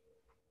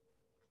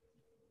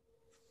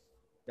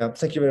 Yeah,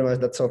 thank you very much.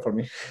 That's all for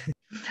me.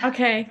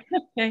 Okay.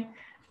 Okay.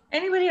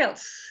 Anybody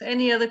else?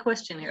 Any other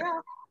question here? Yeah.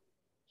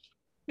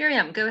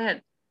 Miriam, go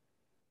ahead.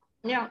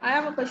 Yeah, I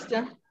have a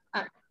question.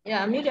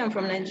 Yeah, Miriam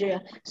from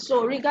Nigeria.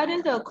 So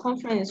regarding the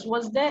conference,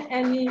 was there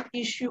any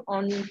issue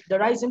on the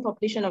rising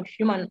population of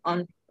human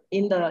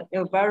in the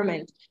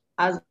environment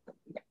as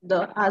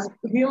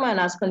human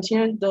has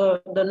continued,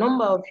 the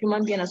number of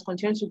human beings has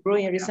continued to grow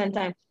in recent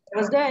time?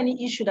 Was there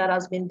any issue that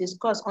has been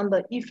discussed on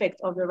the effect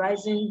of the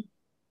rising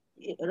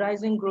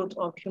growth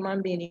of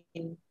human beings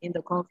in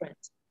the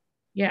conference?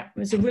 Yeah, it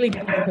was a really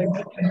good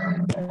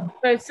question.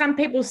 So some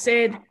people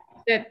said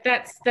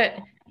that's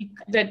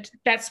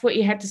what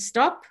you had to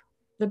stop,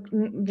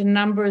 the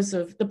numbers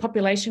of the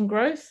population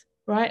growth,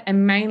 right?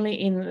 And mainly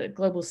in the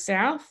global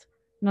south,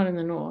 not in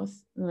the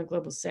north, in the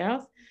global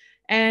south.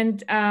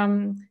 And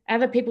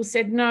other people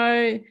said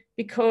no,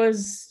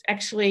 because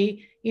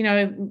actually, you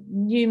know,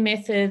 new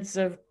methods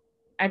of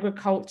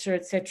agriculture,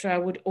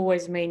 etc., would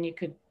always mean you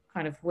could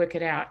kind of work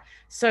it out.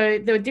 So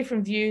there were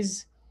different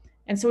views.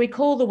 And so we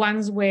call the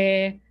ones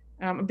where,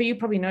 but you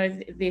probably know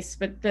this,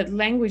 but the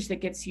language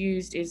that gets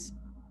used is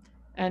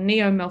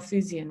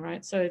Neo-Malthusian,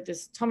 right? So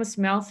this Thomas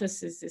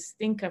Malthus is this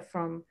thinker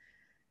from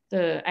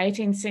the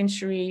 18th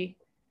century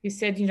who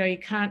said, you know, you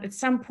can't, at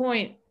some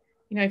point,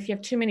 you know, if you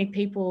have too many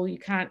people, you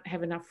can't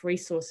have enough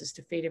resources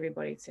to feed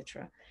everybody,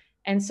 etc.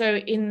 And so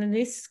in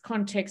this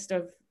context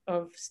of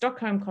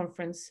Stockholm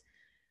Conference,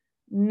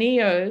 so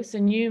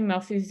new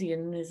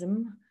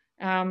Malthusianism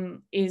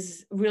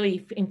is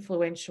really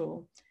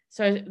influential.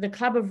 So the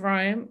Club of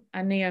Rome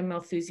are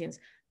Neo-Malthusians.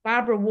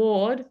 Barbara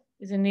Ward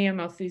is a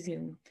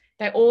Neo-Malthusian.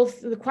 They all,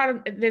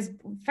 there's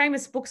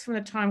famous books from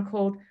the time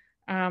called,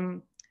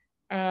 oh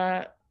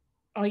yeah,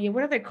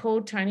 what are they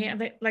called, Tony? Are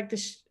they like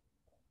the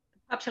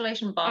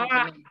population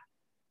bomb?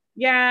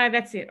 Yeah,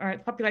 that's it. All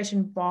right,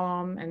 population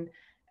bomb,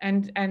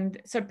 and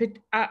so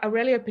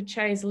Aurelio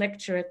Pache's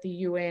lecture at the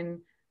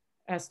UN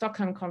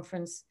Stockholm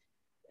Conference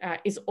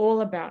is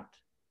all about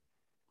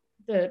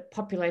the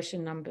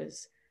population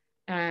numbers,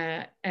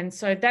 and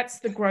so that's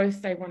the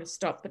growth they want to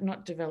stop, but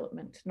not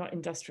development, not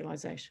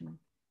industrialization.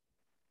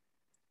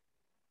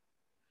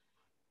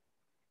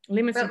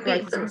 Limits of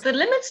growth. The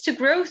limits to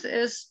growth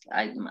is,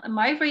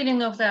 my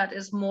reading of that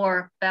is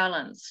more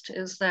balanced,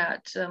 is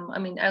that, I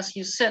mean, as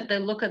you said, they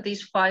look at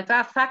these 5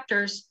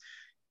 factors,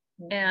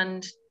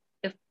 and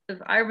if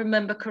I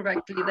remember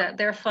correctly, that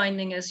their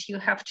finding is you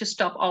have to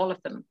stop all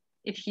of them.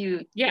 If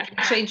you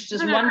change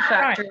just one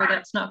factor,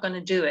 that's not going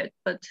to do it.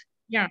 But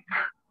yeah,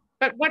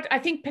 but what I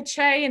think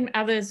Pache and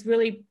others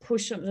really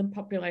push on the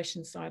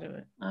population side of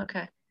it.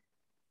 Okay.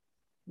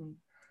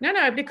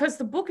 No, because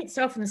the book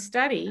itself and the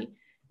study,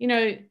 you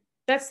know,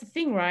 that's the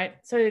thing, right?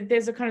 So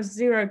there's a kind of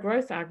zero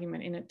growth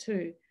argument in it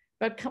too.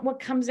 But what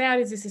comes out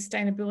is a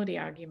sustainability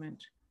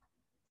argument.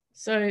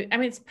 So, I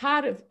mean, it's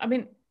part of, I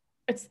mean,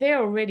 it's there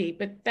already,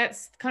 but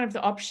that's kind of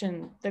the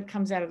option that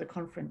comes out of the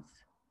conference.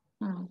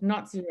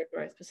 Not zero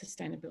growth, but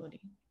sustainability.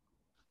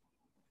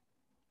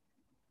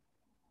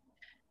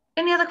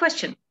 Any other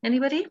question?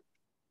 Anybody?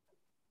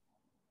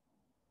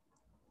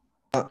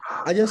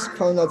 I just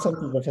found out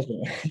something, Professor.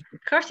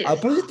 Curtis.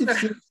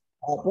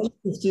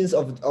 Positive things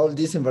of all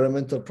this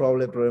environmental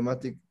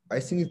problematic,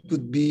 I think it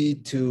could be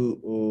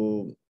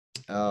to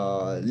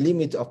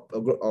limit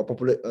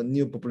a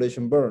new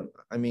population burn.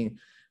 I mean,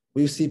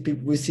 we see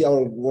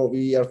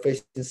we are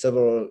facing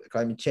several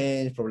climate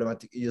change,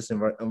 problematic issues,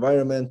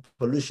 environment,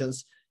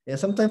 pollutions, and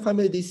sometimes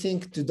families they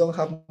think to don't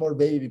have more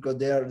baby because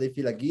they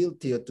feel like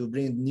guilty or to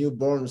bring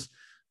newborns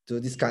to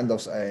this kind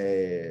of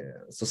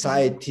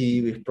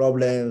society with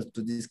problems,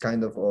 to this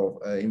kind of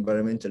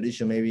environmental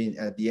issue. Maybe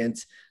at the end,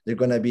 there's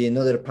going to be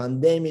another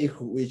pandemic,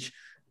 which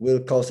will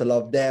cause a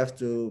lot of death.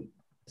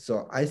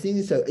 So I think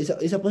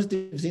it's a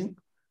positive thing.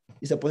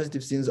 It's a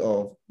positive thing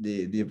of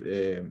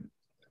the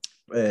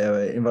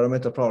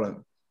environmental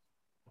problem.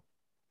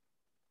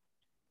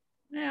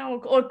 Yeah,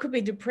 or it could be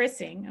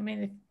depressing. I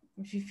mean,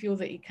 if you feel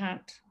that you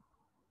can't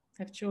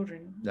have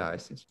children. Yeah, I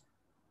see.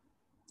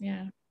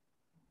 Yeah.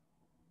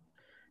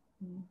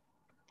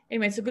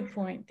 Anyway, it's a good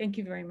point. Thank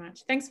you very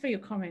much. Thanks for your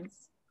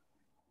comments.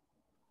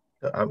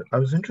 I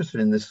was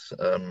interested in this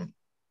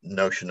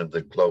notion of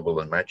the global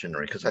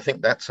imaginary, because I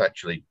think that's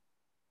actually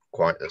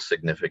quite a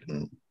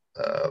significant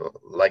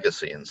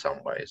legacy in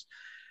some ways.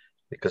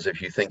 Because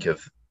if you think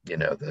of, you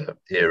know, the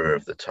era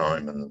of the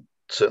time, and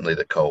certainly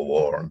the Cold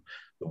War and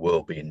the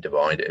world being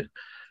divided,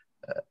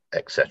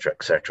 et cetera,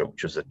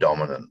 which was a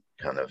dominant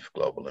kind of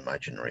global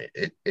imaginary,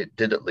 it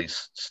did at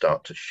least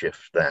start to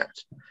shift that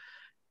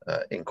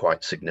in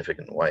quite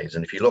significant ways.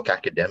 And if you look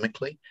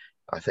academically,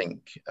 I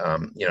think,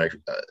 you know,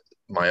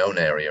 my own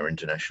area,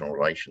 international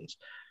relations,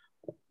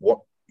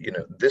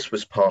 this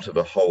was part of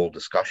a whole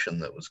discussion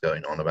that was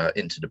going on about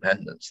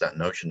interdependence, that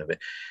notion of it,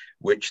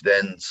 which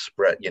then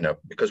spread, you know,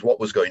 because what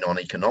was going on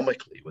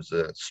economically was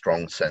a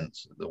strong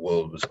sense that the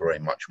world was very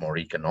much more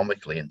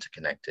economically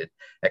interconnected,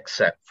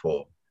 except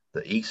for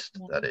the East,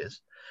 that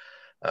is.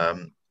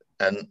 And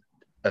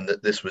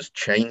that this was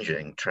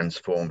changing,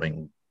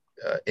 transforming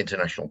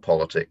international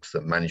politics,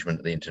 the management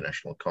of the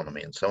international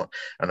economy, and so on.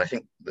 And I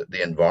think that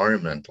the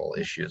environmental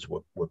issues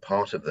were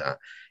part of that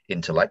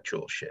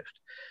intellectual shift.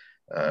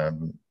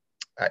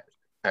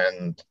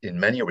 And in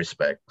many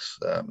respects,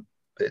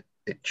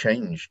 it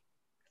changed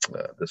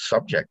the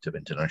subject of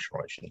international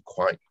relations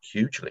quite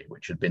hugely,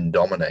 which had been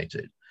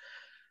dominated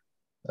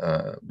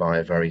by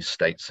a very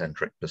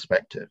state-centric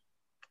perspective.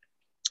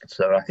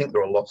 So I think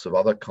there are lots of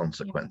other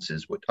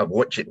consequences of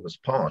which it was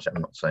part.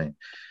 I'm not saying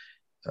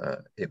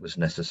it was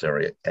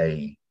necessarily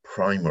a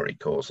primary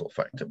causal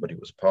factor, but it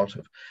was part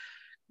of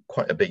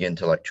quite a big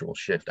intellectual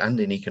shift, and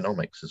in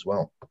economics as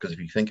well. Because if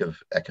you think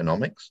of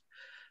economics,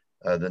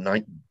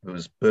 there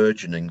was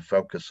burgeoning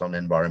focus on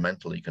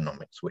environmental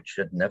economics, which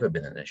had never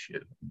been an issue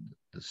in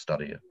the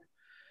study of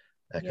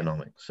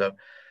economics. So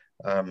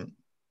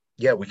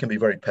yeah, we can be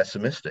very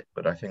pessimistic,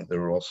 but I think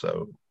there are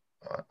also,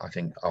 I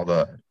think,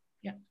 other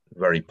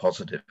very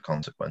positive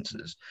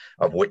consequences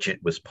of which it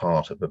was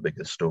part of a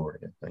bigger story,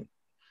 I think.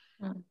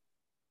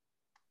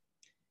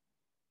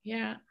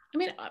 Yeah, I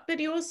mean, but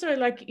you also,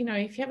 like, you know,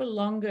 if you have a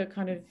longer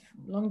kind of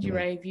longue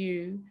durée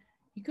view,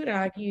 you could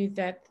argue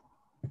that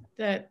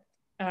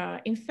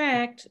in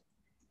fact,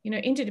 you know,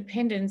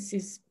 interdependence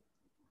is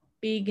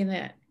big in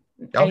the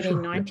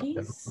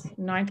 1890s,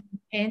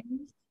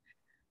 1910s.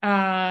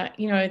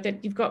 You know,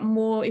 that you've got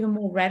even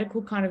more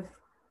radical kind of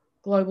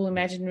global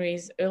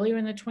imaginaries earlier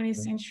in the 20th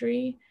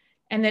century,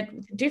 and that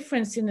the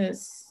difference in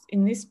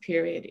this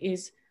period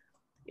is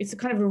it's a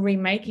kind of a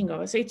remaking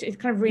of it. So it's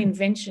kind of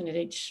reinvention at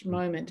each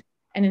moment.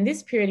 And in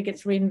this period, it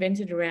gets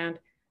reinvented around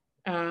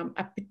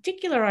a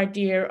particular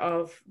idea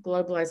of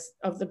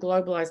the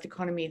globalized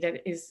economy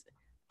that is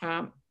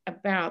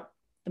about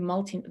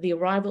the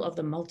arrival of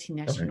the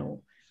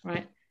multinational,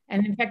 right?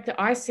 And in fact, the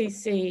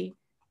ICC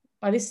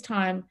by this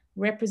time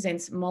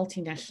represents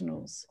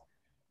multinationals.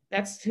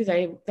 That's who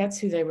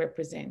they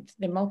represent.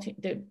 The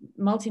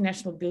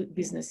multinational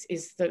business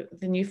is the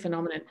new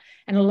phenomenon,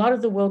 and a lot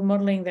of the world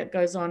modeling that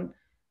goes on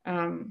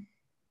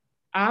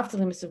after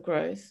limits of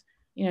growth,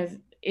 you know,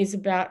 is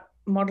about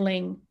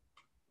modeling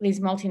these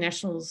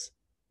multinationals,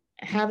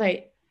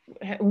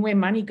 where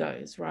money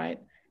goes, right?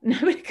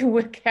 Nobody can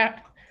work out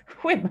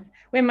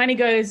where money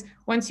goes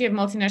once you have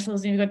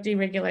multinationals and you've got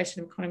deregulation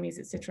of economies,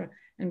 etc.,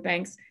 and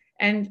banks,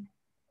 and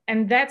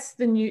that's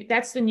the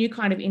new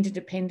kind of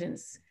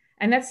interdependence.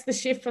 And that's the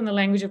shift from the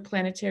language of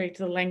planetary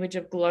to the language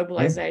of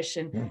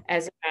globalization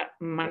as about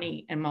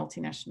money and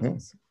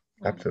multinationals.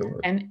 Absolutely.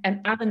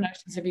 And other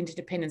notions of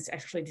interdependence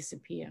actually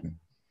disappear.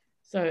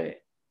 So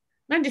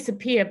not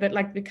disappear, but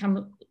like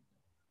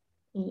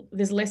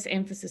there's less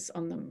emphasis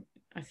on them,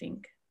 I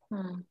think.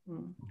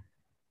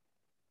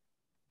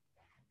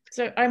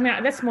 So I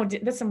mean, that's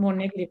a more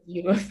negative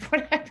view of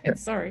what happened.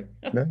 Sorry.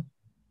 No.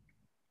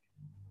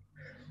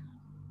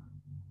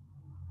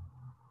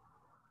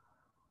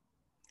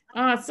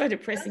 Oh, it's so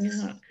depressing,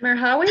 isn't it?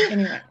 Merhawi,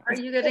 anyway, are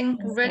you getting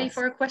ready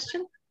for a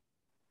question?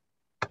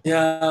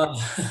 Yeah.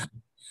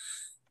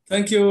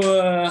 Thank you,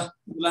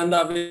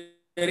 Yolanda.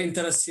 Very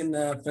interesting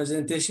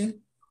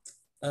presentation.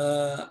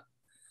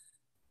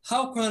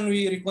 How can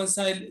we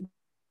reconcile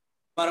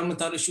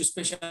environmental issues,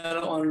 especially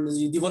on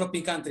the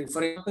developing countries?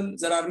 For example,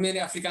 there are many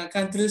African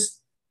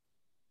countries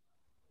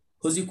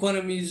whose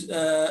economies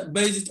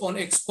based on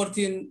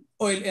exporting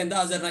oil and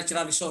other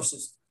natural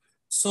resources.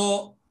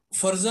 So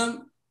for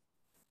them,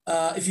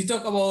 if you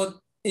talk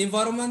about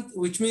environment,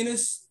 which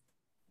means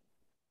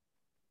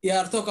you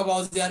are talking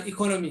about their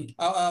economy,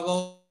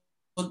 about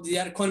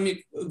their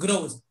economic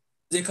growth.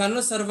 They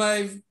cannot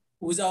survive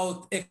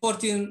without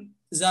exporting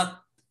that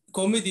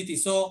commodity.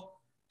 So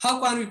how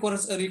can we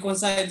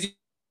reconcile this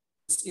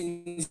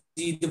in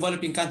the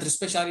developing countries,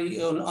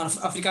 especially on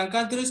African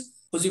countries,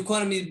 whose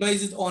economy is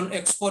based on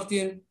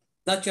exporting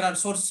natural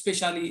resources,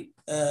 especially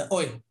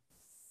oil?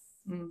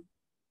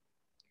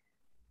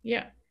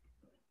 Yeah.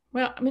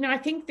 Well, I mean, I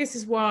think this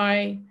is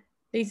why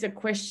these are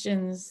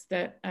questions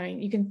that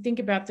you can think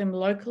about them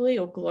locally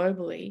or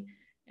globally.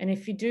 And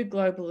if you do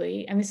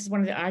globally, and this is one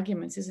of the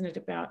arguments, isn't it,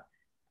 about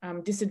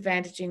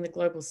disadvantaging the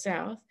global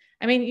South?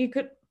 I mean, you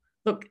could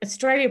look,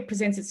 Australia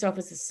presents itself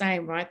as the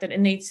same, right? That it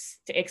needs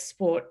to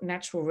export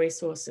natural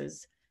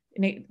resources,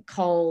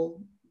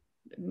 coal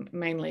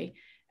mainly,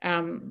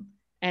 and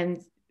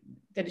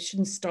that it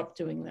shouldn't stop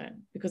doing that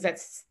because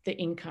that's the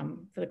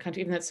income for the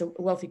country, even though it's a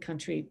wealthy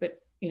country. But,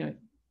 you know,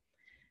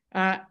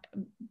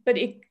 but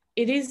it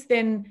is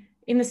then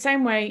in the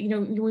same way, you know,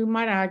 we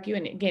might argue,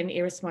 and again,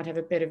 Iris might have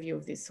a better view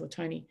of this, or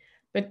Tony,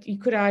 but you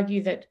could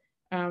argue that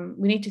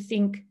we need to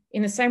think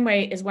in the same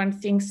way as one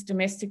thinks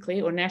domestically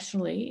or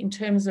nationally in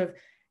terms of,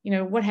 you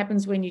know, what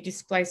happens when you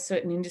displace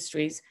certain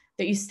industries,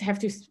 that you have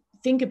to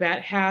think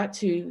about how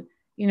to,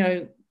 you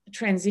know,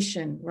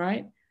 transition,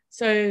 right?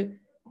 So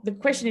the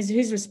question is,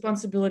 whose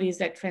responsibility is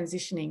that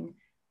transitioning?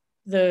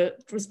 The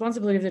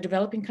responsibility of the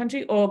developing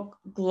country or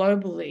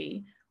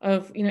globally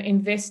of, you know,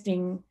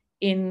 investing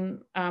in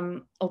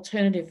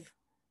alternative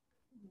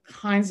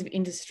kinds of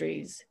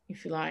industries,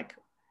 if you like,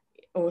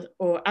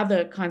 or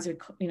other kinds of,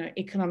 you know,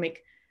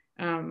 economic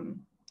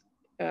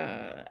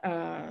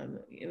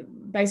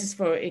basis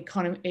for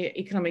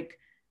economic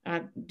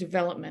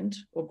development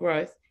or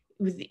growth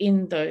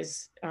within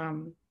those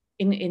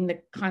in the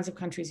kinds of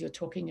countries you're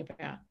talking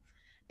about.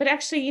 But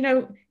actually, you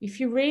know, if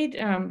you read,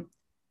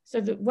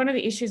 so one of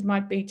the issues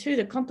might be too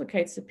that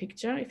complicates the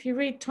picture. If you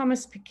read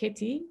Thomas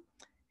Piketty,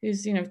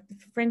 who's, you know, the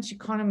French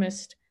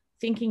economist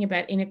thinking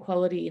about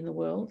inequality in the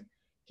world,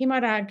 he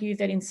might argue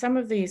that in some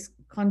of these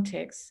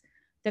contexts,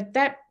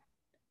 that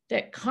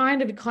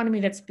kind of economy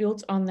that's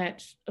built on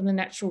the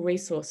natural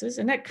resources,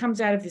 and that comes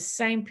out of this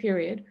same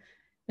period,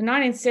 the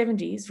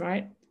 1970s,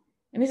 right?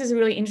 And this is a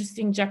really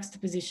interesting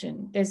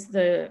juxtaposition. There's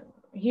the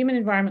Human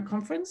Environment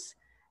Conference,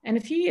 and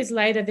a few years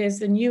later, there's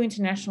the New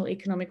International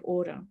Economic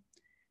Order,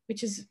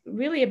 which is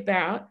really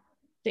about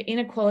the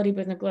inequality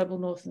between the global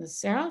North and the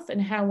South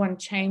and how one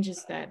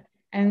changes that.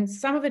 And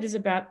some of it is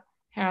about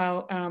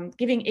how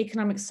giving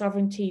economic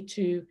sovereignty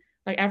to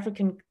like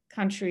African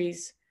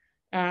countries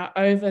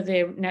over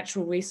their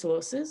natural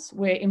resources,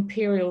 where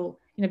imperial,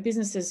 you know,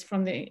 businesses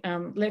from the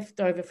left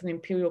over from the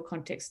imperial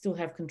context still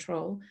have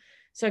control.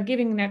 So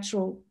giving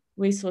natural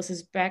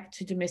resources back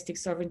to domestic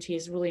sovereignty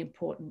is really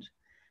important.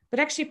 But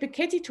actually,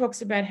 Piketty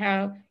talks about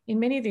how in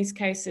many of these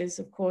cases,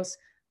 of course,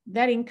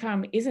 that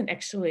income isn't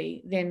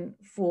actually then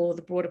for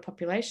the broader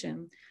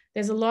population.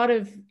 There's a lot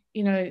of,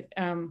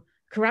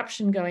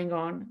 corruption going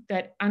on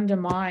that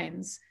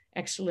undermines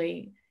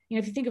actually,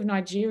 if you think of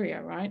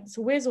Nigeria, right?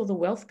 So where's all the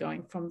wealth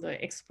going from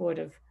the export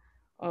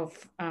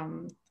of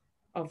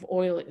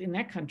oil in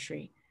that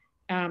country?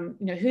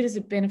 Who does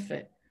it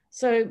benefit?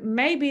 So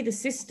maybe the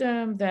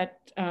system that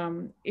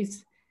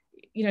is,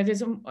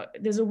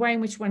 there's a way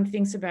in which one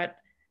thinks about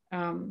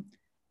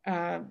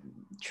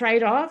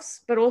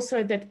trade-offs, but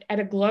also that at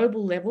a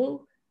global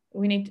level,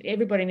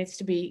 everybody needs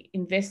to be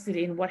invested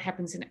in what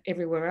happens in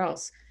everywhere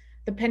else.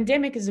 The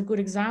pandemic is a good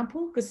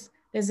example because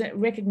there's a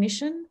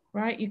recognition,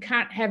 right? You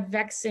can't have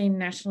vaccine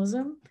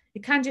nationalism.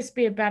 It can't just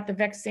be about the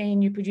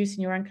vaccine you produce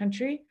in your own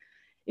country.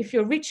 If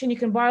you're rich and you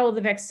can buy all the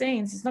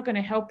vaccines, it's not going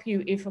to help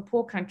you if a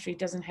poor country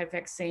doesn't have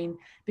vaccine,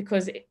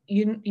 because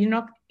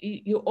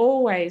you're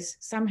always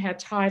somehow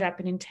tied up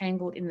and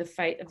entangled in the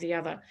fate of the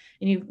other,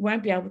 and you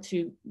won't be able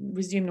to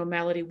resume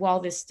normality while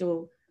there's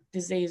still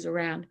disease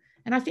around.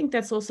 And I think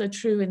that's also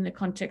true in the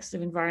context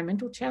of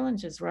environmental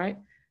challenges, right?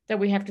 That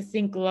we have to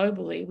think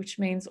globally, which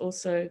means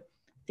also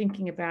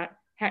thinking about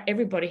how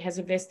everybody has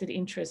a vested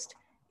interest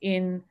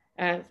in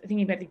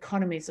thinking about the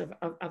economies of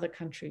other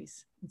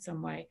countries in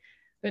some way.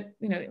 But,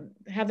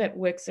 how that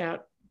works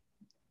out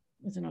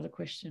is another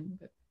question.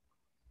 But.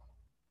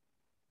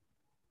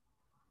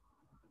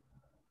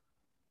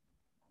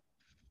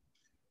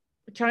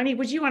 Tony,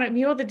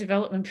 you're the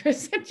development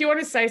person. Do you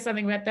want to say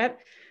something about that?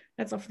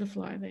 That's off the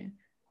fly there.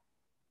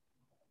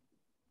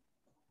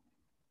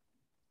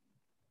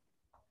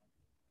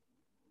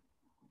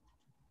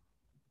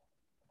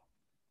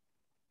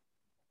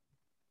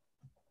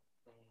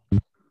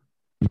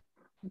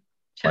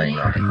 Playing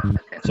up.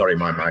 Sorry,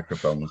 my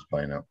microphone was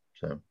playing up.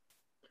 So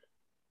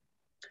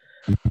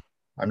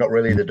I'm not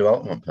really the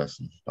development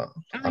person, but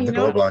I'm the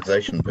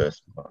globalization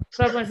person. But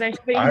globalization.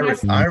 But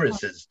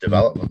Iris is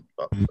development,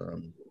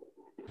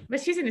 but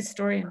she's an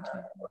historian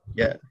too.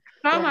 Yeah.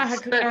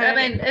 Yes, but I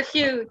mean, if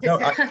you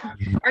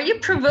are you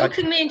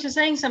provoking me into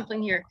saying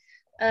something here?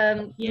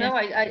 Yeah. No,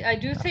 I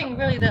do think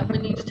really that we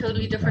need a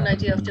totally different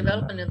idea of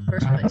development in the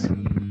first place,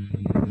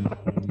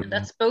 and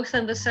that's both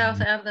in the South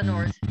and the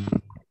North.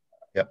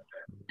 Yep.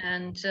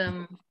 And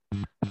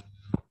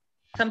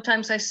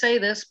sometimes I say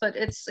this, but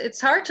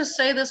it's hard to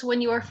say this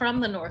when you are from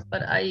the North.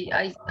 But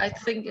I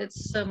think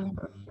it's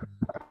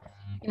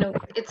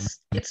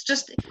it's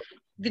just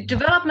the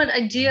development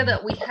idea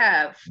that we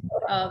have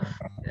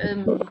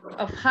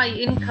of high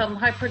income,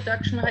 high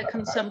production, high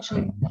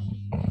consumption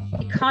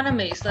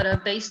economies that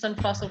are based on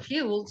fossil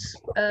fuels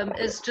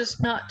is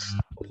just not.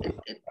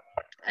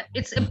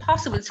 It's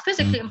impossible. It's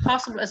physically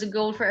impossible as a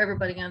goal for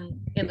everybody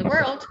in the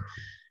world.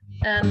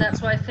 And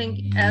that's why I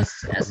think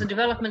as a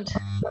development,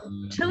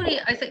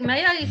 Tony, I think,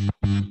 may I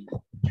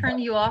turn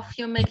you off?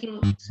 You're making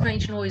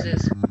strange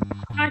noises.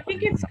 I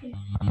think it's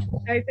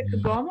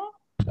Kagoma.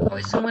 Oh,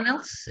 is someone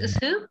else? Is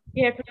who?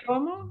 Yeah,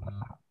 Kagoma.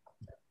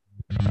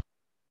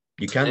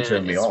 You can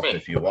turn me off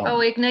if you want.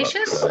 Oh,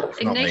 Ignatius?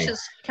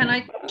 Ignatius, can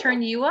I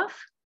turn you off?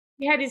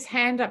 He had his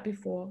hand up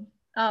before.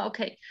 Oh,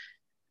 okay.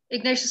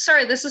 Ignatius,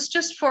 sorry, this is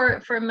just for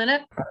a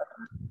minute.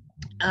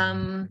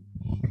 I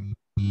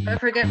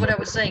forget what I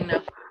was saying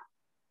now.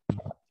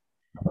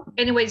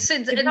 Anyway,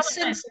 since this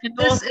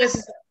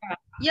is,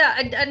 yeah,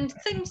 and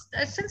things,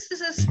 since this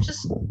is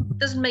just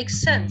doesn't make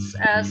sense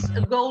as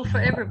a goal for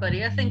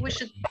everybody, I think we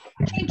should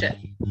change it.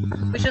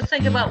 We should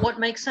think about what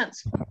makes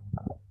sense.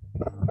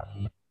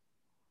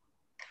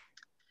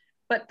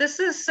 But this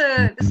is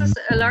a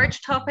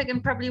large topic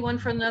and probably one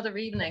for another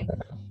evening.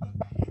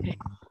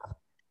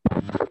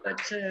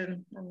 But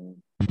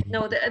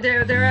no,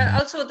 there are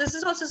also, this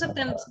is also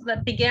something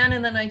that began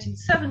in the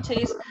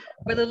 1970s,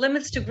 where the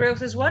limits to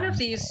growth is one of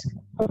these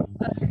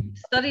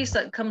studies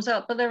that comes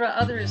out, but there are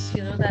others,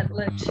 that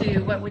led to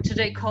what we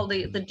today call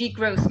the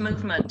degrowth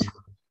movement.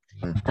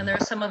 And there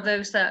are some of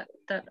those that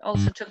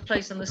also took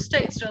place in the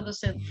States,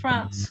 others in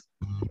France.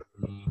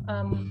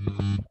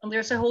 And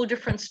there's a whole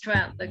different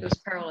strand that goes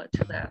parallel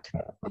to that.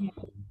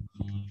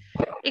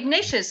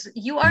 Ignatius,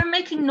 you are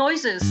making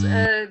noises.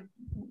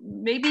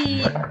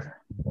 Maybe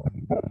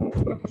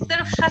instead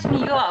of shutting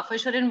you off, I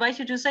should invite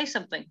you to say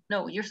something.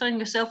 No, you're shutting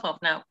yourself off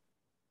now.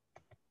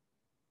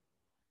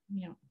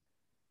 Yeah.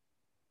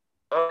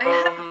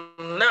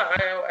 No,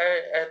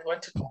 I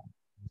want to.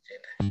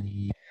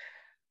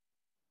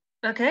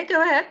 Okay,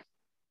 go ahead.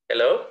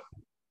 Hello?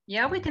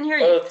 Yeah, we can hear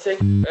you. First,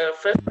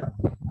 I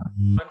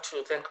want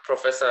to thank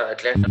Professor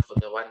Adlenda for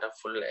the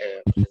wonderful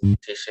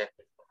presentation.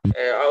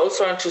 I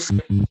also want to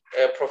say,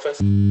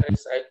 Professor,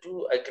 I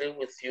do agree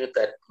with you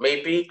that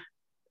maybe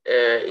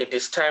it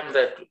is time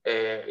that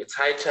it's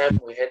high time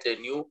we had a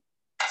new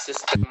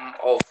system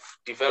of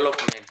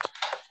development,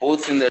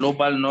 both in the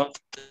global north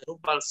and the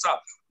global south.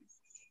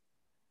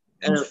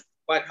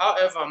 But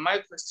however, my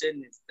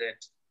question is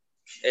that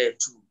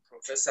to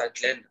Professor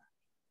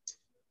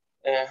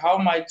Adlenda, how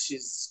much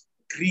is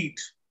greed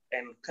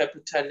and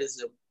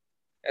capitalism,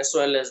 as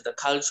well as the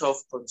culture of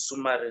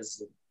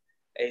consumerism,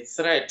 a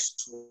threat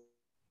to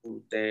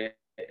the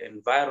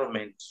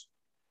environment,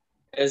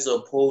 as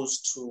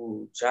opposed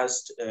to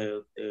just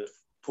the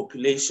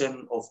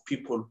population of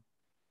people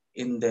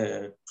in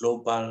the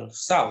global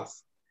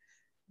south?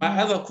 My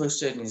other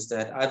question is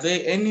that, are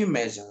there any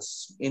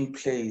measures in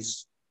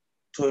place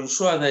to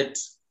ensure that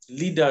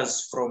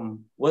leaders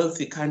from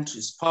wealthy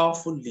countries,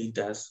 powerful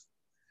leaders,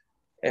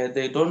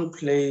 they don't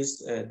place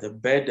the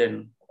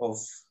burden of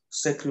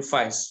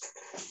sacrifice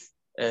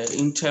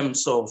in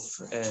terms of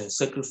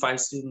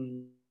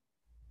sacrificing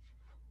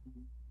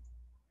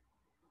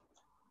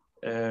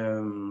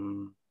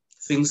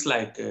things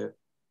like,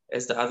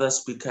 as the other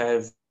speaker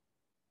have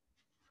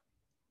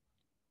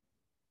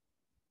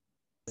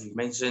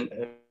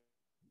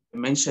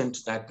mentioned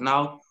that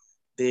now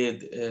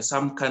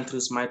some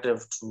countries might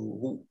have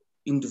to,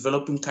 in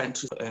developing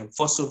countries,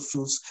 fossil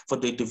fuels for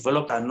the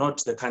developed are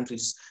not the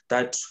countries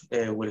that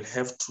will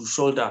have to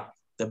shoulder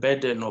the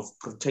burden of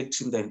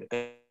protecting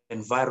the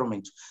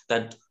environment,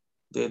 that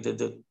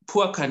the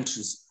poor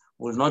countries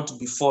will not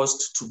be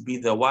forced to be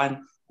the ones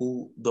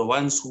who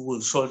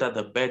will shoulder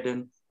the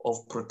burden of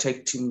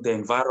protecting the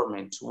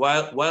environment,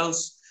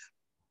 whilst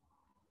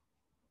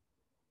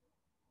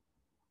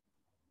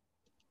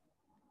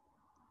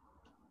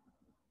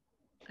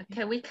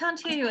Okay, we can't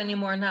hear you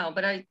anymore now,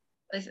 but I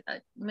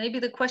maybe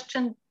the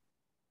question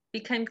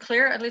became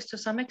clear, at least to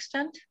some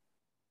extent.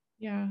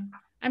 Yeah,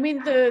 I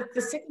mean, the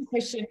second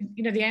question,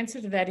 the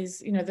answer to that is,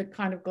 the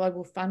kind of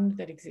global fund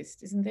that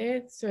exists, isn't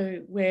there?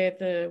 So where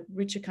the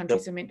richer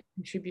countries are meant to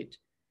contribute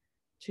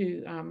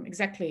to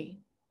exactly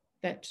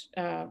that,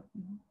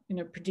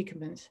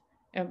 predicament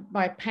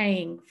by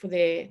paying for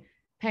their,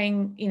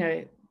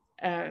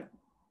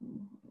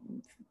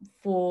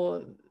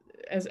 for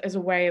as a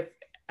way of,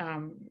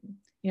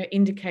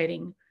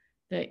 indicating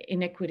the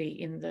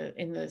inequity in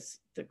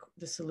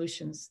the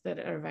solutions that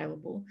are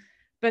available.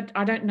 But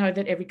I don't know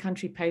that every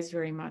country pays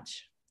very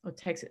much or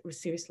takes it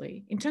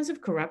seriously. In terms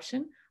of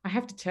corruption, I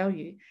have to tell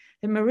you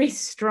that Maurice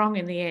Strong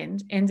in the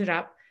end ended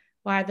up,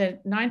 by the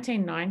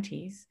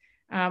 1990s,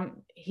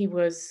 he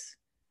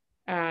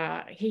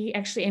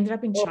actually ended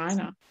up in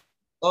China.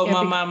 Oh,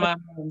 yeah,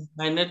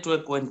 my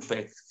network went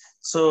back.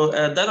 So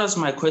that was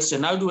my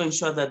question. How do we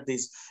ensure that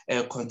there's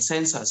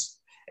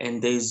consensus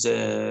and there's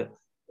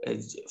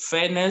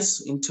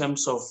fairness in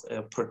terms of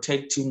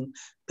protecting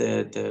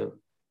the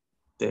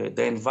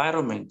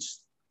environment,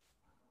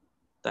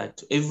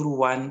 that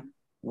everyone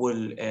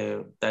will,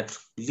 that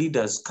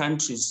leaders,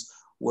 countries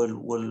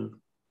will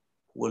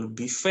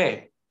be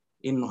fair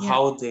in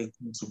how they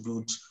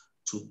contribute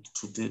to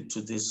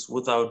this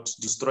without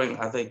destroying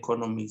other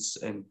economies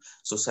and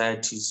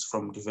societies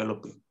from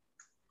developing?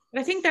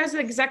 I think those are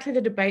exactly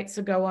the debates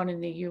that go on in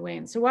the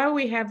UN. So while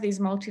we have these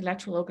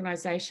multilateral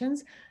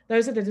organizations,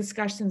 those are the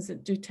discussions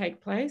that do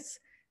take place,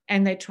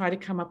 and they try to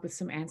come up with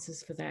some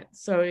answers for that.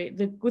 So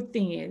the good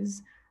thing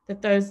is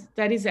that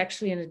that is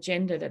actually an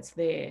agenda that's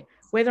there.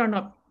 Whether or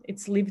not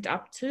it's lived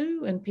up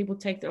to and people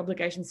take the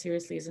obligation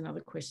seriously is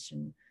another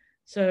question.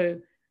 So,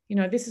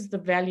 this is the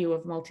value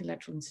of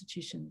multilateral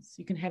institutions.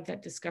 You can have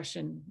that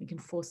discussion, you can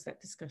force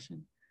that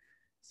discussion.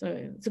 So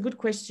it's a good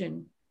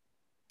question.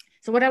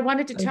 So what I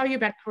wanted to tell you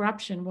about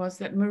corruption was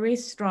that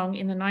Maurice Strong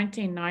in the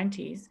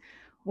 1990s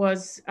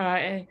was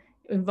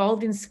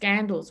involved in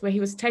scandals where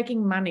he was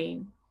taking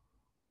money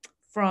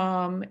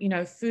from,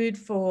 food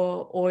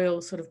for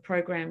oil sort of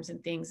programs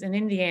and things. And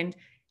in the end,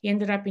 he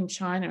ended up in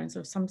China and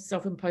sort of some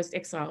self-imposed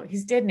exile.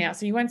 He's dead now,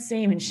 so you won't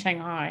see him in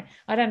Shanghai.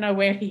 I don't know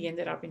where he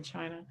ended up in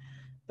China.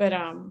 But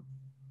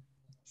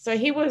so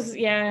he was,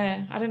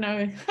 I don't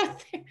know.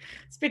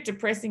 It's a bit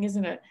depressing,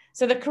 isn't it?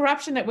 So the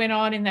corruption that went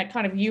on in that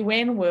kind of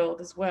UN world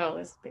as well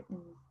is a bit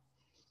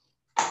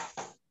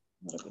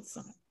not a good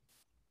sign.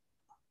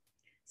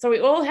 So we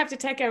all have to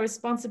take our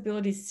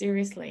responsibilities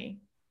seriously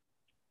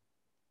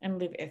and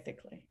live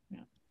ethically.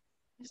 Yeah.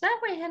 Is that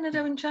why he ended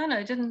up in China?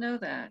 I didn't know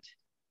that.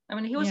 I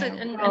mean, he was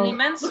an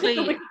immensely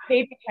look at the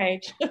Wikipedia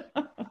page.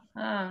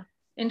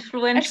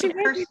 Influential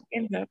person. Where did he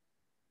end up?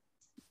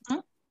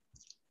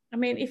 I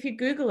mean, if you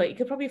Google it, you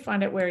could probably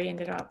find out where he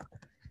ended up.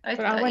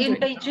 in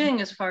Beijing,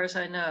 as far as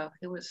I know.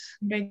 He was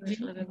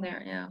living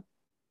there, yeah.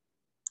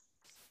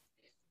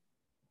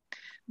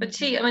 But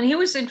see, I mean, he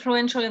was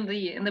influential in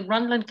the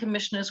Brundtland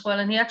Commission as well,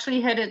 and he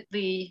actually headed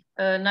the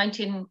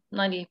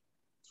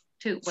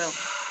 1992, the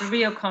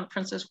Rio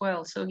conference as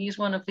well. So he's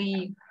one of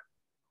the,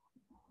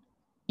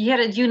 he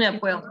headed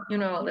UNEP,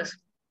 all this.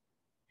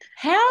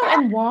 How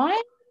and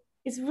why?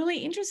 It's really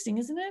interesting,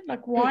 isn't it?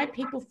 Like why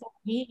people thought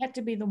he had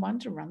to be the one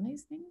to run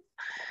these things.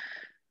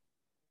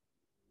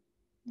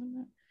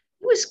 He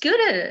was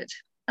good at it.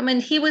 I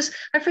mean,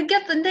 I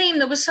forget the name,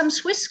 there was some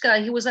Swiss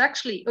guy who was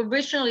actually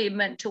originally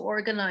meant to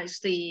organize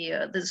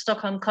the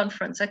Stockholm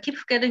conference. I keep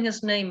forgetting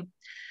his name.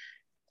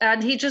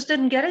 And he just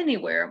didn't get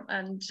anywhere.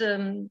 And I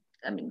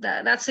mean,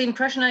 that's the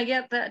impression I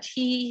get, that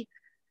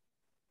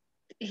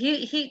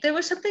there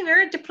was something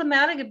very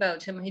diplomatic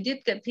about him. He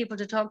did get people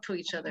to talk to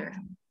each other.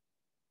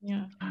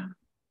 Yeah.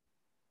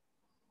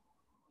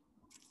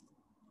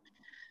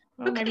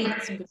 Well, Okay. maybe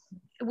that's some good.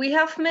 We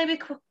have maybe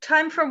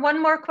time for one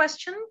more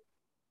question.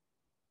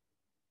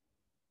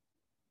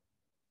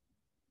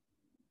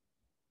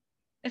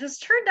 It has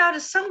turned out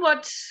a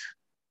somewhat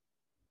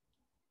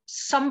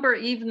somber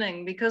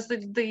evening because the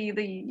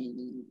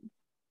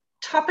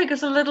topic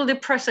is a little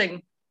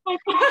depressing.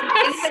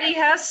 Anybody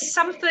has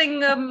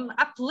something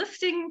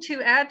uplifting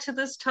to add to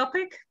this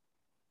topic?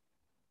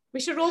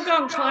 We should all go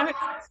on climate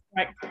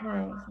strike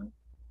tomorrow.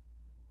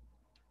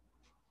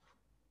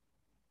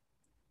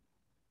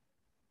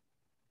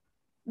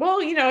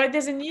 Well, you know,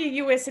 there's a new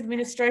US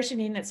administration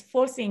in that's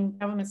forcing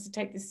governments to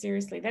take this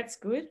seriously. That's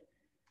good.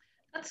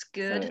 That's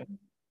good. So,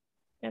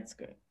 that's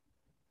good.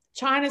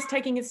 China's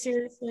taking it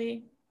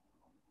seriously.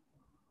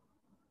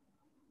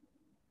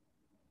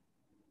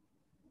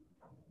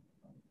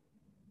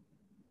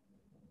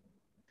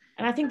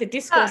 And I think the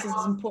discourse is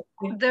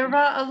important. There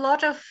are a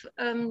lot of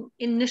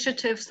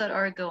initiatives that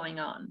are going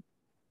on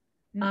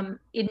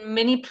in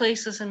many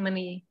places and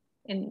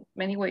in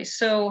many ways.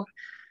 So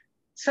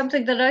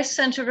something that I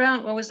sent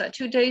around, what was that,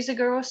 2 days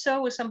ago or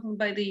so, was something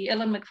by the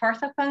Ellen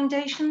MacArthur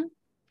Foundation,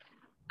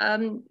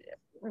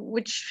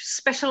 which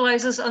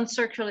specializes on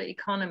circular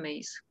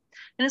economies.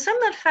 And it's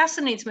something that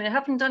fascinates me. I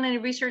haven't done any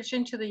research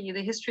into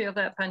the history of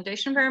that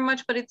foundation very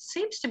much, but it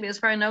seems to be, as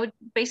far as I know,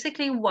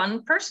 basically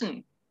one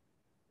person.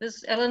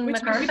 This Ellen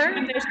MacArthur?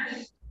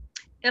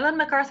 Ellen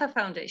MacArthur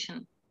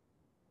Foundation.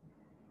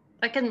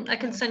 I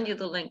can send you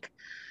the link.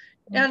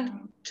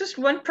 And just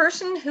one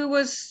person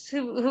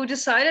who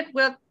decided,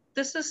 well,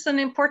 this is an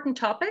important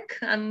topic,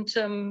 and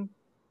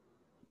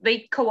they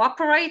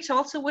cooperate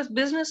also with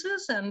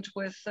businesses and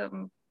with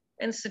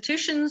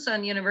institutions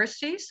and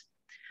universities.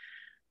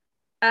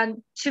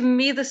 And to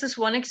me, this is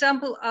one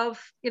example of,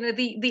 you know,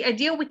 the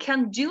idea we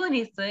can't do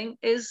anything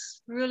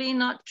is really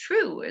not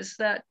true, is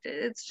that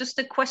it's just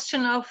a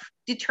question of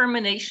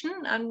determination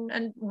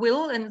and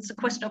will, and it's a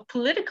question of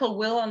political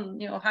will on,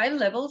 you know, high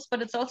levels, but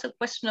it's also a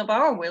question of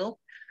our will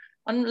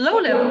on low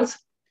levels.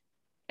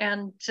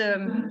 And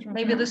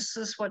maybe this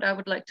is what I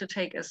would like to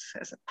take as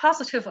a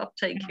positive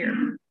uptake here.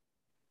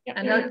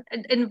 And I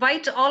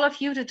invite all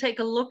of you to take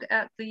a look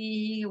at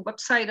the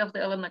website of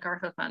the Ellen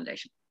MacArthur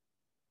Foundation.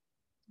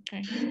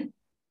 Okay.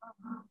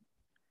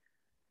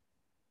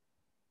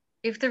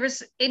 If there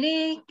is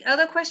any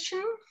other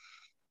question,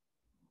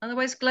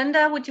 otherwise,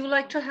 Glenda, would you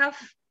like to have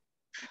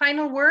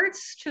final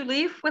words to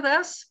leave with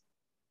us?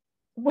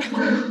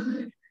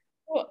 Well,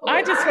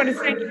 I just want to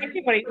thank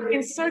everybody. It's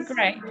been so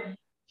great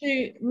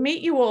to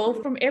meet you all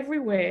from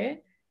everywhere.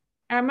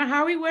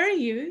 Mahawi, where are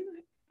you?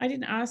 I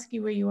didn't ask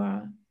you where you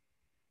are.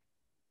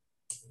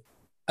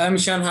 I'm in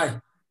Shanghai.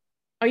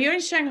 Oh, you're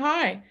in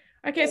Shanghai.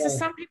 Okay, so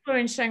some people are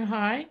in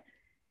Shanghai.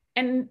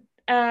 And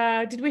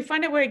did we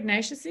find out where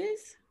Ignatius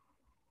is?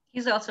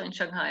 He's also in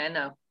Shanghai, I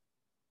know.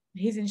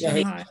 He's in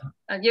Shanghai.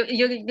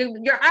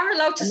 You are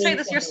allowed to say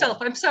this yourself.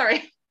 I'm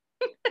sorry.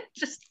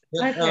 Just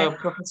okay.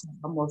 Professor,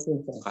 I'm also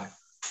in Shanghai.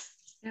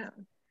 Yeah.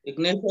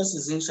 Ignatius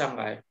is in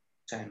Shanghai,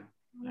 China.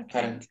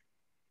 Okay. Currently.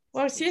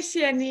 Well, 谢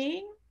谢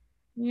你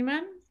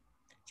们.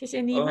 谢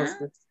谢你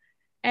们.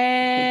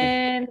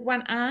 And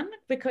one an,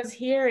 because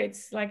here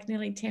it's like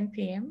nearly 10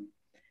 p.m.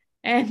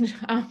 And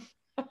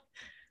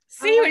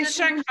see you in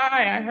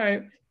Shanghai, I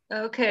hope.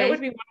 Okay. That would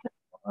be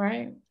wonderful,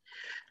 right?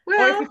 Well,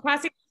 or if you're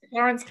passing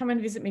Florence, come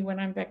and visit me when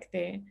I'm back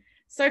there.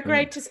 So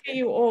great to see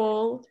you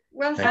all.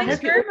 Well, thanks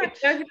very much.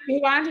 Those of you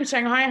who aren't in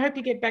Shanghai, I hope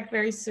you get back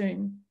very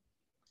soon.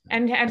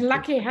 And how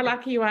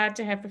lucky you are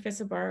to have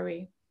Professor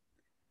Borowy.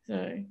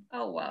 So.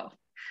 Oh, wow.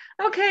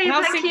 Okay,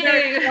 thank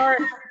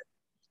you.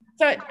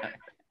 So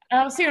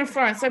I'll see you in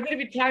Florence. So a bit of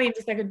Italian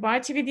to say goodbye.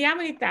 Ci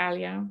vediamo in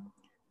Italia.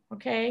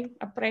 Okay,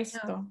 a presto.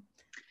 Yeah.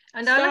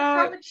 And I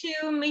look forward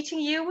to meeting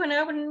you when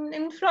I'm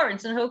in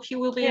Florence, and hope you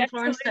will be in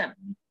Florence then.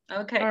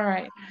 Okay. All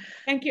right.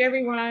 Thank you,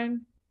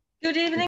 everyone. Good evening.